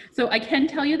intro. So I can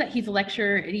tell you that he's a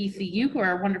lecturer at ECU, who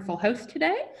are a wonderful host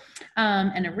today,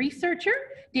 and a researcher.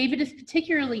 David is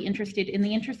particularly interested in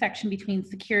the intersection between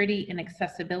security and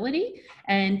accessibility,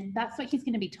 and that's what he's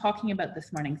going to be talking about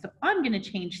this morning. So I'm going to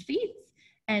change seats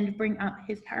and bring up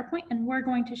his PowerPoint, and we're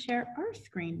going to share our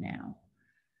screen now.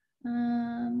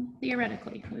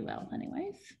 Theoretically, we will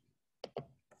anyways.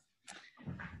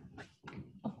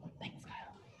 Oh, thanks, Kyle.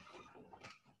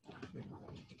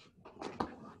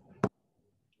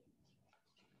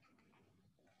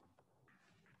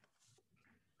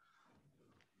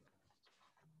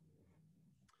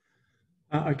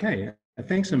 Okay,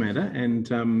 thanks, Amanda, and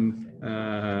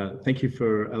thank you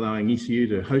for allowing ECU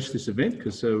to host this event,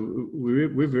 because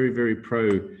we're very, very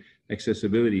pro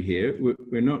accessibility here.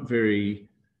 We're not very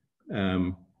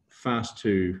fast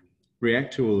to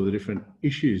react to all of the different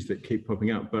issues that keep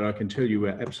popping up, but I can tell you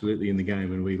we're absolutely in the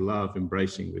game and we love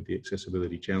embracing with the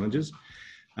accessibility challenges.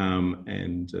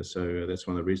 So that's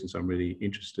one of the reasons I'm really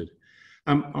interested.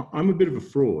 I'm a bit of a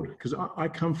fraud because I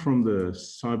come from the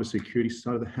cybersecurity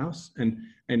side of the house, and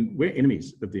we're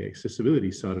enemies of the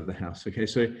accessibility side of the house. Okay,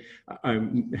 so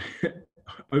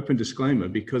open disclaimer,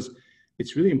 because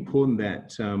it's really important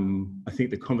that I think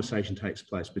the conversation takes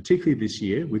place, particularly this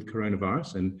year with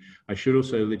coronavirus. And I should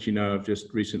also let you know I've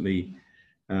just recently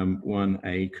won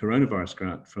a coronavirus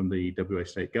grant from the WA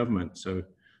state government. So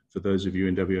for those of you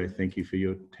in WA, thank you for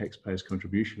your taxpayers'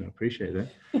 contribution. I appreciate that.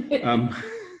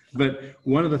 But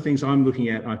one of the things I'm looking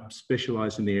at, I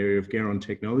specialise in the area of geron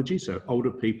technology, so older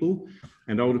people,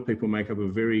 and older people make up a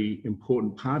very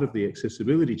important part of the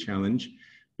accessibility challenge,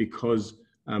 because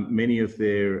many of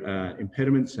their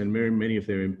impediments and many of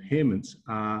their impairments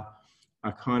are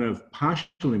kind of partial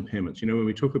impairments. You know, when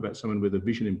we talk about someone with a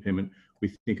vision impairment, we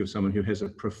think of someone who has a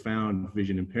profound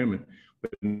vision impairment,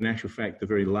 but in actual fact, the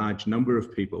very large number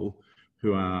of people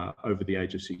who are over the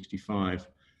age of 65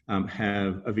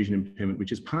 have a vision impairment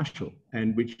which is partial,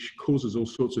 and which causes all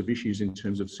sorts of issues in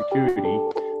terms of security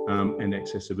and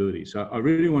accessibility. So I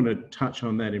really want to touch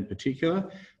on that in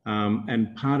particular,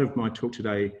 and part of my talk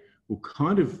today will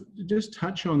kind of just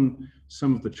touch on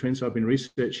some of the trends I've been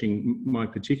researching. My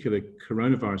particular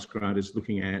coronavirus grant is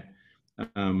looking at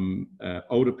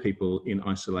older people in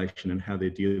isolation and how they're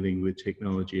dealing with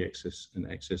technology access and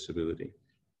accessibility.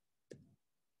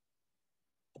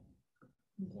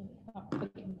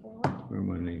 Where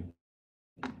am I now?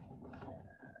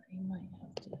 You might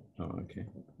have to. Oh, okay.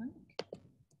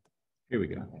 Here we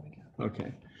go.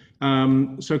 Okay.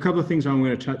 So a couple of things I'm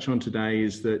going to touch on today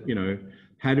is that, you know,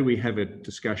 how do we have a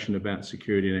discussion about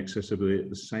security and accessibility at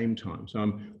the same time? So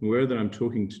I'm aware that I'm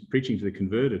preaching to the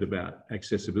converted about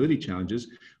accessibility challenges,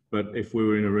 but if we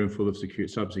were in a room full of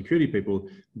cybersecurity people,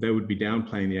 they would be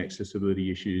downplaying the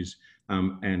accessibility issues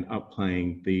and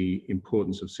upplaying the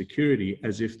importance of security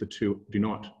as if the two do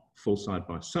not fall side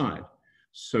by side.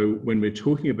 So when we're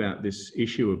talking about this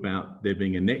issue about there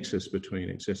being a nexus between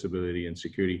accessibility and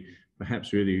security,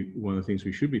 perhaps really one of the things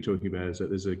we should be talking about is that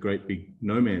there's a great big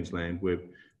no man's land where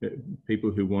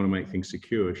people who want to make things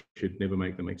secure should never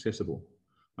make them accessible.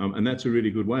 And that's a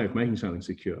really good way of making something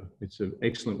secure. It's an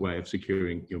excellent way of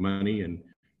securing your money and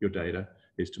your data,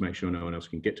 is to make sure no one else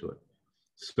can get to it.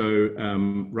 So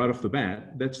right off the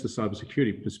bat, that's the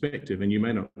cybersecurity perspective, and you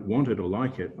may not want it or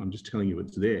like it. I'm just telling you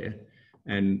it's there.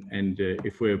 And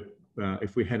if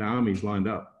we had armies lined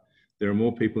up, there are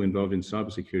more people involved in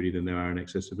cybersecurity than there are in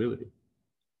accessibility.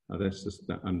 That's just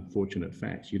the unfortunate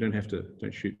facts. You don't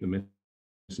shoot the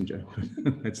messenger.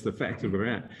 That's the fact of where we're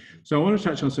at. So I want to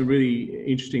touch on some really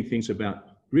interesting things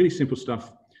about really simple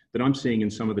stuff that I'm seeing in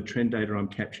some of the trend data I'm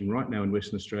capturing right now in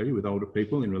Western Australia with older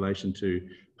people in relation to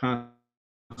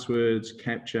passwords,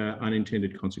 capture,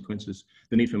 unintended consequences,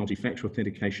 the need for multi-factor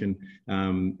authentication,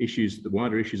 the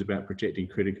wider issues about protecting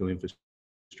critical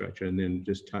infrastructure, and then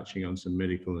just touching on some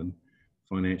medical and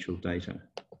financial data.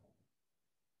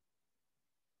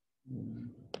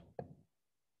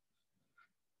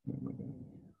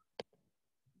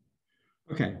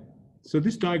 Okay, so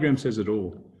this diagram says it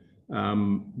all.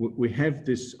 We have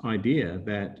this idea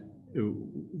that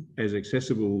as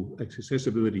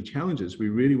accessibility challenges, we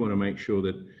really want to make sure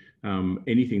that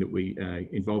anything that we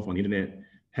involve on the internet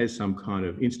has some kind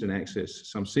of instant access,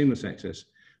 some seamless access.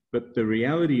 But the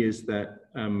reality is that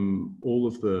all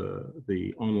of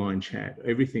the online chat,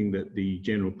 everything that the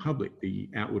general public, the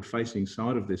outward facing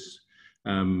side of this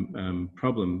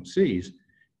problem sees,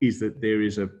 is that there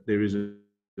is a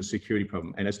security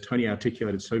problem. And as Tony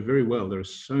articulated so very well, there are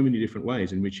so many different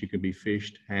ways in which you can be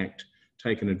phished, hacked,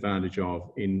 taken advantage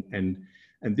of. And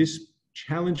this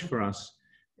challenge for us,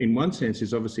 in one sense,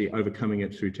 is obviously overcoming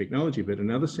it through technology, but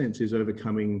another sense is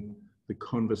overcoming the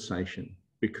conversation,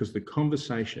 because the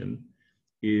conversation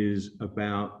is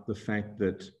about the fact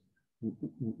that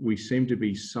we seem to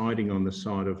be siding on the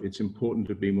side of it's important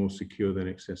to be more secure than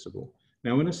accessible.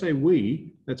 Now, when I say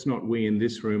we, that's not we in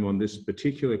this room on this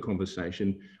particular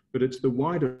conversation, but it's the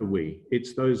wider we.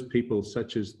 It's those people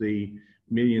such as the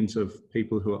millions of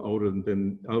people who are older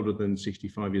than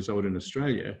 65 years old in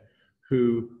Australia,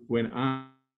 who when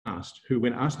asked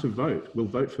to vote, will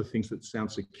vote for things that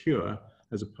sound secure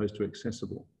as opposed to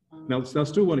accessible. Now, they'll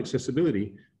still want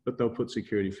accessibility, but they'll put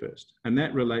security first. And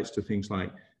that relates to things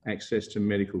like access to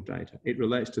medical data. It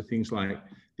relates to things like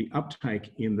the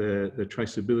uptake in the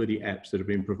traceability apps that have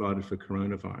been provided for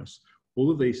coronavirus. All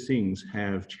of these things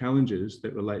have challenges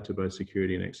that relate to both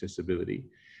security and accessibility.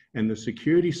 And the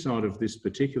security side of this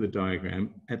particular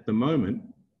diagram at the moment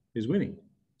is winning.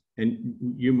 And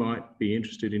you might be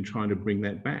interested in trying to bring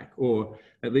that back, or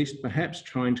at least perhaps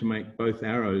trying to make both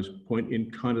arrows point in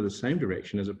kind of the same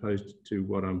direction as opposed to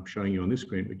what I'm showing you on this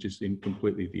screen, which is in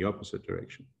completely the opposite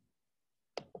direction.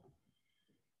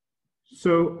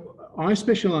 So I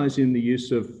specialize in the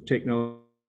use of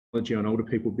technology on older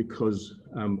people because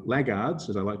laggards,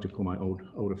 as I like to call my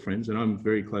older friends, and I'm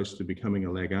very close to becoming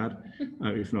a laggard,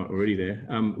 if not already there.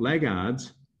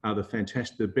 Laggards are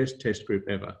the best test group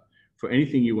ever for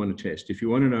anything you want to test. If you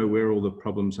want to know where all the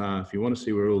problems are, if you want to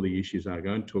see where all the issues are,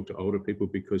 go and talk to older people,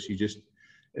 because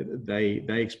they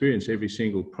experience every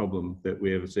single problem that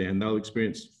we ever see, and they'll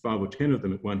experience 5 or 10 of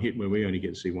them at one hit where we only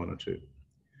get to see 1 or 2.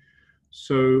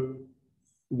 So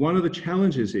one of the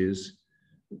challenges is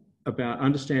about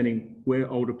understanding where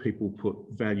older people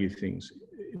value things.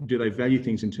 Do they value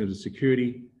things in terms of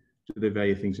security? Do they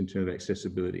value things in terms of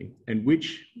accessibility? And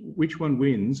which one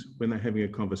wins when they're having a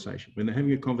conversation? When they're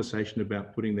having a conversation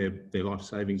about putting their life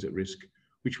savings at risk,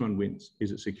 which one wins?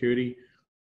 Is it security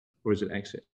or is it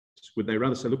access? Would they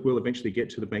rather say, look, we'll eventually get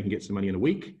to the bank and get some money in a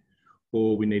week,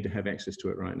 or we need to have access to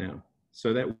it right now?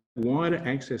 So that wider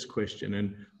access question,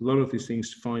 and a lot of these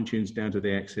things fine-tunes down to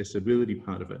the accessibility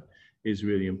part of it, is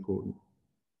really important.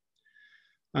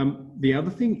 The other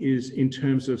thing is in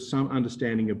terms of some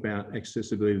understanding about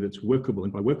accessibility that's workable,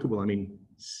 and by workable I mean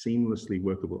seamlessly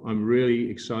workable. I'm really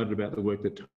excited about the work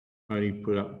that Tony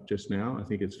put up just now. I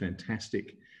think it's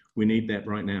fantastic. We need that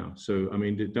right now. So I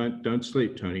mean, don't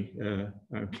sleep, Tony.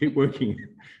 Keep working,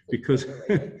 because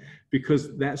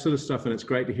because that sort of stuff, and it's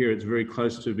great to hear it's very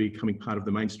close to becoming part of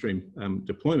the mainstream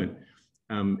deployment.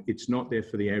 It's not there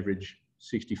for the average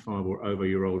 65 or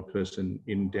over-year-old person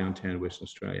in downtown Western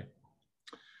Australia.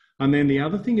 And then the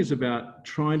other thing is about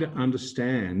trying to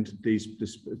understand there's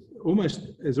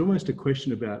almost a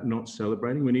question about not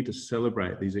celebrating. We need to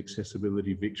celebrate these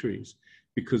accessibility victories,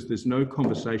 because there's no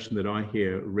conversation that I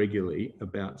hear regularly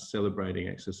about celebrating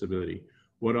accessibility.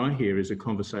 What I hear is a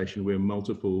conversation where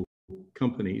multiple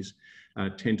companies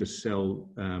tend to sell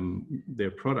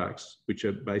their products, which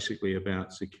are basically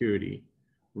about security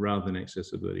rather than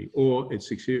accessibility, or it's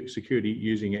security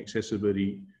using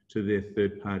accessibility to their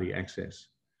third-party access.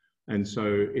 And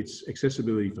so it's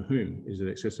accessibility for whom? Is it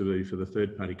accessibility for the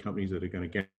third-party companies that are going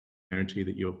to guarantee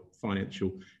that your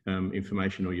financial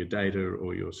information or your data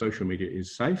or your social media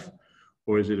is safe?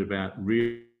 Or is it about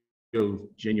real,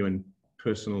 genuine,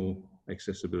 personal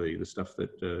accessibility, the stuff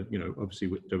that, you know, obviously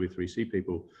with W3C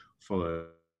people follow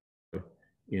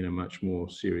in a much more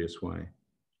serious way?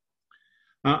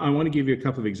 I want to give you a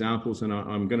couple of examples, and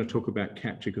I'm going to talk about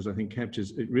capture, because I think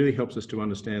it really helps us to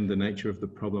understand the nature of the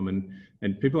problem.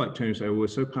 And people like Tony say, well, we're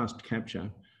so past capture,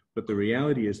 but the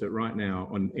reality is that right now,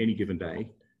 on any given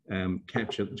day,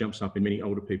 capture jumps up in many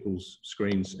older people's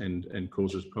screens and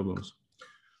causes problems.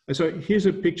 And so here's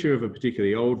a picture of a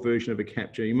particularly old version of a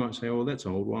capture. You might say, oh, that's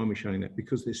old. Why are we showing that?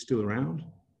 Because they're still around,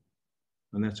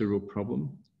 and that's a real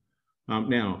problem.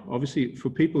 Now, obviously, for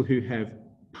people who have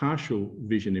partial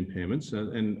vision impairments,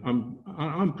 and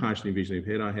I'm partially visually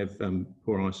impaired. I have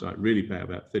poor eyesight, really bad,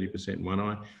 about 30% in one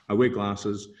eye. I wear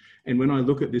glasses, and when I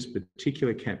look at this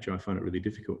particular capture, I find it really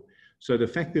difficult. So the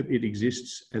fact that it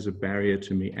exists as a barrier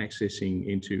to me accessing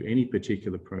into any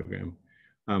particular program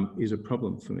is a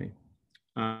problem for me.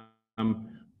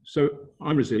 So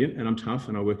I'm resilient and I'm tough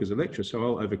and I work as a lecturer, so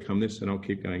I'll overcome this and I'll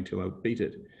keep going till I beat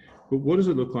it. But what does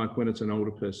it look like when it's an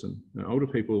older person? Now, older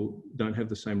people don't have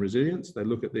the same resilience. They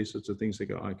look at these sorts of things, they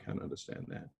go, I can't understand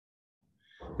that.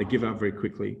 They give up very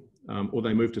quickly, or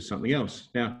they move to something else.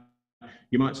 Now,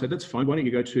 you might say, that's fine, why don't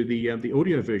you go to the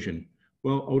audio version?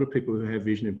 Well, older people who have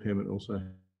vision impairment also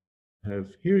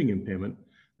have hearing impairment.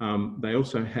 They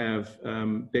also have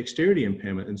dexterity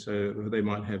impairment, and so they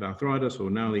might have arthritis or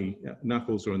gnarly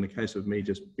knuckles, or in the case of me,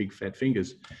 just big fat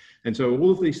fingers. And so all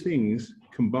of these things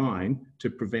combine to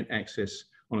prevent access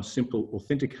on a simple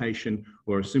authentication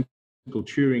or a simple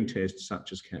Turing test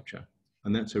such as capture.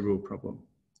 And that's a real problem.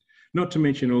 Not to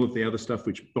mention all of the other stuff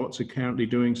which bots are currently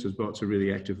doing. So bots are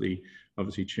really actively,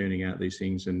 obviously, churning out these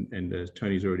things. And as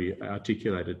Tony's already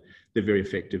articulated, they're very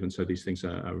effective. And so these things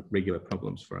are regular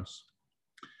problems for us.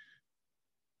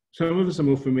 Some of us are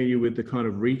more familiar with the kind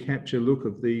of recapture look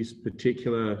of these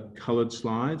particular coloured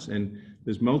slides, and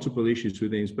there's multiple issues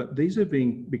with these, but these are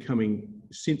becoming,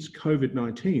 since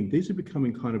COVID-19, these are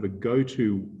becoming kind of a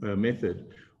go-to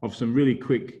method of some really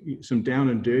quick, some down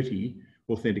and dirty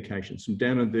authentication, some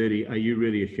down and dirty, are you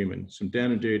really a human? Some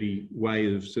down and dirty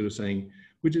way of sort of saying,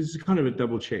 which is kind of a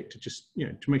double check to just, you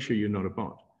know, to make sure you're not a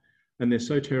bot. And they're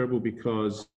so terrible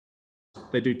because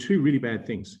they do two really bad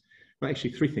things. Well,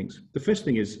 actually, three things. The first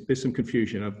thing is there's some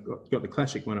confusion. I've got the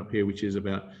classic one up here, which is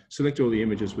about select all the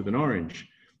images with an orange.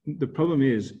 The problem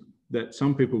is that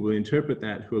some people will interpret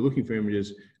that, who are looking for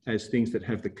images, as things that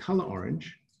have the color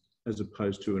orange, as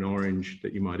opposed to an orange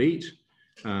that you might eat.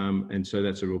 And so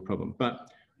that's a real problem. But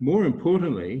more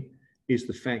importantly is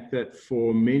the fact that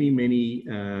for many, many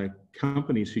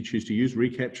companies who choose to use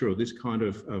reCAPTCHA or this kind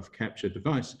of capture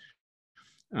device,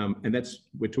 and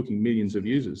we're talking millions of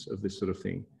users of this sort of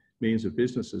thing, millions of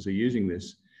businesses are using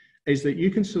this, is that you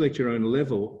can select your own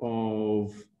level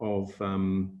of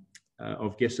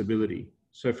guessability.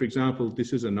 So for example,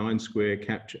 this is a 9-square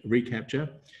reCAPTCHA.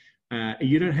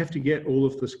 You don't have to get all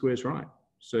of the squares right.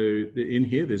 So in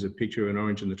here, there's a picture of an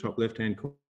orange in the top left-hand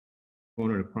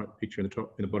corner and a picture in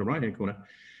the bottom right-hand corner.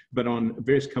 But on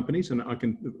various companies, and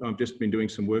I've just been doing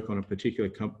some work on a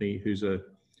particular company who's a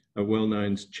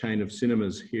well-known chain of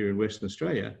cinemas here in Western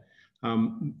Australia.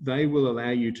 They will allow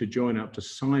you to join up, to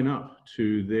sign up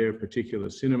to their particular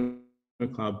cinema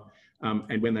club.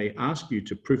 And when they ask you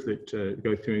to prove that, to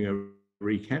go through a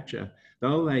reCAPTCHA,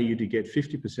 they'll allow you to get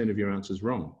 50% of your answers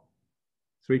wrong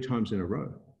 3 times in a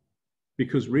row.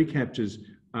 Because reCAPTCHAs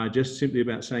are just simply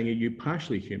about saying, are you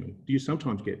partially human? Do you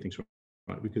sometimes get things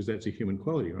right? Because that's a human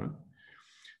quality, right?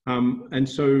 And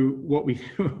so what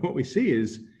we see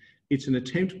is it's an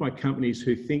attempt by companies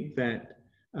who think that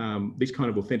these kind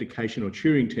of authentication or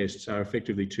Turing tests are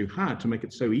effectively too hard to make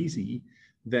it so easy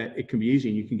that it can be easy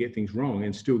and you can get things wrong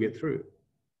and still get through.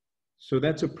 So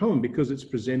that's a problem, because it's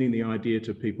presenting the idea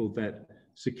to people that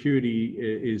security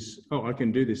is, oh, I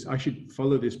can do this. I should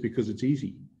follow this because it's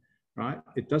easy. right?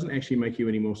 It doesn't actually make you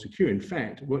any more secure. In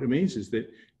fact, what it means is that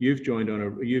you've joined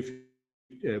on you've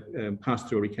passed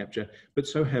through a reCAPTCHA, but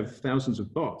so have thousands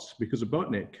of bots, because a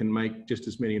botnet can make just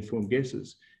as many informed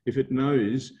guesses. If it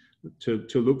knows to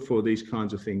look for these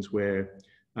kinds of things where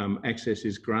access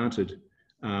is granted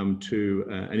to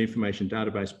an information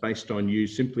database based on you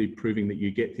simply proving that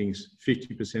you get things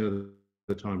 50% of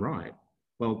the time right,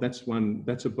 well, that's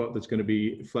a bot that's going to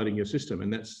be flooding your system.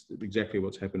 And that's exactly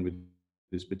what's happened with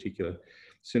this particular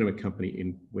cinema company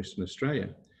in Western Australia,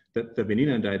 that they've been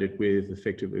inundated with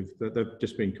effectively, they've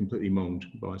just been completely monged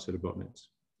by a set of botnets,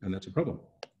 and that's a problem.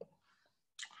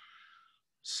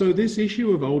 So this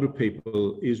issue of older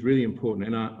people is really important,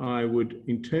 and I would,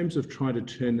 in terms of trying to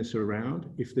turn this around,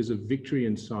 if there's a victory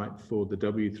in sight for the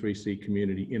W3C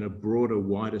community in a broader,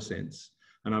 wider sense,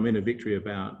 and I mean a victory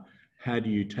about how do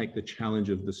you take the challenge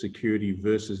of the security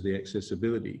versus the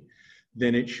accessibility,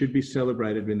 then it should be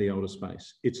celebrated in the older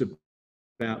space. It's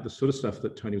about the sort of stuff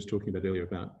that Tony was talking about earlier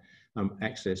about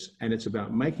access, and it's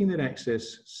about making that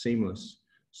access seamless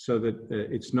so that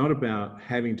it's not about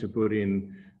having to put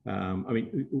in, I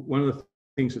mean, one of the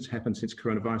things that's happened since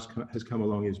coronavirus has come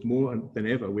along is more than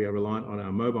ever, we are reliant on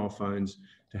our mobile phones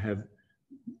to have,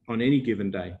 on any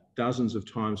given day, dozens of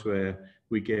times where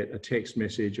we get a text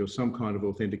message or some kind of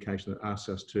authentication that asks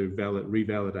us to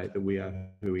revalidate that we are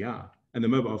who we are. And the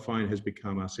mobile phone has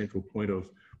become our central point of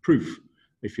proof,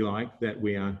 if you like, that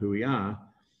we are who we are.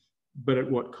 But at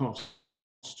what cost?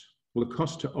 Well, the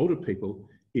cost to older people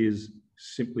is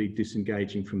simply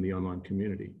disengaging from the online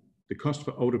community. The cost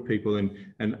for older people,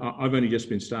 and I've only just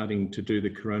been starting to do the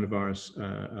coronavirus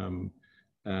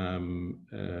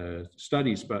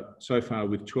studies, but so far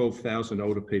with 12,000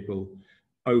 older people,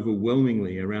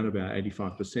 overwhelmingly around about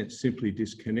 85% simply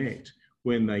disconnect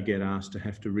when they get asked to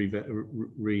have to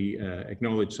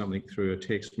acknowledge something through a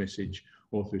text message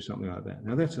or through something like that.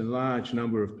 Now that's a large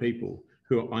number of people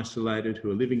who are isolated, who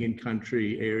are living in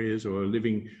country areas or are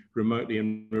living remotely.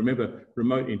 And remember,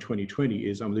 remote in 2020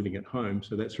 is I'm living at home,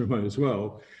 so that's remote as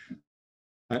well.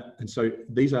 And so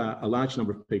these are a large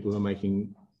number of people who are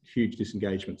making huge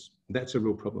disengagements. That's a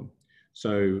real problem.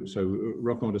 So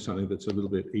rock on to something that's a little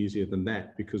bit easier than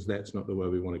that, because that's not the way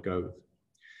we want to go with.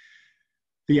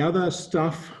 The other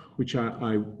stuff which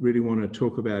I really want to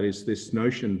talk about is this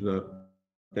notion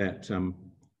that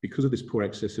because of this poor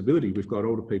accessibility, we've got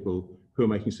older people who are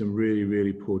making some really,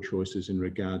 really poor choices in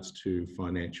regards to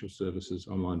financial services,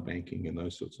 online banking, and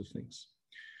those sorts of things.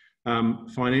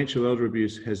 Financial elder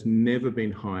abuse has never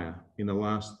been higher in the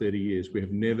last 30 years. We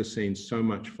have never seen so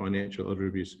much financial elder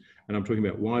abuse. And I'm talking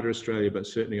about wider Australia, but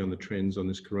certainly on the trends on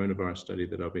this coronavirus study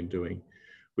that I've been doing.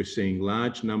 We're seeing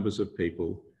large numbers of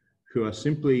people who are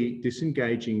simply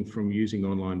disengaging from using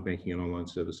online banking and online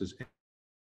services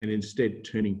and instead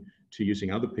turning to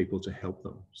using other people to help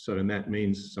them. So, and that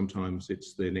means sometimes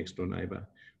it's their next door neighbour,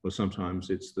 or sometimes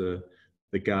it's the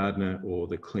gardener or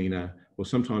the cleaner, or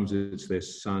sometimes it's their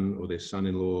son or their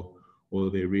son-in-law or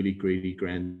their really greedy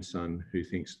grandson who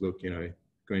thinks, look, you know,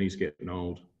 Granny's getting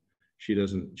old. She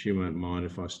won't mind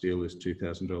if I steal this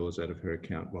 $2,000 out of her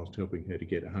account whilst helping her to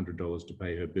get $100 to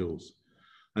pay her bills.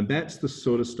 And that's the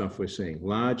sort of stuff we're seeing,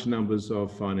 large numbers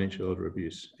of financial elder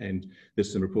abuse. And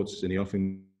there's some reports in the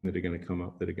offing that are going to come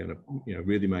up that are going to, you know,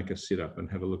 really make us sit up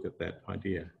and have a look at that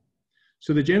idea.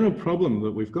 So the general problem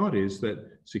that we've got is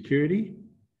that security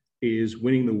is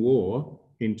winning the war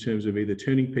in terms of either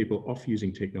turning people off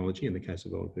using technology, in the case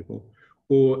of older people,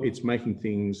 or it's making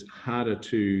things harder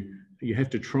you have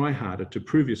to try harder to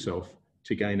prove yourself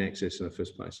to gain access in the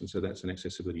first place. And so that's an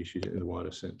accessibility issue in the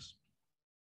wider sense.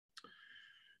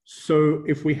 So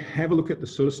if we have a look at the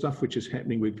sort of stuff which is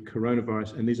happening with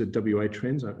coronavirus, and these are WA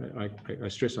trends, I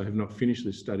stress I have not finished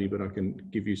this study, but I can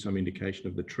give you some indication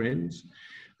of the trends.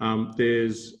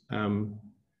 There's an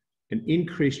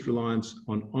increased reliance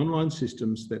on online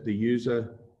systems that the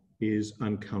user is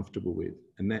uncomfortable with,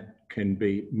 and that can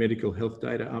be medical health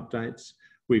data updates.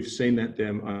 We've seen that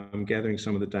I'm gathering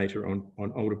some of the data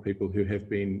on older people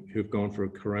who've gone for a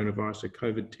coronavirus, a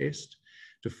COVID test,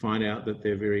 to find out that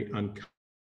they're very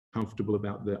uncomfortable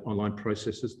about the online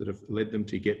processes that have led them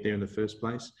to get there in the first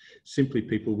place. Simply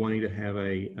people wanting to have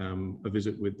a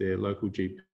visit with their local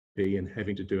GP and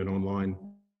having to do an online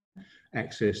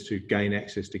access to gain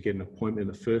access to get an appointment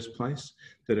in the first place,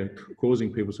 that are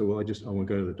causing people to say, well, I want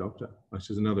to go to the doctor. This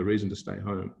is another reason to stay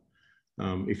home.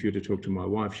 If you were to talk to my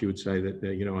wife, she would say that,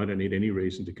 you know, I don't need any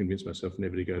reason to convince myself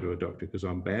never to go to a doctor because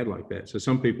I'm bad like that. So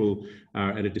some people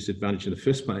are at a disadvantage in the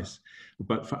first place,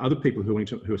 but for other people who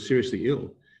are seriously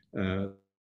ill, the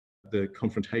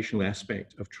confrontational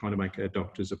aspect of trying to make a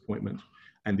doctor's appointment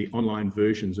and the online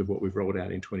versions of what we've rolled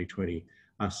out in 2020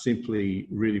 are simply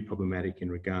really problematic in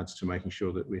regards to making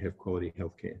sure that we have quality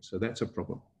healthcare. So that's a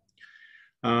problem.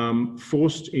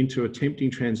 Forced into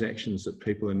attempting transactions that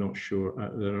people are not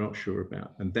sure about,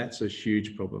 and that's a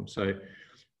huge problem. So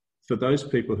for those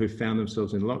people who found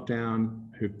themselves in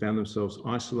lockdown, who found themselves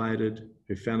isolated,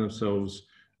 who found themselves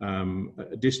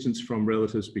distanced from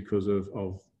relatives because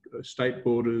of state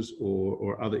borders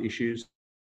or other issues,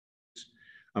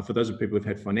 for those of people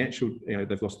who've had financial,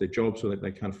 they've lost their jobs or that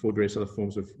they can't afford various other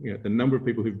forms of, the number of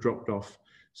people who've dropped off,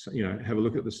 have a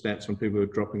look at the stats on people who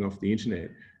are dropping off the internet.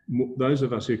 Those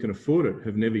of us who can afford it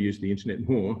have never used the internet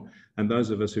more, and those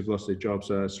of us who've lost their jobs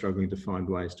are struggling to find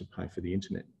ways to pay for the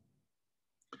internet.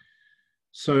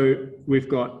 So we've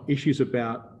got issues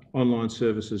about online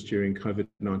services during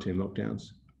COVID-19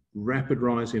 lockdowns, rapid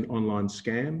rise in online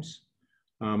scams,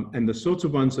 and the sorts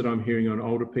of ones that I'm hearing on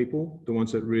older people, the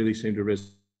ones that really seem to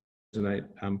resonate,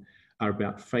 are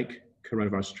about fake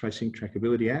coronavirus tracing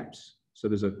trackability apps. So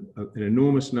there's an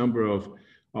enormous number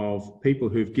of people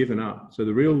who've given up. So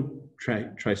the real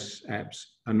trace apps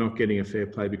are not getting a fair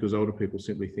play because older people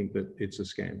simply think that it's a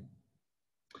scam.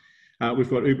 We've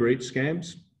got Uber Eats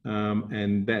scams,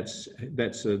 and that's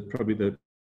probably the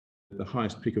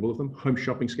highest peak of all of them. Home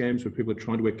shopping scams, where people are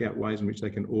trying to work out ways in which they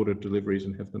can order deliveries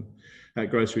and have them,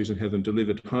 groceries and have them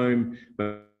delivered home,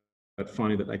 but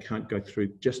finding that they can't go through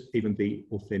just even the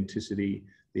authenticity,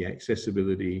 the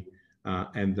accessibility,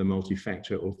 and the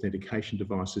multi-factor authentication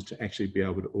devices to actually be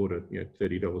able to order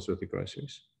 $30 worth of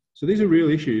groceries. So these are real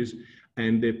issues,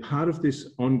 and they're part of this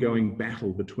ongoing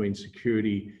battle between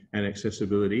security and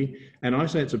accessibility. And I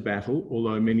say it's a battle,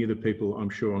 although many of the people I'm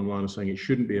sure online are saying it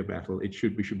shouldn't be a battle. We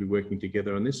should be working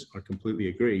together on this. I completely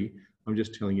agree. I'm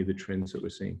just telling you the trends that we're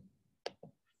seeing.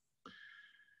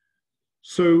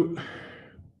 So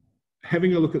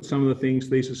having a look at some of the things,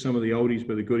 these are some of the oldies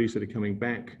but the goodies that are coming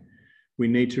back. We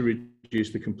need to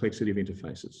reduce the complexity of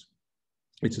interfaces.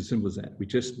 It's as simple as that. We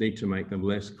just need to make them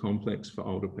less complex for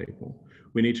older people.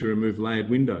 We need to remove layered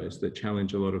windows that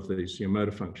challenge a lot of these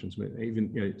motor functions,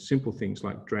 even simple things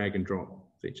like drag and drop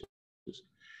features.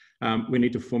 We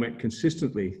need to format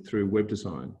consistently through web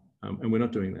design, and we're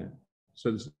not doing that.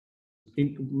 So there's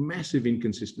massive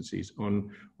inconsistencies on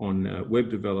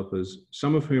web developers,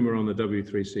 some of whom are on the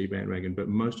W3C bandwagon, but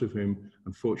most of whom,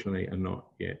 unfortunately, are not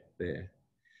yet there.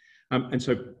 And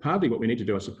so partly what we need to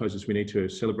do, I suppose, is we need to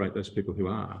celebrate those people who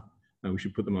are, and we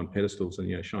should put them on pedestals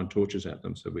and shine torches at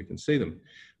them so we can see them.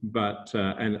 But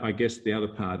and I guess the other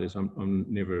part is I'm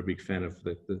never a big fan of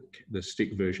the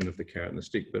stick version of the carrot and the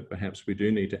stick, but perhaps we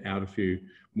do need to out a few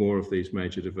more of these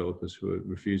major developers who are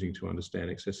refusing to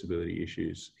understand accessibility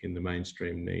issues in the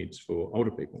mainstream needs for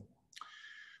older people.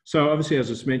 So obviously, as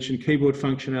I just mentioned, keyboard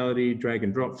functionality, drag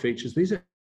and drop features, these are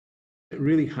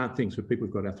really hard things for people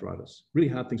who've got arthritis, really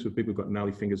hard things for people who've got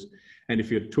gnarly fingers. And if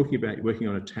you're talking about working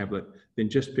on a tablet, then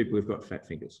just people who've got fat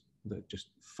fingers. They're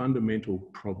just fundamental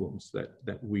problems that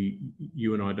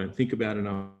you and I don't think about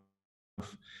enough,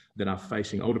 that are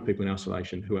facing older people in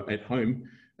isolation who are at home.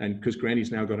 And because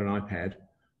Granny's now got an iPad,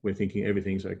 we're thinking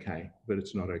everything's okay, but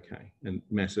it's not okay. And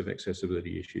massive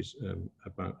accessibility issues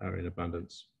are in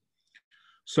abundance.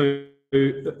 So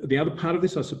the other part of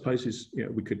this, I suppose, is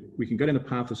we can go down the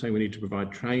path of saying we need to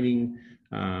provide training.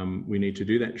 We need to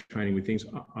do that training with things.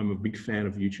 I'm a big fan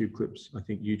of YouTube clips. I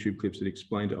think YouTube clips that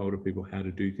explain to older people how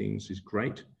to do things is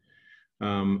great,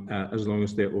 as long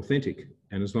as they're authentic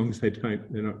and as long as they're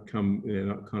not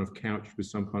kind of couched with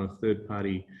some kind of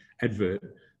third-party advert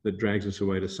that drags us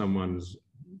away to someone's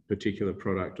particular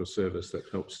product or service that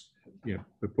helps,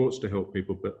 purports to help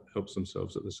people but helps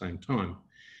themselves at the same time.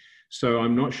 So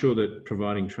I'm not sure that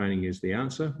providing training is the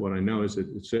answer. What I know is that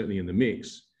it's certainly in the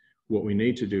mix. What we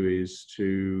need to do is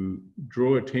to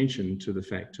draw attention to the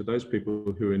fact, to those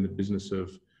people who are in the business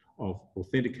of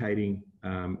authenticating,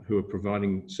 who are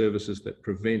providing services that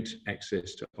prevent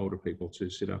access to older people, to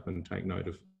sit up and take note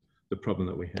of the problem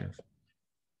that we have.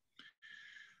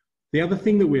 The other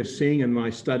thing that we're seeing in my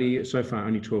study, so far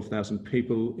only 12,000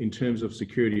 people, in terms of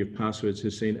security of passwords,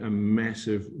 has seen a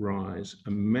massive rise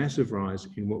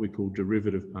in what we call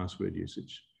derivative password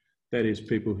usage. That is,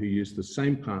 people who use the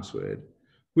same password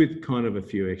with kind of a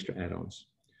few extra add-ons.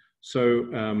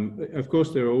 So, of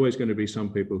course, there are always going to be some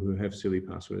people who have silly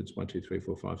passwords, 1, 2, 3,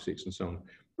 4, 5, 6, and so on.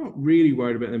 I'm not really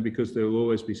worried about them because there will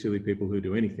always be silly people who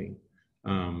do anything,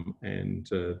 and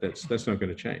that's not going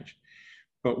to change.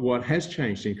 But what has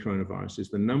changed in coronavirus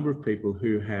is the number of people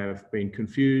who have been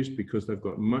confused because they've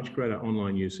got much greater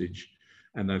online usage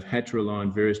and they've had to rely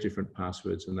on various different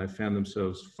passwords, and they've found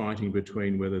themselves fighting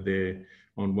between whether they're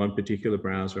on one particular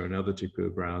browser or another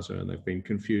particular browser, and they've been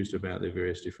confused about their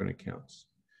various different accounts.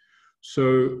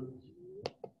 So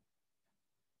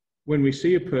when we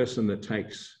see a person that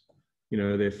takes, you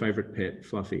know, their favorite pet,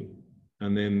 Fluffy,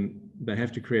 and then they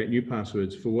have to create new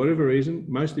passwords for whatever reason,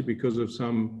 mostly because of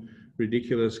some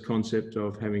ridiculous concept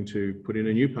of having to put in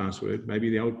a new password. Maybe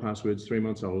the old password's 3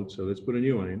 months old, so let's put a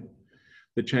new one in.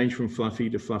 They change from Fluffy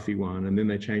to Fluffy 1, and then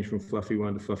they change from Fluffy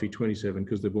 1 to Fluffy 27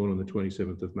 because they're born on the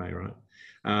 27th of May, right?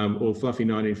 Or Fluffy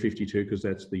 1952 because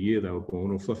that's the year they were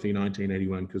born, or Fluffy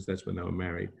 1981 because that's when they were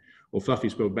married, or Fluffy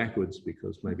spelled backwards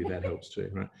because maybe that helps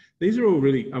too, right? These are all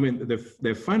really, I mean,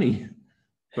 they're funny,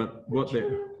 but what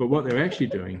they're actually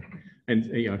doing,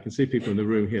 and I can see people in the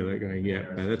room here, they're going, yeah,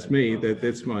 that's me,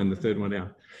 that's mine, the third one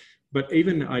out. But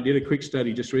even I did a quick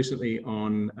study just recently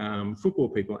on football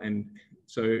people, and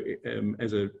so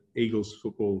as a Eagles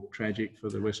football tragic for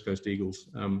the West Coast Eagles,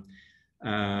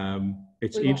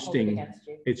 it's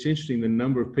interesting the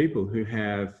number of people who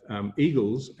have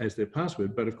Eagles as their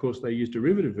password, but of course they use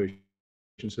derivative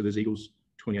versions. So there's Eagles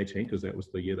 2018 because that was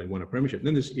the year they won a premiership. And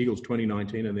then there's Eagles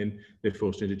 2019, and then they're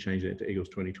forced to change that to Eagles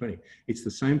 2020. It's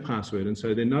the same password, and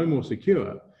so they're no more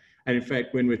secure. And in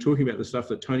fact, when we're talking about the stuff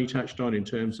that Tony touched on in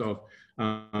terms of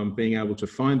being able to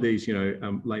find these, you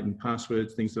know, latent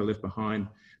passwords, things that are left behind,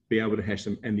 be able to hash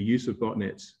them, and the use of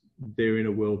botnets, they're in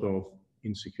a world of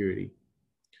insecurity,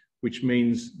 which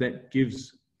means that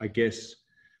gives, I guess,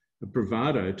 a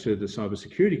bravado to the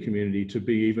cybersecurity community to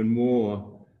be even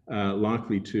more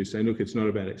likely to say, look, it's not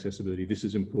about accessibility. This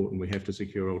is important. We have to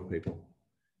secure old people.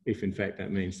 If in fact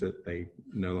that means that they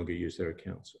no longer use their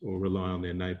accounts or rely on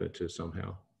their neighbor to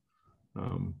somehow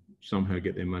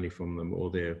get their money from them, or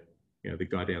their, you know, the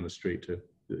guy down the street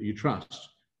that you trust,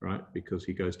 right? Because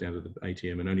he goes down to the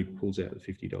ATM and only pulls out the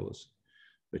 $50,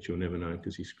 but you'll never know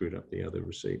because he screwed up the other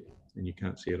receipt, and you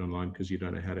can't see it online because you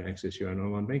don't know how to access your own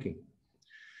online banking.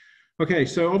 Okay,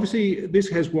 so obviously this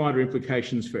has wider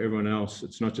implications for everyone else.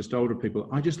 It's not just older people.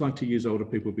 I just like to use older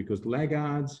people because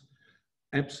laggards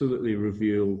absolutely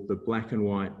reveal the black and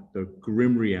white, the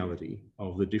grim reality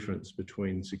of the difference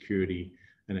between security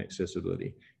and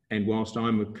accessibility. And whilst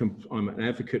I'm an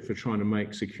advocate for trying to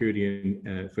make security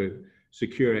and for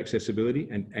secure accessibility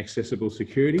and accessible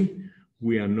security,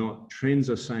 we are not. Trends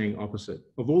are saying opposite.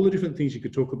 Of all the different things you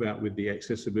could talk about with the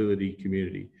accessibility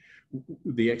community,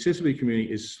 the accessibility community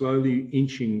is slowly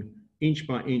inching inch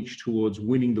by inch towards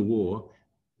winning the war,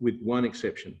 with one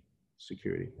exception: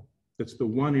 security. That's the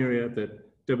one area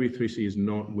that W3C is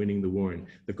not winning the war in.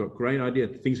 They've got great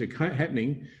ideas, things are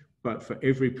happening, but for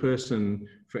every person,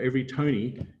 for every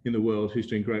Tony in the world who's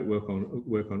doing great work on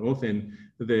Authn,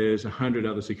 there's 100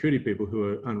 other security people who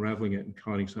are unraveling it and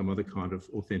finding some other kind of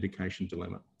authentication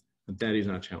dilemma. And that is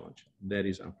our challenge. That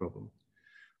is our problem.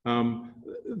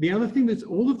 The other thing that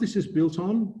all of this is built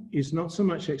on is not so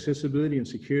much accessibility and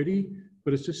security,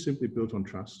 but it's just simply built on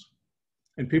trust.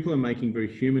 And people are making very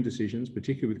human decisions,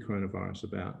 particularly with coronavirus,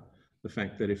 about the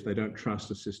fact that if they don't trust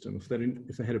a system, if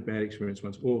they had a bad experience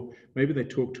once, or maybe they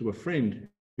talk to a friend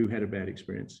who had a bad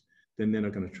experience, then they're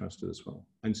not going to trust it as well.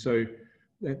 And so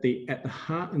at the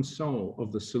heart and soul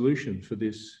of the solution for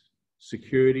this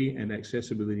security and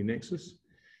accessibility nexus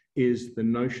is the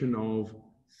notion of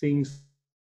things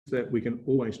that we can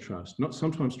always trust, not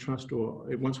sometimes trust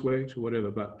or it once worked or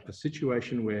whatever, but a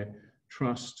situation where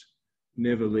trust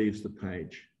never leaves the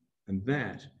page. And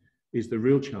that is the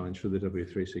real challenge for the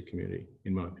W3C community,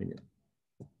 in my opinion.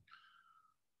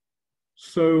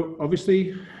 So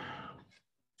obviously,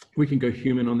 we can go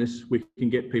human on this. We can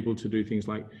get people to do things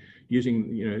like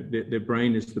using, you know, their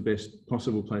brain is the best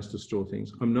possible place to store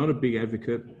things. I'm not a big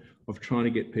advocate of trying to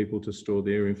get people to store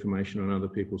their information on other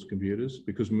people's computers,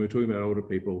 because when we're talking about older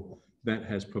people, that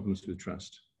has problems with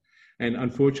trust. And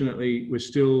unfortunately, we're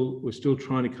still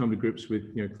trying to come to grips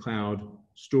with, you know, cloud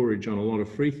storage on a lot of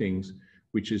free things,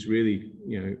 which is really,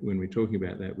 you know, when we're talking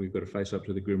about that, we've got to face up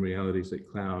to the grim realities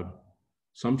that cloud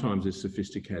sometimes is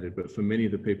sophisticated, but for many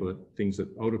of the people, things that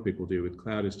older people do with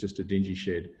cloud is just a dingy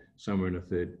shed somewhere in a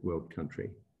third world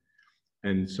country.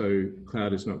 And so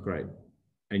cloud is not great.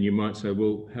 And you might say,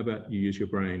 well, how about you use your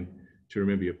brain to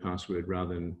remember your password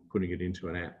rather than putting it into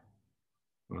an app,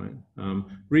 right?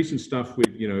 Recent stuff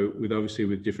with, you know, obviously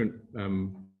with different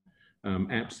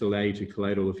apps that allow you to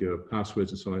collate all of your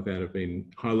passwords and stuff like that have been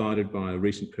highlighted by a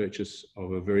recent purchase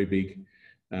of a very big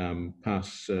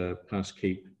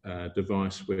passkeep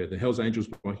device where the Hells Angels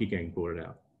bikie gang bought it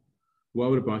out. Why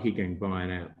would a bikie gang buy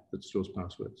an app that stores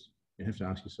passwords? You have to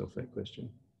ask yourself that question.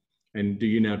 And do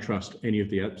you now trust any of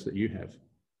the apps that you have?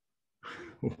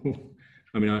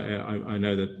 I mean, I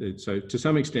know that, so to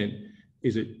some extent,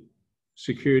 is it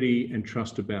security and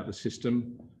trust about the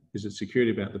system? Is it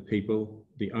security about the people,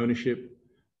 the ownership,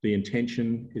 the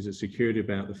intention? Is it security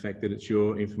about the fact that it's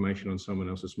your information on someone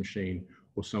else's machine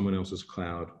or someone else's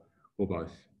cloud or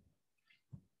both.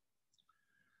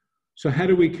 So how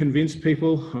do we convince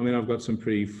people? I mean, I've got some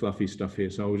pretty fluffy stuff here,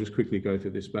 so I'll just quickly go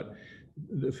through this. But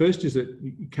the first is that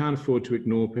you can't afford to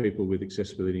ignore people with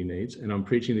accessibility needs. And I'm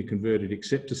preaching the converted,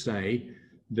 except to say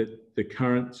that the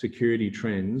current security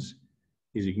trends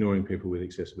is ignoring people with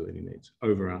accessibility needs.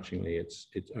 Overarchingly,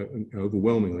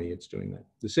 overwhelmingly, it's doing that.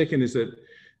 The second is that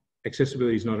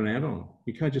accessibility is not an add-on.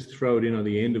 You can't just throw it in on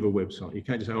the end of a website. You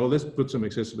can't just say, oh, let's put some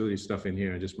accessibility stuff in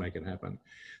here and just make it happen.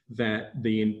 That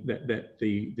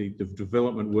the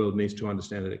development world needs to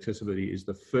understand that accessibility is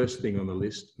the first thing on the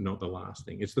list, not the last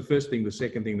thing. It's the first thing, the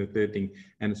second thing, the third thing,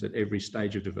 and it's at every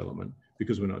stage of development,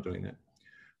 because we're not doing that.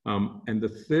 And the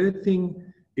third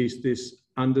thing is this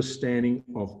understanding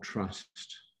of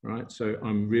trust, right? So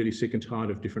I'm really sick and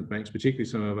tired of different banks, particularly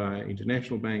some of our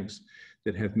international banks,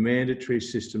 that have mandatory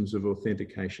systems of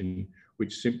authentication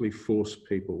which simply force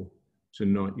people to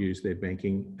not use their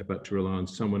banking, but to rely on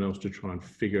someone else to try and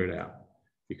figure it out,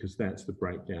 because that's the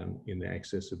breakdown in the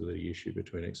accessibility issue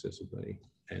between accessibility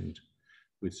and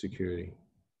with security.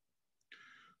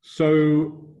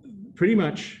 So pretty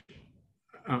much,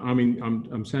 I mean,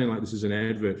 I'm saying like this is an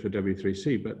advert for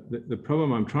W3C, but the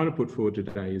problem I'm trying to put forward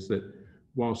today is that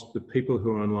whilst the people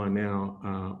who are online now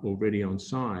are already on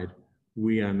side,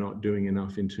 we are not doing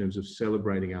enough in terms of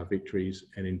celebrating our victories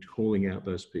and in calling out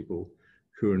those people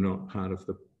who are not part of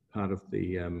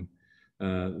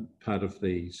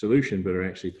the solution, but are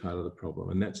actually part of the problem.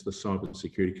 And that's the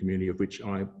cybersecurity community, of which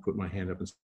I put my hand up and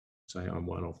say I'm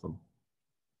one of them.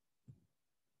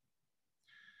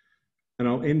 And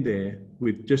I'll end there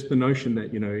with just the notion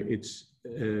that, you know, it's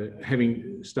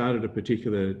having started a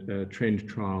particular trend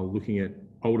trial looking at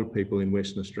older people in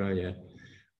Western Australia,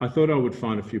 I thought I would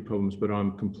find a few problems, but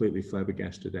I'm completely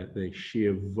flabbergasted at the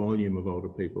sheer volume of older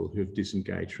people who've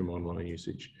disengaged from online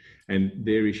usage. And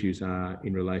their issues are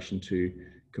in relation to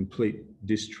complete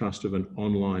distrust of an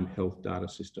online health data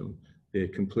system, their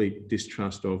complete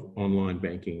distrust of online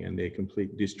banking, and their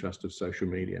complete distrust of social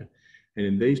media. And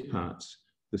in these parts,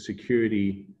 the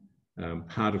security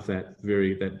part of that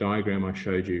diagram I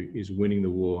showed you is winning the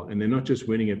war. And they're not just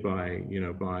winning it by, you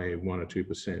know, by 1 or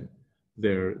 2%.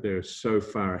 They're so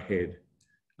far ahead.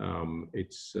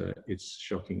 It's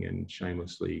shocking and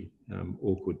shamelessly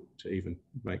awkward to even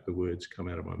make the words come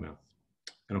out of my mouth.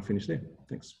 And I'll finish there.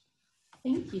 Thanks.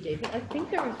 Thank you, David. I think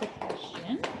there was a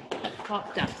question that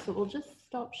popped up, so we'll just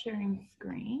stop sharing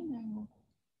screen. And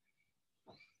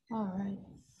all right.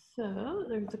 So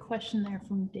there's a question there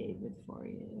from David for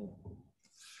you.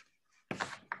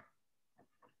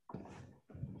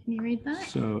 Can you read that?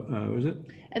 So, was it?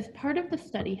 As part of the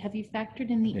study, have you factored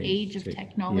in the age of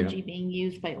technology being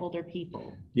used by older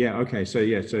people? Yeah, okay, so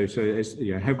yeah,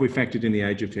 have we factored in the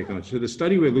age of technology? So the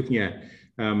study we're looking at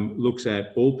looks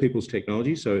at all people's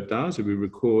technology, so it does. So we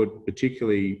record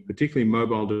particularly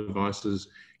mobile devices,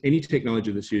 any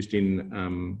technology that's used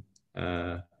in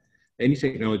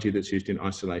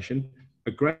isolation.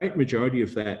 A great majority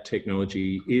of that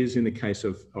technology is in the case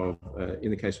of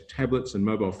tablets and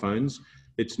mobile phones.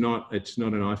 It's not an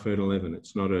iPhone 11.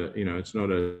 It's not a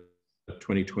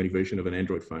 2020 version of an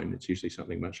Android phone. It's usually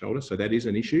something much older. So that is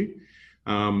an issue.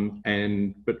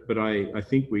 But I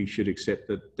think we should accept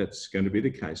that that's going to be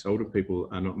the case. Older people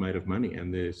are not made of money,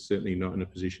 and they're certainly not in a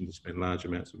position to spend large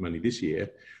amounts of money this year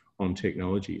on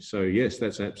technology. So yes,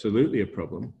 that's absolutely a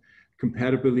problem.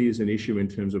 Compatibility is an issue in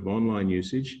terms of online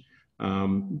usage.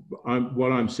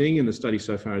 What I'm seeing in the study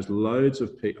so far is loads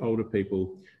of older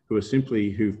people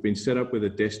who've been set up with a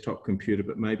desktop computer,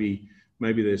 but maybe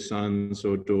their sons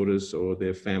or daughters or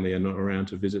their family are not around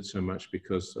to visit so much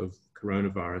because of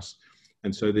coronavirus.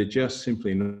 And so they're just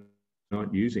simply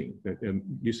not using.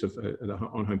 Use of the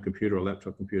on-home computer or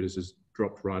laptop computers has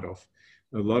dropped right off.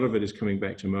 A lot of it is coming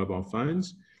back to mobile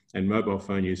phones, and mobile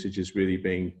phone usage is really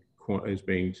being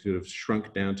sort of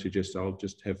shrunk down to just, I'll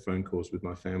just have phone calls with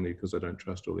my family because I don't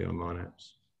trust all the online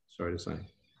apps. Sorry to say.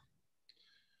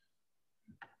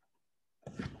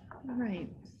 All right,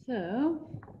 so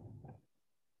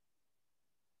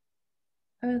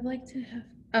I would like to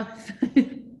have,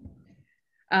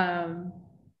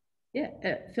 yeah,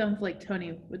 it sounds like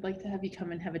Tony would like to have you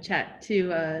come and have a chat to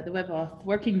the WebAuth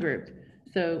working group.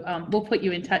 So we'll put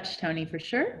you in touch, Tony, for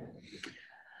sure.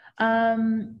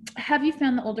 Have you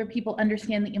found that older people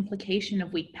understand the implication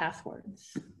of weak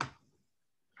passwords?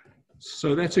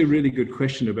 So that's a really good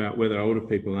question about whether older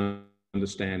people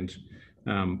understand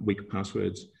weak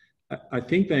passwords. I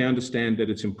think they understand that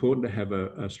it's important to have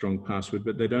a strong password,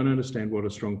 but they don't understand what a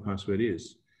strong password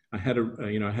is. I had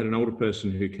an older person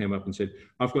who came up and said,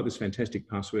 "I've got this fantastic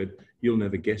password. You'll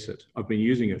never guess it. I've been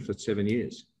using it for 7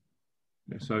 years."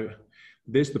 So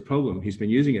there's the problem. He's been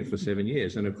using it for 7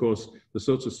 years. And of course, the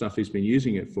sorts of stuff he's been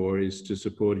using it for is to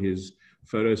support his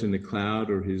photos in the cloud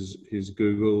or his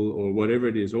Google or whatever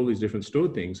it is, all these different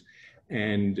stored things.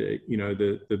 And you know,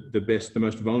 the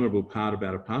most vulnerable part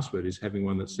about a password is having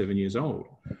one that's 7 years old.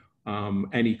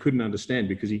 And he couldn't understand,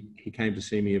 because he came to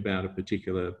see me about a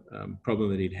particular problem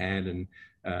that he'd had, and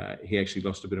he actually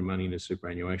lost a bit of money in his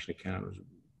superannuation account. It was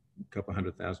a couple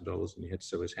 $100,000, and he had to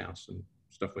sell his house, and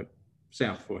stuff went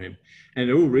south for him. And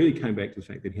it all really came back to the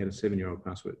fact that he had a 7-year-old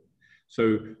password.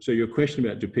 So your question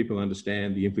about, do people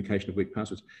understand the implication of weak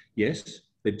passwords? Yes,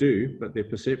 they do, but their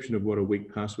perception of what a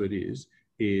weak password is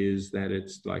that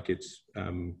it's like it's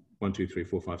 1, 2, 3,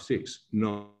 4, 5, 6,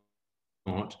 not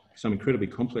some incredibly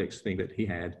complex thing that he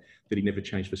had that he never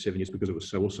changed for 7 years because it was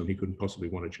so awesome he couldn't possibly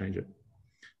want to change it.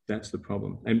 That's the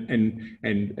problem.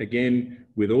 And again,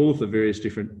 with all of the various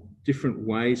different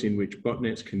ways in which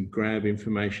botnets can grab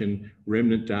information,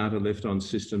 remnant data left on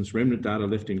systems, remnant data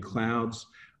left in clouds,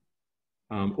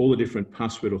 all the different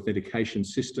password authentication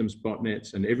systems,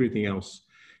 botnets, and everything else,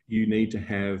 you need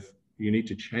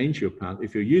to change your password.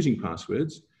 If you're using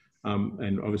passwords,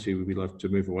 and obviously we'd love to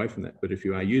move away from that, but if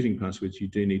you are using passwords, you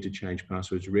do need to change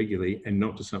passwords regularly, and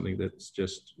not to something that's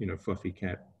just, you know, fluffy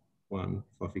cat 1,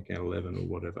 fluffy cat 11 or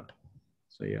whatever.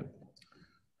 So yeah.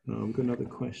 I've got another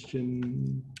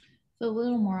question. So a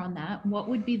little more on that. What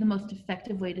would be the most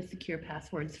effective way to secure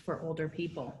passwords for older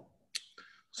people?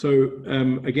 So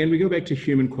again, we go back to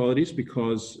human qualities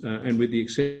because, and with the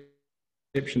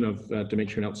exception of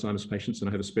dementia and Alzheimer's patients, and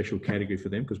I have a special category for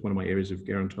them because one of my areas of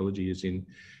gerontology is in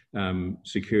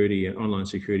security and online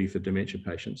security for dementia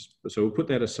patients. So we'll put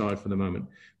that aside for the moment.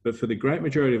 But for the great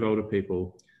majority of older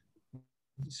people,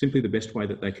 simply the best way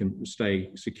that they can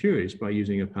stay secure is by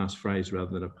using a passphrase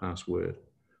rather than a password.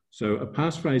 So a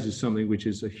passphrase is something which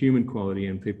is a human quality,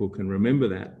 and people can remember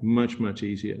that much, much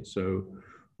easier. So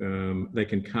they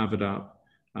can carve it up,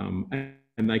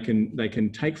 and they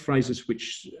can take phrases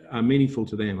which are meaningful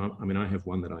to them. I mean, I have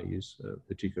one that I use, a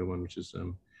particular one, which is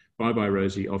bye-bye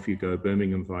Rosie, off you go,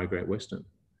 Birmingham via Great Western.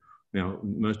 Now,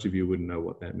 most of you wouldn't know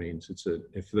what that means.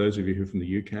 For those of you who are from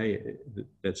the UK,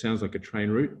 that sounds like a train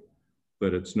route,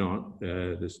 but it's not.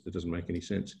 That doesn't make any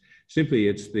sense. Simply,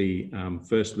 it's the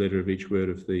first letter of each word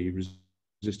of the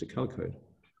resistor color code.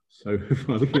 So if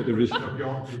I look at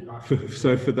the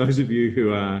so for those of you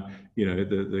who are, you know,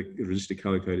 the resistor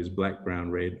color code is black, brown,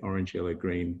 red, orange, yellow,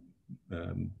 green,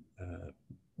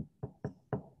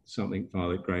 something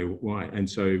violet, grey, white, and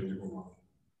so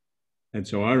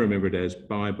I remember it as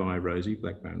bye Rosie,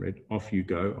 black, brown, red, off you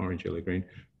go, orange, yellow, green,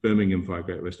 Birmingham via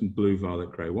Great Western, blue,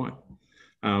 violet, grey, white.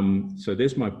 So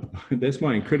that's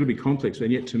my incredibly complex,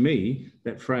 and yet to me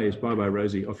that phrase bye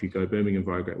Rosie, off you go, Birmingham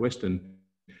via Great Western,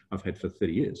 I've had for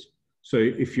 30 years. So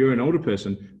if you're an older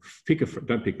person,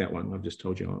 don't pick that one. I've just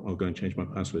told you I'll go and change my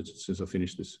passwords since I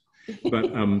finish this.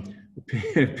 But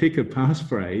pick a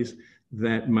passphrase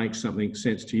that makes something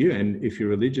sense to you. And if you're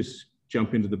religious,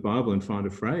 jump into the Bible and find a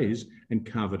phrase and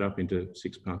carve it up into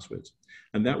 6 passwords.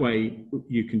 And that way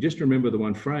you can just remember the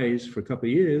one phrase for a couple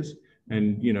of years.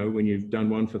 And, you know, when you've done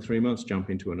one for 3 months, jump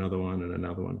into another one and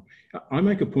another one. I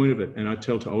make a point of it, and I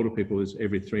tell to older people is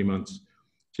every 3 months,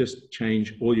 just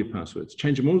change all your passwords.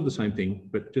 Change them all to the same thing,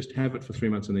 but just have it for 3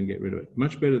 months and then get rid of it.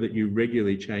 Much better that you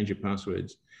regularly change your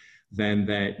passwords than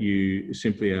that you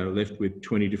simply are left with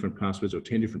 20 different passwords or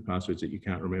 10 different passwords that you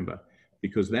can't remember.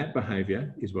 Because that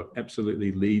behavior is what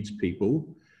absolutely leads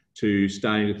people to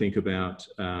starting to think about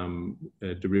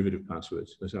derivative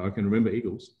passwords. So I can remember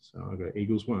Eagles. So I go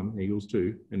Eagles 1, Eagles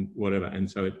 2, and whatever. And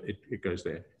so it goes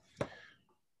there.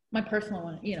 My personal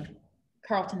one, you know,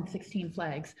 Carlton 16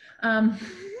 flags. And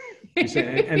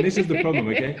this is the problem,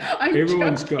 okay?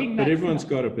 Everyone's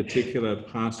got a particular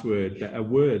password, a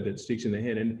word that sticks in their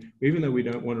head. And even though we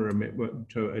don't want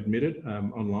to admit it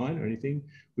online or anything,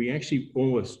 we actually,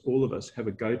 all of us have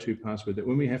a go-to password that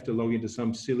when we have to log into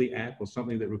some silly app or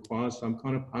something that requires some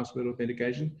kind of password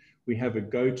authentication, we have a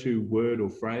go-to word or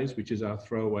phrase, which is our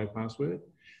throwaway password.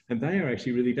 And they are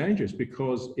actually really dangerous,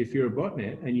 because if you're a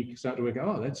botnet and you start to work,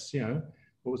 oh, that's, you know,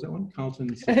 what was that one?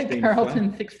 Carlton 16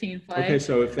 Carlton 16 flag. Okay,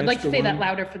 so if that's I'd like to say one, that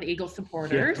louder for the Eagles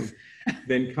supporters. Yeah,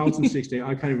 then Carlton 16,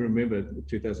 I can't even remember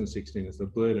 2016, it's a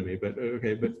blur to me, but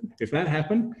okay, but if that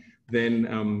happened,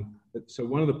 then, so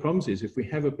one of the problems is if we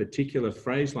have a particular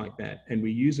phrase like that and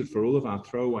we use it for all of our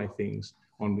throwaway things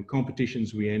on the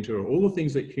competitions we enter, or all the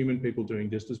things that human people are doing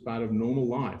just as part of normal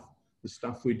life, the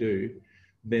stuff we do,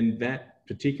 then that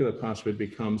particular password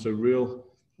becomes a real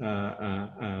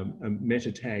a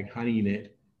meta tag honey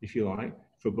net, if you like,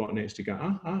 for botnets to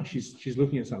go, she's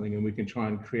looking at something, and we can try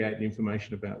and create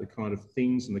information about the kind of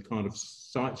things and the kind of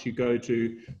sites you go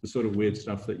to, the sort of weird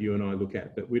stuff that you and I look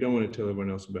at, but we don't want to tell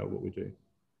everyone else about what we do.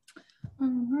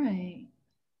 All right.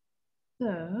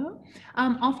 So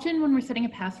often when we're setting a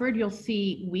password, you'll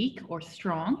see weak or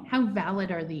strong. How valid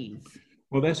are these?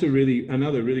 Well, that's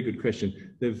another really good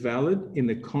question. They're valid in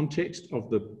the context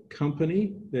of the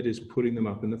company that is putting them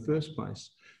up in the first place.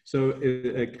 So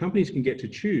companies can get to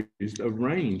choose a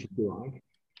range, if you like,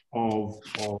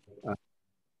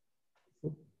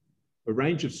 a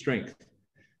range of strength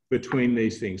between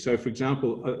these things. So, for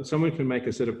example, someone can make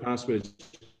a set of passwords,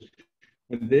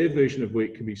 and their version of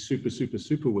weak can be super, super,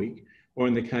 super weak. Or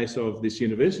in the case of this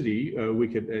university,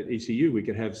 at ECU, we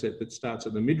could have a set that starts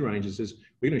at the mid-range and says,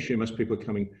 we're going to assume most people are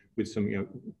coming with some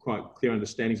quite clear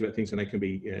understandings about things, and they can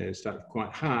be start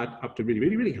quite hard up to really,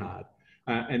 really, really hard.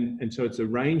 And so it's a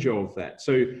range of that.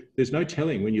 So there's no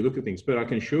telling when you look at things, but I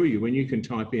can assure you when you can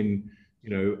type in,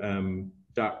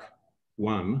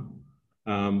 duck1,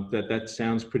 that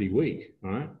sounds pretty weak,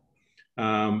 right?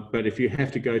 But if you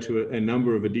have to go to a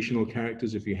number of additional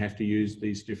characters, if you have to use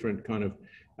these different kind of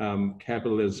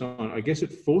capital and so on, I guess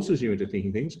it forces you into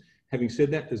thinking things. Having said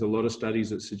that, there's a lot of studies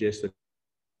that suggest that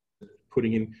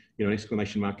putting in, an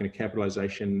exclamation mark and a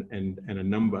capitalization and a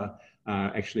number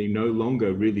are actually no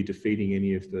longer really defeating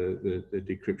any of the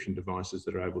decryption devices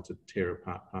that are able to tear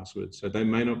apart passwords. So they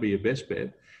may not be your best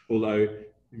bet, although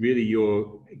really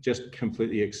you're just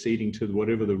completely acceding to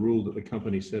whatever the rule that the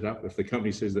company set up. If the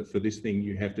company says that for this thing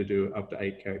you have to do up to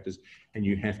 8 characters, and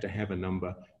you have to have a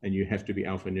number, and you have to be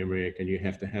alphanumeric, and you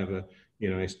have to have a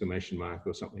exclamation mark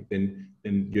or something, then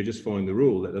you're just following the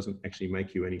rule. That doesn't actually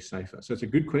make you any safer. So it's a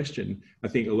good question. I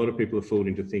think a lot of people have fallen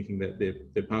into thinking that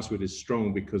their password is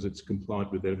strong because it's complied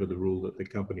with whatever the rule that the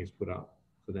company has put up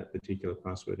for that particular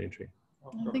password entry.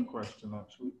 I've got a question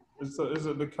actually. Is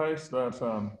it the case that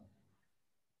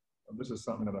this is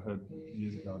something that I heard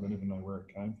years ago, I don't even know where it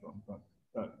came from,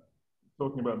 but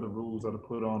talking about the rules that are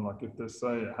put on, like if they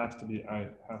say it has to be 8,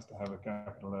 has to have a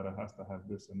capital letter, has to have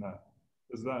this and that,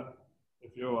 is that,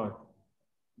 if you're like,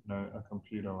 a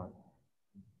computer like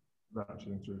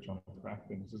ratcheting through trying to crack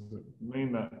things, does it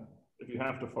mean that if you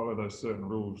have to follow those certain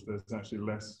rules, there's actually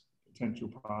less potential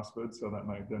passwords, so that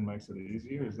then makes it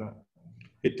easier? Is that?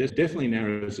 It definitely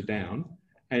narrows it down.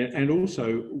 And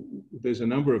also, there's a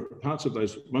number of parts of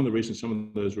those. One of the reasons some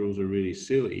of those rules are really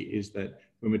silly is that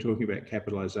when we're talking about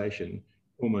capitalization,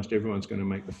 almost everyone's going to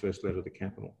make the first letter the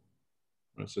capital.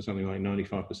 Right? So something like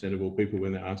 95% of all people,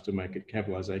 when they're asked to make a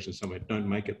capitalization somewhere, don't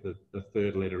make it the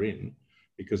third letter in,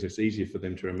 because it's easier for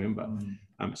them to remember.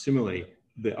 Similarly,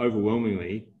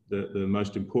 overwhelmingly, the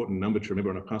most important number to remember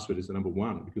on a password is the number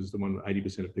 1, because it's the one that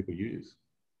 80% of people use.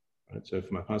 Right? So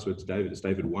for my password to David, it's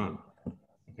David1.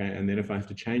 Okay, and then if I have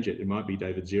to change it, it might be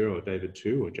David 0 or David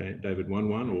 2 or David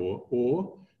 11,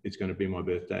 or it's going to be my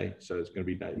birthday. So it's going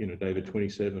to be, David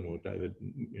 27 or David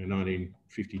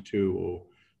 1952, or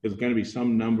there's going to be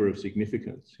some number of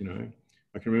significance. I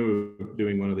can remember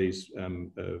doing one of these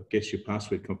guess your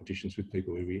password competitions with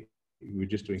people. We were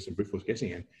just doing some brute force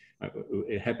guessing, and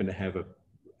it happened to have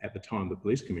at the time, the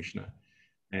police commissioner,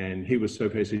 and he was so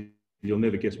busy, you'll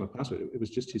never guess my password. It was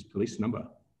just his police number,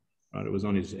 right? It was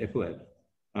on his epaulette.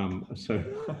 And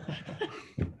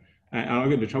I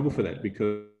got into trouble for that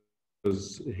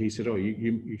because he said, "Oh,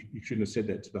 you shouldn't have said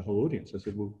that to the whole audience." I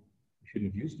said, "Well, you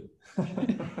shouldn't have used it."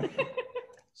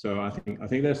 So I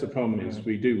think that's the problem. Is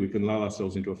we can lull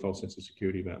ourselves into a false sense of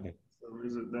security about that. So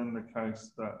is it then the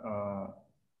case that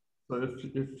so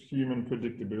if human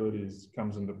predictability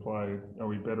comes into play, are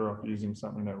we better off using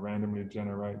something that randomly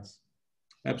generates?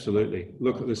 Absolutely.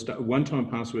 Look, one-time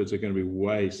passwords are going to be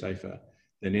way safer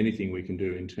than anything we can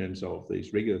do in terms of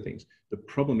these regular things. The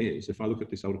problem is, if I look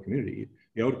at this older community,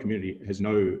 the older community has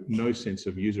no sense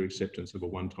of user acceptance of a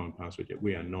one-time password yet.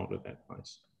 We are not at that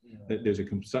place. Yeah. There's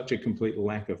such a complete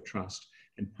lack of trust.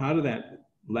 And part of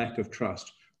that lack of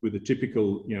trust with a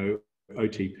typical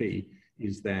OTP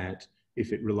is that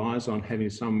if it relies on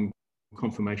having some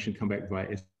confirmation come back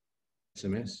via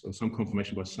SMS or some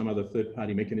confirmation by some other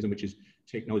third-party mechanism, which is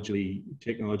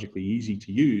technologically easy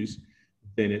to use,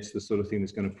 then it's the sort of thing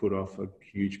that's going to put off a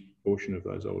huge portion of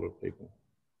those older people.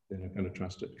 They're not going to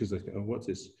trust it because they go, "Oh, what's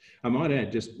this?" I might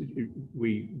add,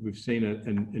 we've seen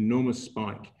an enormous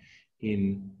spike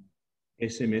in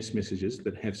SMS messages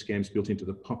that have scams built into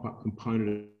the pop-up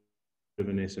component of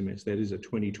an SMS. That is a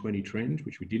 2020 trend,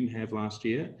 which we didn't have last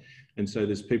year. And so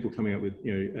there's people coming up with,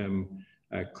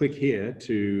 click here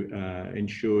to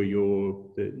ensure your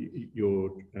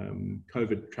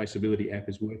COVID traceability app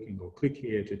is working, or click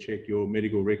here to check your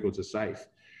medical records are safe.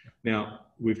 Now,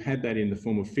 we've had that in the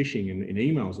form of phishing and in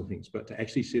emails and things, but to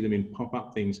actually see them in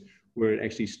pop-up things where it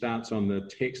actually starts on the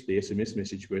text, the SMS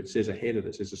message, where it says a header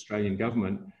that says Australian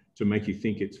government to make you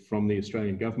think it's from the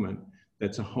Australian government,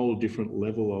 that's a whole different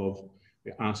level of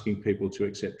asking people to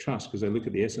accept trust, because they look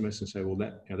at the SMS and say, well,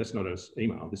 that's not an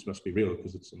email, this must be real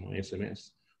because it's in my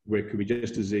SMS, where it could be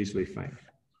just as easily fake.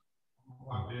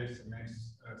 Like the SMS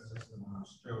system in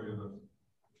Australia, that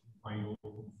when you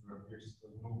look for there's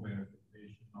no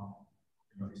verification of,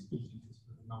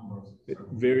 numbers.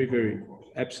 Very, very,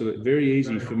 absolutely, very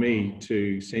easy for me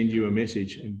to send you a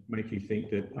message and make you think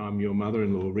that I'm your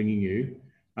mother-in-law ringing you,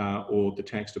 or the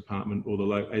tax department,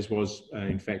 or as was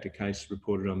in fact a case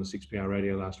reported on the 6PR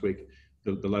radio last week.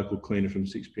 The local cleaner from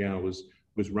 6PR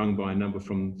was rung by a number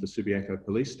from the Subiaco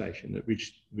police station,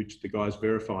 which the guys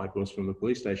verified was from the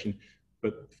police station,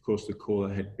 but of course the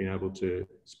caller had been able to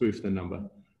spoof the number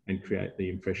and create the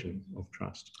impression of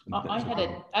trust.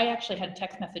 I actually had a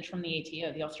text message from the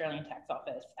ATO, the Australian Tax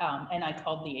Office, and I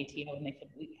called the ATO and they said,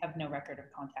 we have no record of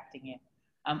contacting you.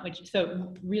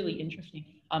 So really interesting.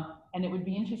 And it would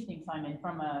be interesting, Simon,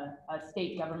 from a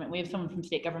state government, we have someone from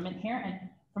state government here, and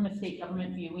from a state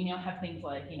government view, we now have things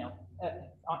like,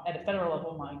 at a federal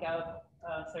level,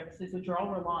 MyGov services, which are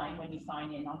all relying when you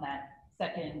sign in on that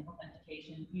second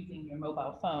authentication using your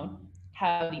mobile phone.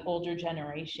 How the older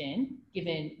generation,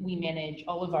 given we manage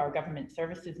all of our government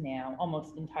services now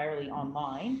almost entirely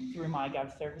online through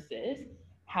MyGov services,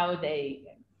 how they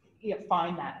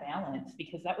find that balance,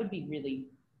 because that would be really,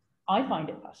 I find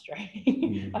it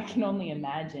frustrating. I can only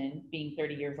imagine being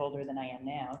 30 years older than I am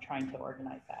now, trying to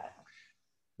organize that.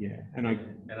 Yeah, and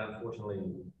unfortunately,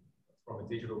 from a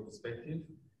digital perspective,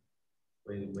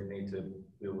 we need to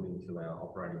build into our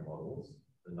operating models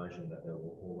the notion that there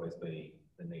will always be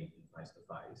the need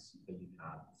face-to-face, but you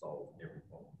can't solve every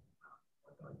problem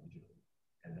by going digital.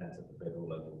 And that's at the federal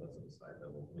level, that's at the state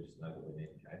level. We just know that we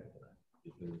need to cater for that,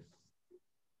 because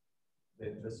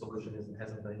the solution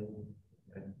hasn't been,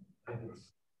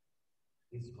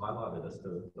 it's highlighted as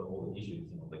to all the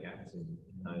issues and all the gaps in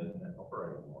that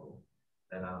operating model,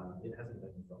 that it hasn't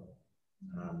been solved.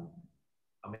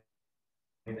 I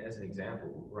mean, as an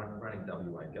example, running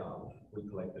WA Gov, we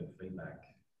collected feedback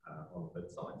on the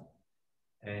website,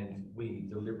 and we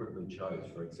deliberately chose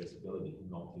for accessibility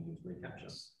not to use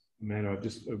reCAPTCHA. Matt,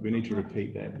 we need to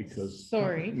repeat that, because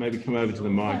sorry. Maybe come over to the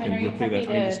mic and repeat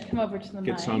that. Come over to the mic.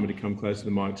 Get Simon to come close to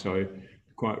the mic. So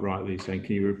quite rightly saying,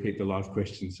 can you repeat the live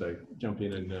question? So jump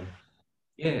in and.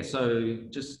 Yeah, so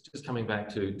just coming back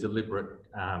to deliberate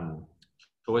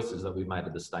choices that we've made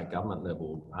at the state government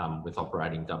level with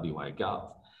operating WA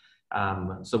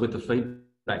Gov. So with the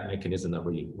feedback mechanism that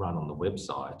we run on the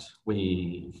website,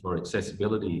 we, for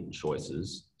accessibility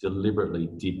choices, deliberately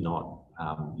did not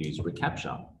use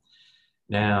reCAPTCHA.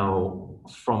 Now,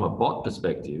 from a bot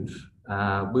perspective,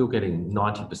 we were getting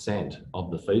 90%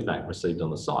 of the feedback received on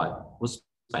the site was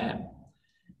spam.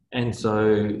 And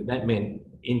so that meant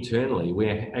internally, we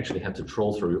actually had to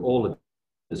trawl through all of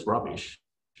this rubbish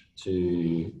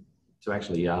to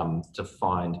actually to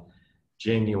find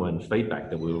genuine feedback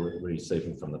that we were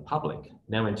receiving from the public.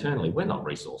 Now, internally, we're not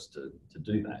resourced to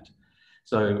do that.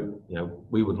 So,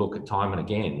 we would look at time and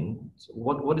again,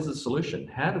 what is the solution?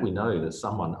 How do we know that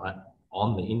someone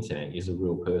on the internet is a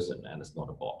real person and it's not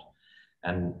a bot?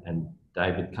 And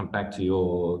David, come back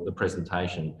to the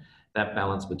presentation, that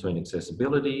balance between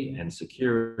accessibility and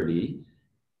security,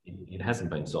 it hasn't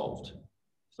been solved.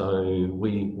 So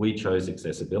we chose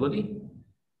accessibility.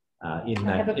 I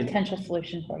have a potential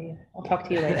solution for you. I'll talk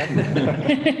to you later.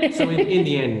 So in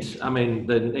the end, I mean,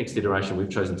 the next iteration, we've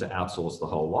chosen to outsource the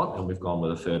whole lot, and we've gone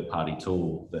with a third-party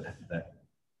tool that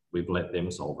we've let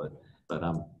them solve it. But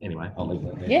anyway, I'll leave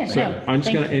that there. Yeah, so I'm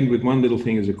just going to end with one little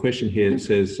thing as a question here that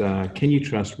says, can you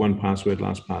trust 1Password,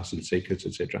 LastPass, and secrets,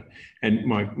 etc.? And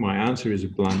my answer is a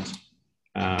blunt.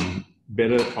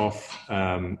 Better off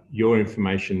your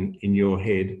information in your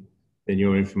head than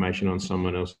your information on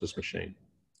someone else's machine,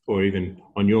 or even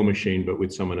on your machine, but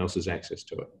with someone else's access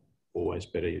to it. Always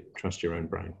better trust your own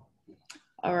brain.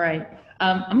 All right.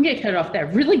 I'm going to cut it off there.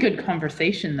 Really good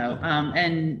conversation, though,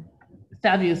 and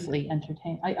fabulously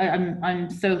entertaining. I'm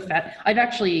so fat. I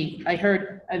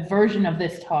heard a version of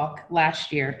this talk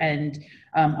last year, and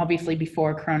obviously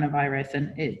before coronavirus,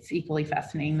 and it's equally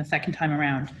fascinating the second time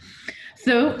around.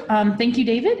 So thank you,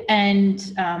 David. And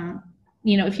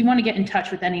if you want to get in touch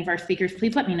with any of our speakers,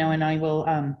 please let me know, and I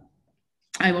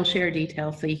will share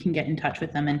details so you can get in touch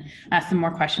with them and ask them more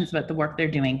questions about the work they're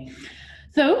doing.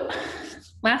 So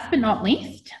last but not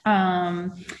least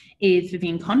is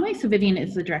Vivienne Conway. So Vivienne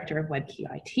is the director of WebKey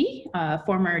IT,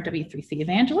 former W3C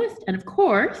evangelist, and of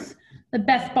course, The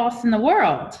best boss in the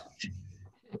world.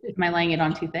 Am I laying it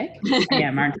on too thick? I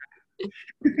am, aren't I?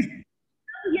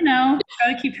 You know,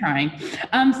 gotta keep trying.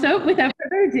 So without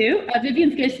further ado,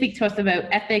 Vivienne's going to speak to us about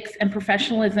ethics and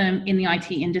professionalism in the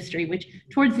IT industry, which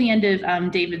towards the end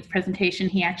of David's presentation,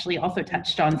 he actually also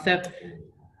touched on. So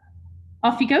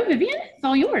off you go, Vivienne, it's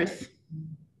all yours.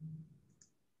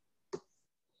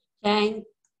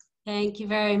 Thank you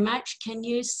very much. Can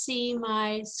you see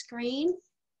my screen?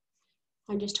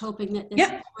 I'm just hoping that this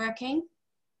is working.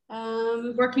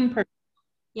 Working perfect.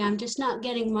 Yeah, I'm just not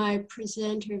getting my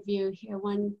presenter view here.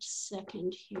 1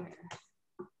 second here.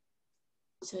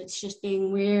 So it's just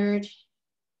being weird.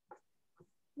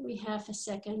 Give me half a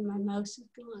second. My mouse is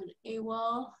going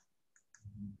AWOL.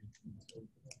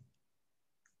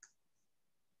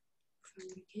 From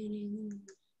beginning.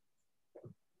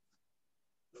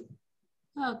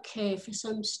 Okay, for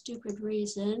some stupid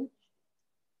reason.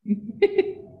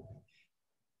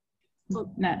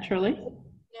 Naturally.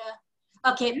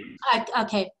 Yeah. Okay.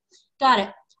 Okay. Got it.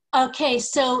 Okay.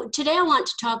 So today I want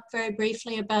to talk very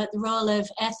briefly about the role of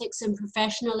ethics and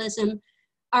professionalism,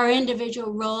 our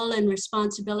individual role and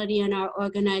responsibility in our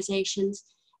organizations,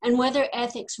 and whether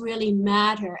ethics really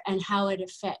matter and how it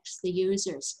affects the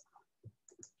users.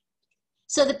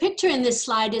 So the picture in this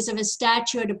slide is of a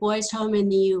statue at a boys' home in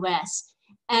the US,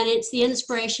 and it's the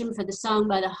inspiration for the song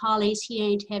by the Hollies, He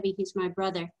Ain't Heavy, He's My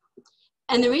Brother.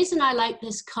 And the reason I like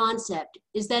this concept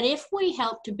is that if we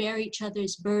help to bear each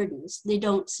other's burdens, they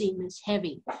don't seem as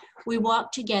heavy. We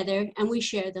walk together and we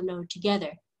share the load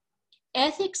together.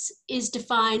 Ethics is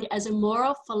defined as a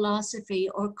moral philosophy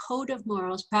or code of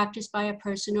morals practiced by a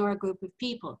person or a group of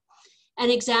people. An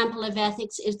example of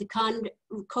ethics is the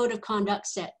code of conduct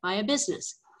set by a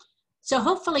business. So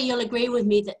hopefully you'll agree with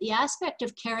me that the aspect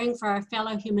of caring for our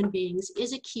fellow human beings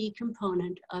is a key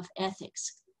component of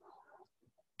ethics.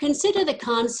 Consider the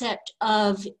concept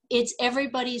of it's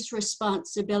everybody's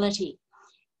responsibility.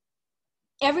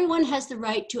 Everyone has the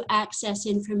right to access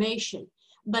information,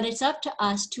 but it's up to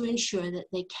us to ensure that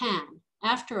they can.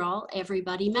 After all,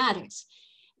 everybody matters.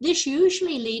 This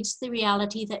usually leads to the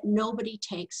reality that nobody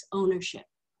takes ownership.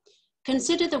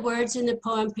 Consider the words in the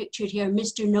poem pictured here,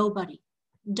 Mr. Nobody.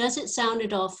 Does it sound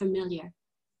at all familiar?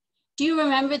 Do you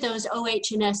remember those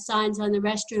OH&S signs on the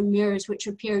restroom mirrors which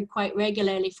appeared quite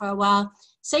regularly for a while?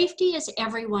 Safety is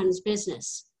everyone's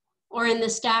business. Or in the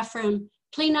staff room,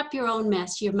 clean up your own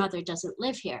mess, your mother doesn't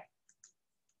live here.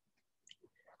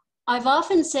 I've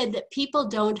often said that people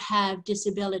don't have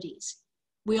disabilities.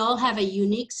 We all have a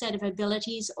unique set of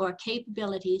abilities or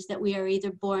capabilities that we are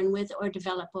either born with or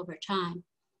develop over time.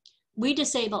 We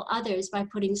disable others by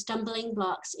putting stumbling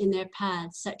blocks in their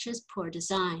paths, such as poor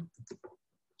design.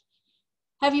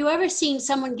 Have you ever seen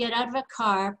someone get out of a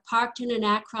car, parked in an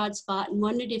acrod spot, and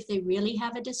wondered if they really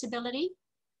have a disability?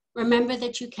 Remember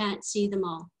that you can't see them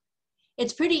all.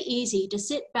 It's pretty easy to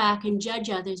sit back and judge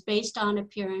others based on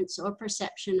appearance or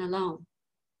perception alone.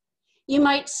 You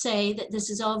might say that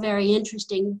this is all very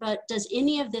interesting, but does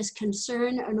any of this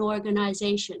concern an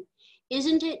organization?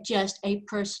 Isn't it just a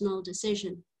personal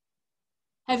decision?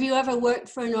 Have you ever worked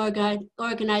for an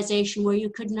organization where you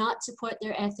could not support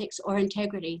their ethics or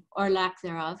integrity or lack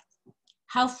thereof?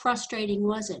 How frustrating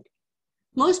was it?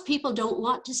 Most people don't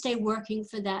want to stay working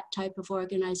for that type of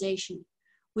organization.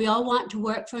 We all want to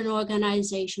work for an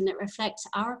organization that reflects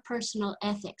our personal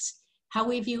ethics, how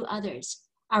we view others,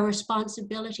 our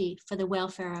responsibility for the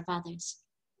welfare of others.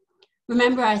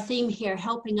 Remember our theme here,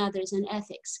 helping others and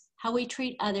ethics. How we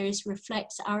treat others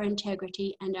reflects our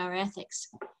integrity and our ethics.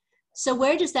 So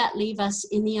where does that leave us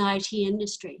in the IT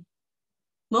industry?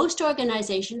 Most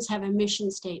organizations have a mission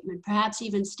statement, perhaps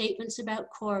even statements about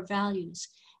core values.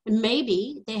 And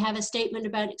maybe they have a statement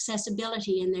about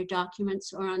accessibility in their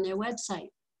documents or on their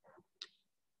website.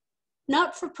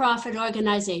 Not-for-profit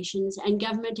organizations and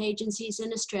government agencies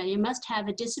in Australia must have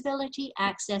a Disability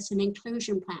Access and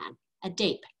Inclusion Plan, a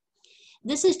DAPE.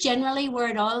 This is generally where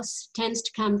it all tends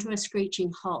to come to a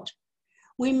screeching halt.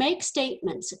 We make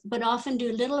statements, but often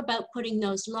do little about putting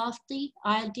those lofty,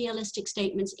 idealistic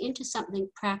statements into something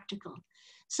practical,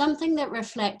 something that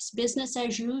reflects business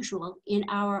as usual in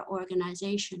our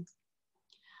organization.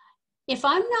 If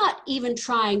I'm not even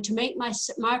trying to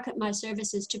market my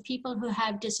services to people who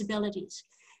have disabilities,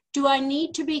 do I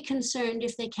need to be concerned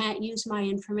if they can't use my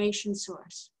information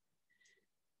source?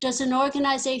 Does an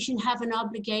organization have an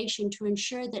obligation to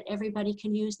ensure that everybody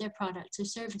can use their products or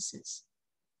services?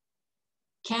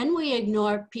 Can we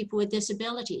ignore people with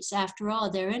disabilities? After all,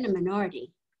 they're in a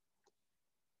minority.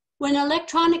 When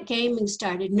electronic gaming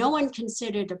started, no one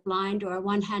considered a blind or a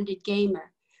one-handed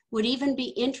gamer would even be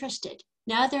interested.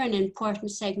 Now they're an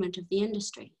important segment of the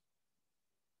industry.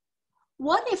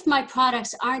 What if my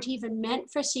products aren't even meant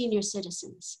for senior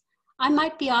citizens? I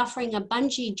might be offering a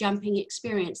bungee jumping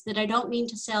experience that I don't mean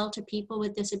to sell to people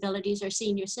with disabilities or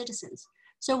senior citizens.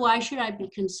 So why should I be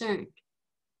concerned?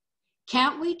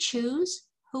 Can't we choose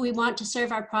who we want to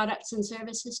serve our products and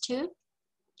services to?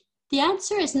 The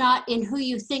answer is not in who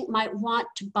you think might want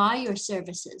to buy your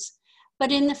services,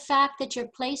 but in the fact that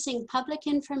you're placing public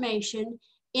information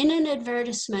in an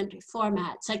advertisement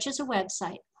format, such as a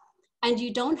website, and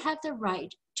you don't have the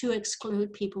right to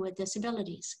exclude people with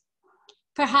disabilities.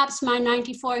 Perhaps my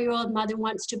 94-year-old mother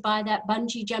wants to buy that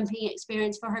bungee jumping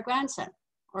experience for her grandson,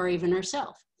 or even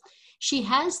herself. She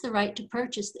has the right to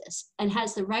purchase this and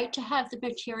has the right to have the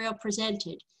material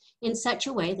presented in such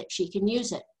a way that she can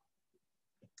use it.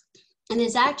 And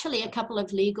there's actually a couple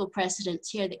of legal precedents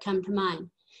here that come to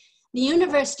mind. The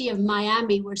University of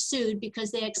Miami were sued because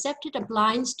they accepted a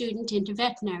blind student into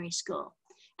veterinary school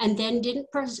and then didn't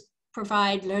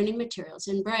provide learning materials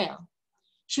in Braille.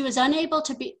 She was unable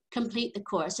to complete the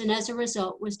course and as a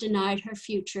result was denied her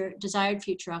desired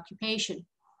future occupation.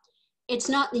 It's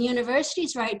not the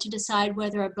university's right to decide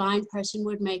whether a blind person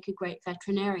would make a great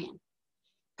veterinarian.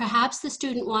 Perhaps the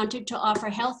student wanted to offer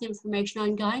health information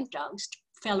on guide dogs to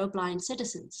fellow blind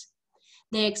citizens.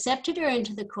 They accepted her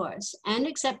into the course and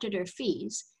accepted her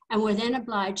fees and were then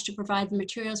obliged to provide the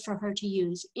materials for her to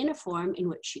use in a form in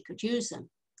which she could use them.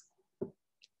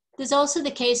 There's also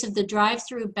the case of the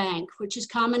drive-through bank, which is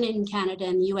common in Canada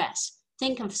and the US.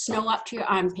 Think of snow up to your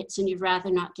armpits and you'd rather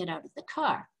not get out of the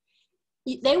car.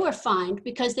 They were fined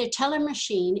because their teller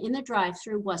machine in the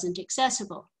drive-through wasn't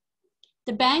accessible.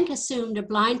 The bank assumed a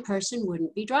blind person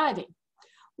wouldn't be driving.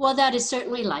 Well, that is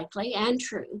certainly likely and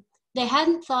true. They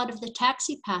hadn't thought of the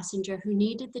taxi passenger who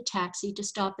needed the taxi to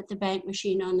stop at the bank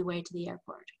machine on the way to the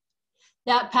airport.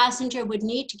 That passenger would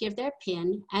need to give their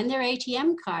PIN and their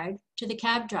ATM card to the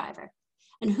cab driver.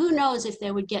 And who knows if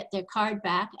they would get their card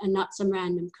back and not some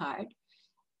random card.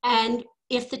 And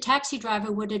if the taxi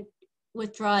driver would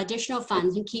withdraw additional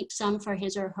funds and keep some for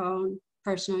his or her own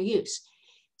personal use.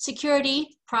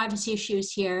 Security, privacy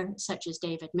issues here, such as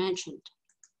David mentioned.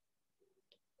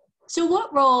 So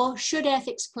what role should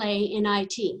ethics play in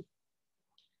IT?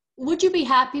 Would you be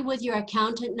happy with your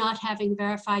accountant not having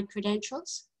verified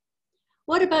credentials?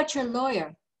 What about your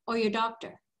lawyer or your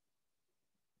doctor?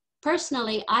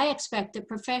 Personally, I expect that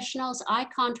professionals I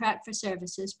contract for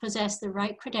services possess the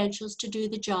right credentials to do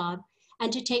the job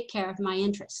and to take care of my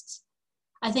interests.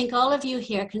 I think all of you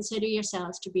here consider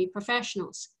yourselves to be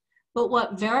professionals, but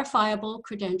what verifiable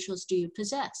credentials do you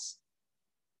possess?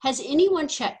 Has anyone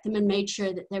checked them and made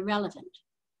sure that they're relevant?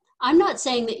 I'm not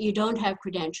saying that you don't have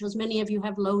credentials. Many of you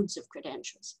have loads of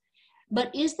credentials.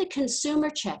 But is the consumer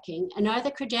checking and are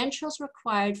the credentials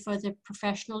required for the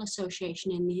professional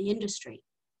association in the industry?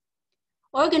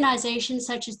 Organizations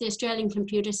such as the Australian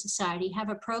Computer Society have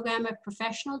a program of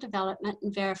professional development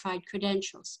and verified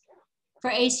credentials. For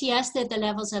ACS, they're the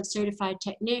levels of certified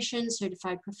technician,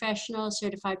 certified professional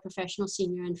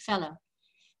senior, and fellow.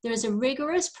 There is a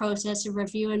rigorous process of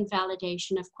review and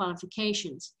validation of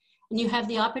qualifications, and you have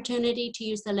the opportunity to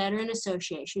use the letter in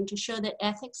association to show that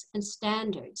ethics and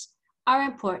standards are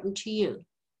important to you.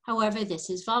 However, this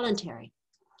is voluntary.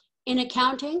 In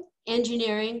accounting,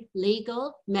 engineering,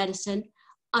 legal, medicine,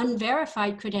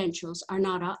 unverified credentials are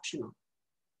not optional.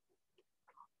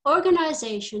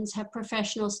 Organizations have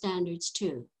professional standards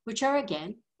too, which are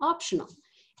again optional.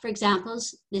 For example,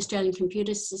 the Australian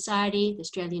Computer Society, the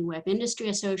Australian Web Industry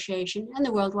Association, and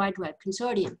the World Wide Web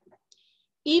Consortium.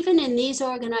 Even in these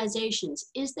organizations,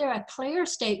 is there a clear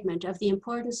statement of the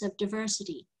importance of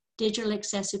diversity, digital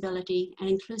accessibility, and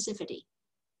inclusivity?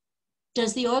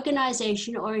 Does the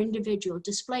organization or individual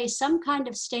display some kind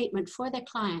of statement for their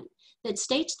client that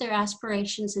states their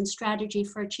aspirations and strategy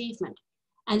for achievement,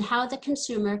 and how the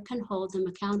consumer can hold them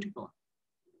accountable?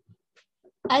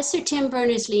 As Sir Tim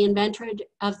Berners-Lee, inventor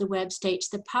of the web, states,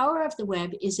 the power of the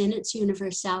web is in its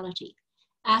universality.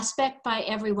 Aspect by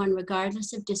everyone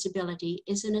regardless of disability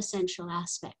is an essential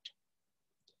aspect.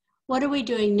 What are we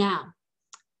doing now?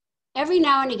 Every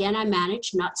now and again I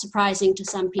manage, not surprising to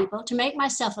some people, to make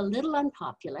myself a little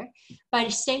unpopular by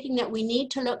stating that we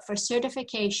need to look for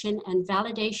certification and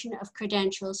validation of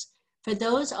credentials for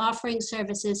those offering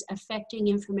services affecting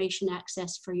information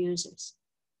access for users.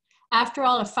 After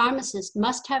all, a pharmacist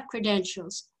must have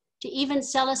credentials to even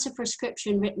sell us a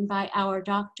prescription written by our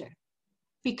doctor,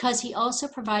 because he also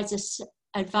provides us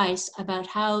advice about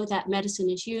how that medicine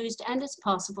is used and its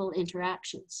possible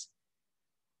interactions.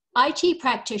 IT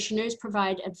practitioners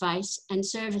provide advice and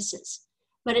services,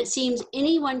 but it seems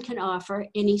anyone can offer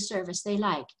any service they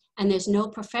like, and there's no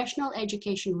professional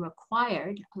education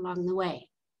required along the way.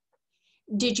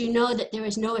 Did you know that there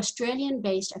is no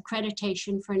Australian-based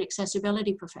accreditation for an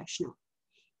accessibility professional?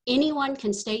 Anyone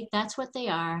can state that's what they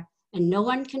are, and no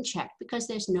one can check because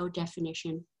there's no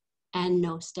definition and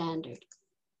no standard.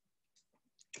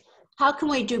 How can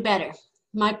we do better?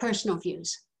 My personal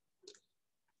views.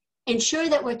 Ensure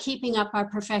that we're keeping up our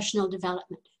professional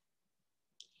development.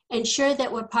 Ensure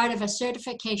that we're part of a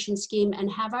certification scheme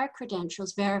and have our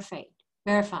credentials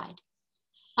verified.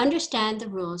 Understand the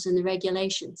rules and the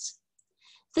regulations.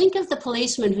 Think of the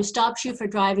policeman who stops you for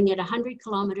driving at 100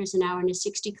 kilometers an hour in a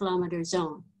 60-kilometer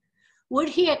zone. Would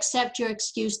he accept your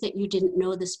excuse that you didn't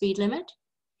know the speed limit?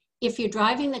 If you're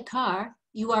driving the car,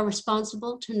 you are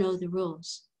responsible to know the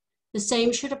rules. The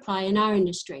same should apply in our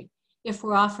industry. If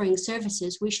we're offering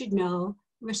services, we should know,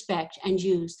 respect, and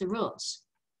use the rules.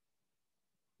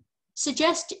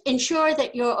 Ensure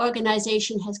that your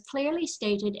organization has clearly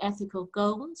stated ethical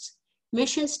goals,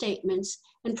 mission statements,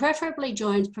 and preferably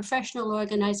joins professional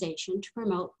organization to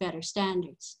promote better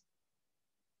standards.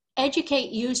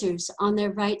 Educate users on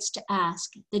their rights to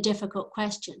ask the difficult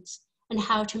questions and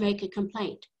how to make a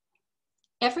complaint.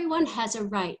 Everyone has a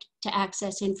right to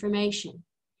access information.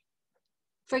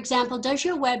 For example, does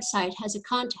your website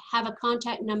have a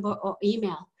contact number or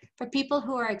email for people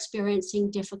who are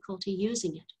experiencing difficulty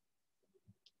using it?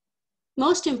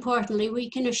 Most importantly, we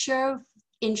can ensure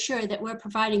that we're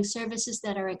providing services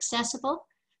that are accessible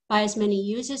by as many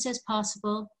users as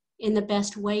possible in the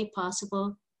best way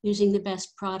possible, using the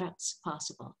best products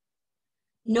possible.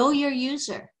 Know your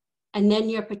user and then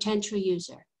your potential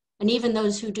user, and even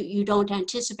those who you don't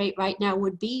anticipate right now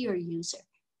would be your user.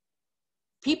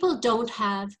 People don't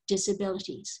have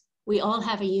disabilities. We all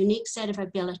have a unique set of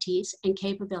abilities and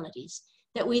capabilities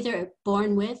that we either are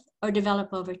born with or develop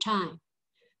over time.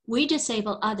 We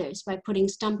disable others by putting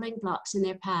stumbling blocks in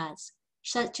their paths,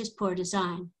 such as poor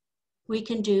design. We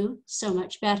can do so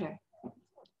much better.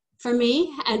 For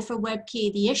me and for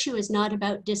WebKey, the issue is not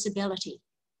about disability.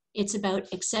 It's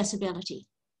about accessibility.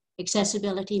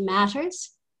 Accessibility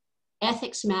matters.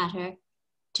 Ethics matter.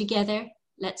 Together,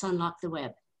 let's unlock the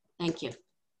web. Thank you.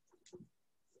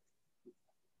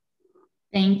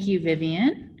 Thank you,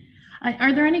 Vivienne.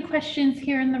 Are there any questions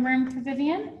here in the room for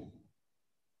Vivienne?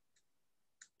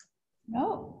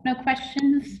 No, no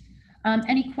questions.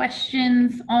 Any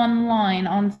questions online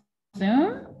on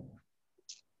Zoom?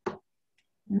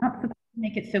 I'm not supposed to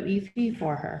make it so easy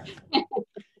for her.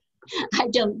 I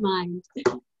don't mind.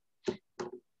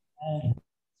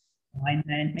 Fine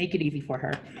then, make it easy for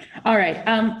her. All right,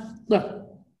 look,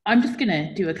 I'm just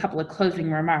gonna do a couple of closing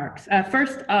remarks.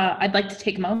 First, I'd like to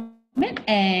take a moment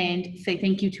and say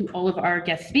thank you to all of our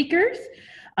guest speakers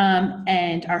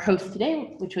and our host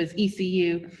today, which was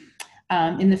ECU,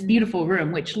 in this beautiful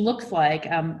room, which looks like,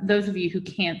 those of you who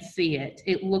can't see it,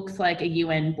 it looks like a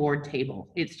UN board table.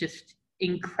 It's just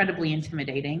incredibly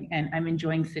intimidating, and I'm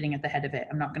enjoying sitting at the head of it,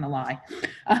 I'm not gonna lie.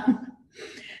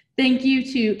 Thank you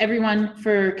to everyone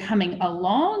for coming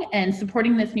along and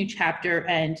supporting this new chapter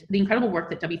and the incredible work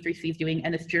that W3C is doing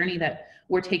and this journey that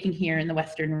we're taking here in the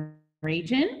Western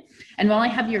region. And while I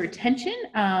have your attention,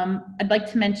 I'd like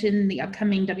to mention the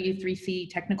upcoming W3C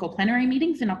technical plenary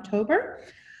meetings in October.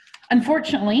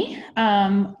 Unfortunately,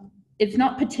 it's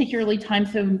not particularly time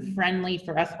zone friendly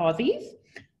for us Aussies,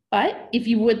 but if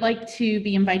you would like to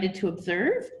be invited to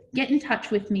observe, get in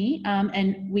touch with me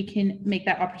and we can make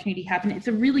that opportunity happen. It's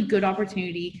a really good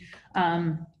opportunity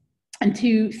and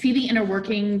to see the inner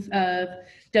workings of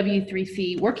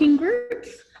W3C working groups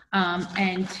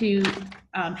and to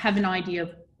have an idea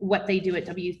of what they do at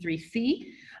W3C.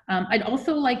 I'd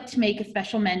also like to make a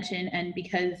special mention, and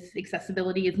because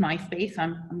accessibility is my space,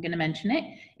 I'm going to mention it,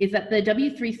 is that the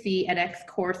W3C edX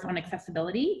course on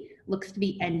accessibility looks to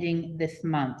be ending this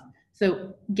month.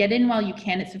 So get in while you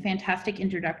can. It's a fantastic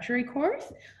introductory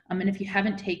course. And if you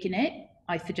haven't taken it,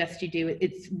 I suggest you do it.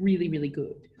 It's really, really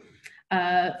good.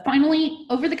 Finally,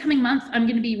 over the coming months, I'm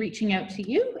going to be reaching out to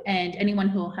you and anyone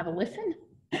who will have a listen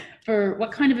for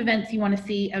what kind of events you want to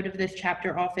see out of this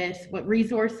chapter office, what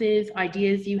resources,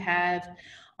 ideas you have.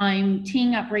 I'm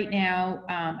teeing up right now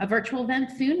a virtual event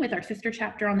soon with our sister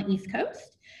chapter on the East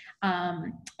Coast.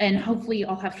 And hopefully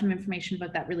I'll have some information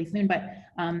about that really soon, but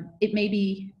it may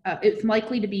be, it's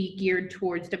likely to be geared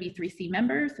towards W3C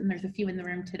members, and there's a few in the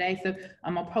room today, so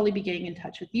I'll probably be getting in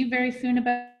touch with you very soon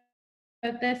about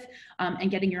this and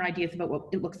getting your ideas about what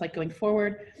it looks like going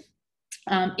forward.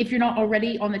 If you're not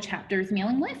already on the chapter's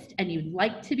mailing list and you'd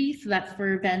like to be, so that's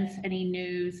for events, any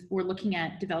news, we're looking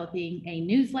at developing a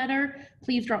newsletter,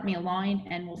 please drop me a line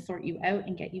and we'll sort you out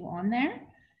and get you on there.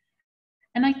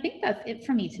 And I think that's it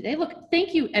for me today. Look,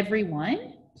 thank you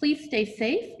everyone. Please stay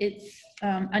safe. It's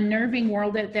a unnerving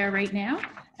world out there right now.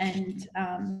 And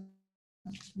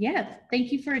yeah,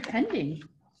 thank you for attending.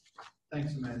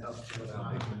 Thanks, Amanda.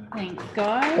 Thanks,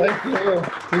 guys. Thank you.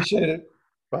 Appreciate it.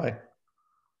 Bye.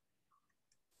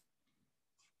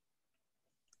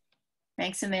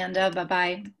 Thanks, Amanda.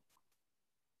 Bye-bye.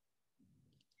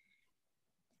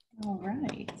 All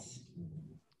right.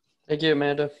 Thank you,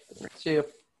 Amanda. See you.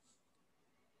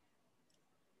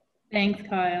 Thanks,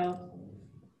 Kyle.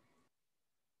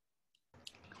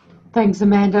 Thanks,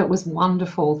 Amanda. It was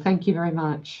wonderful. Thank you very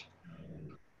much.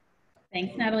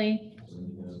 Thanks, Natalie.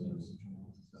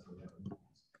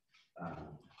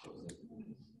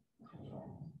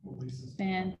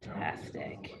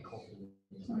 Fantastic.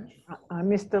 I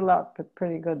missed a lot, but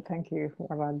pretty good. Thank you for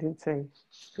what I did see.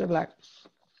 Good luck.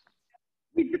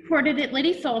 We recorded it,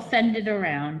 Liddy, so I'll send it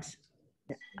around.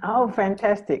 Oh,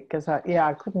 fantastic. Because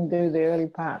I couldn't do the early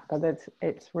part, but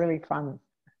it's really fun.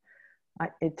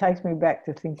 It takes me back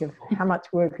to think of how much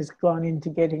work has gone into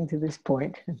getting to this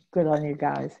point. Good on you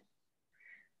guys.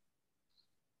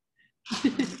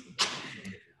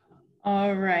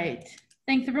 All right.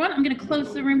 Thanks, everyone. I'm going to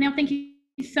close the room now. Thank you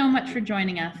so much for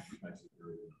joining us.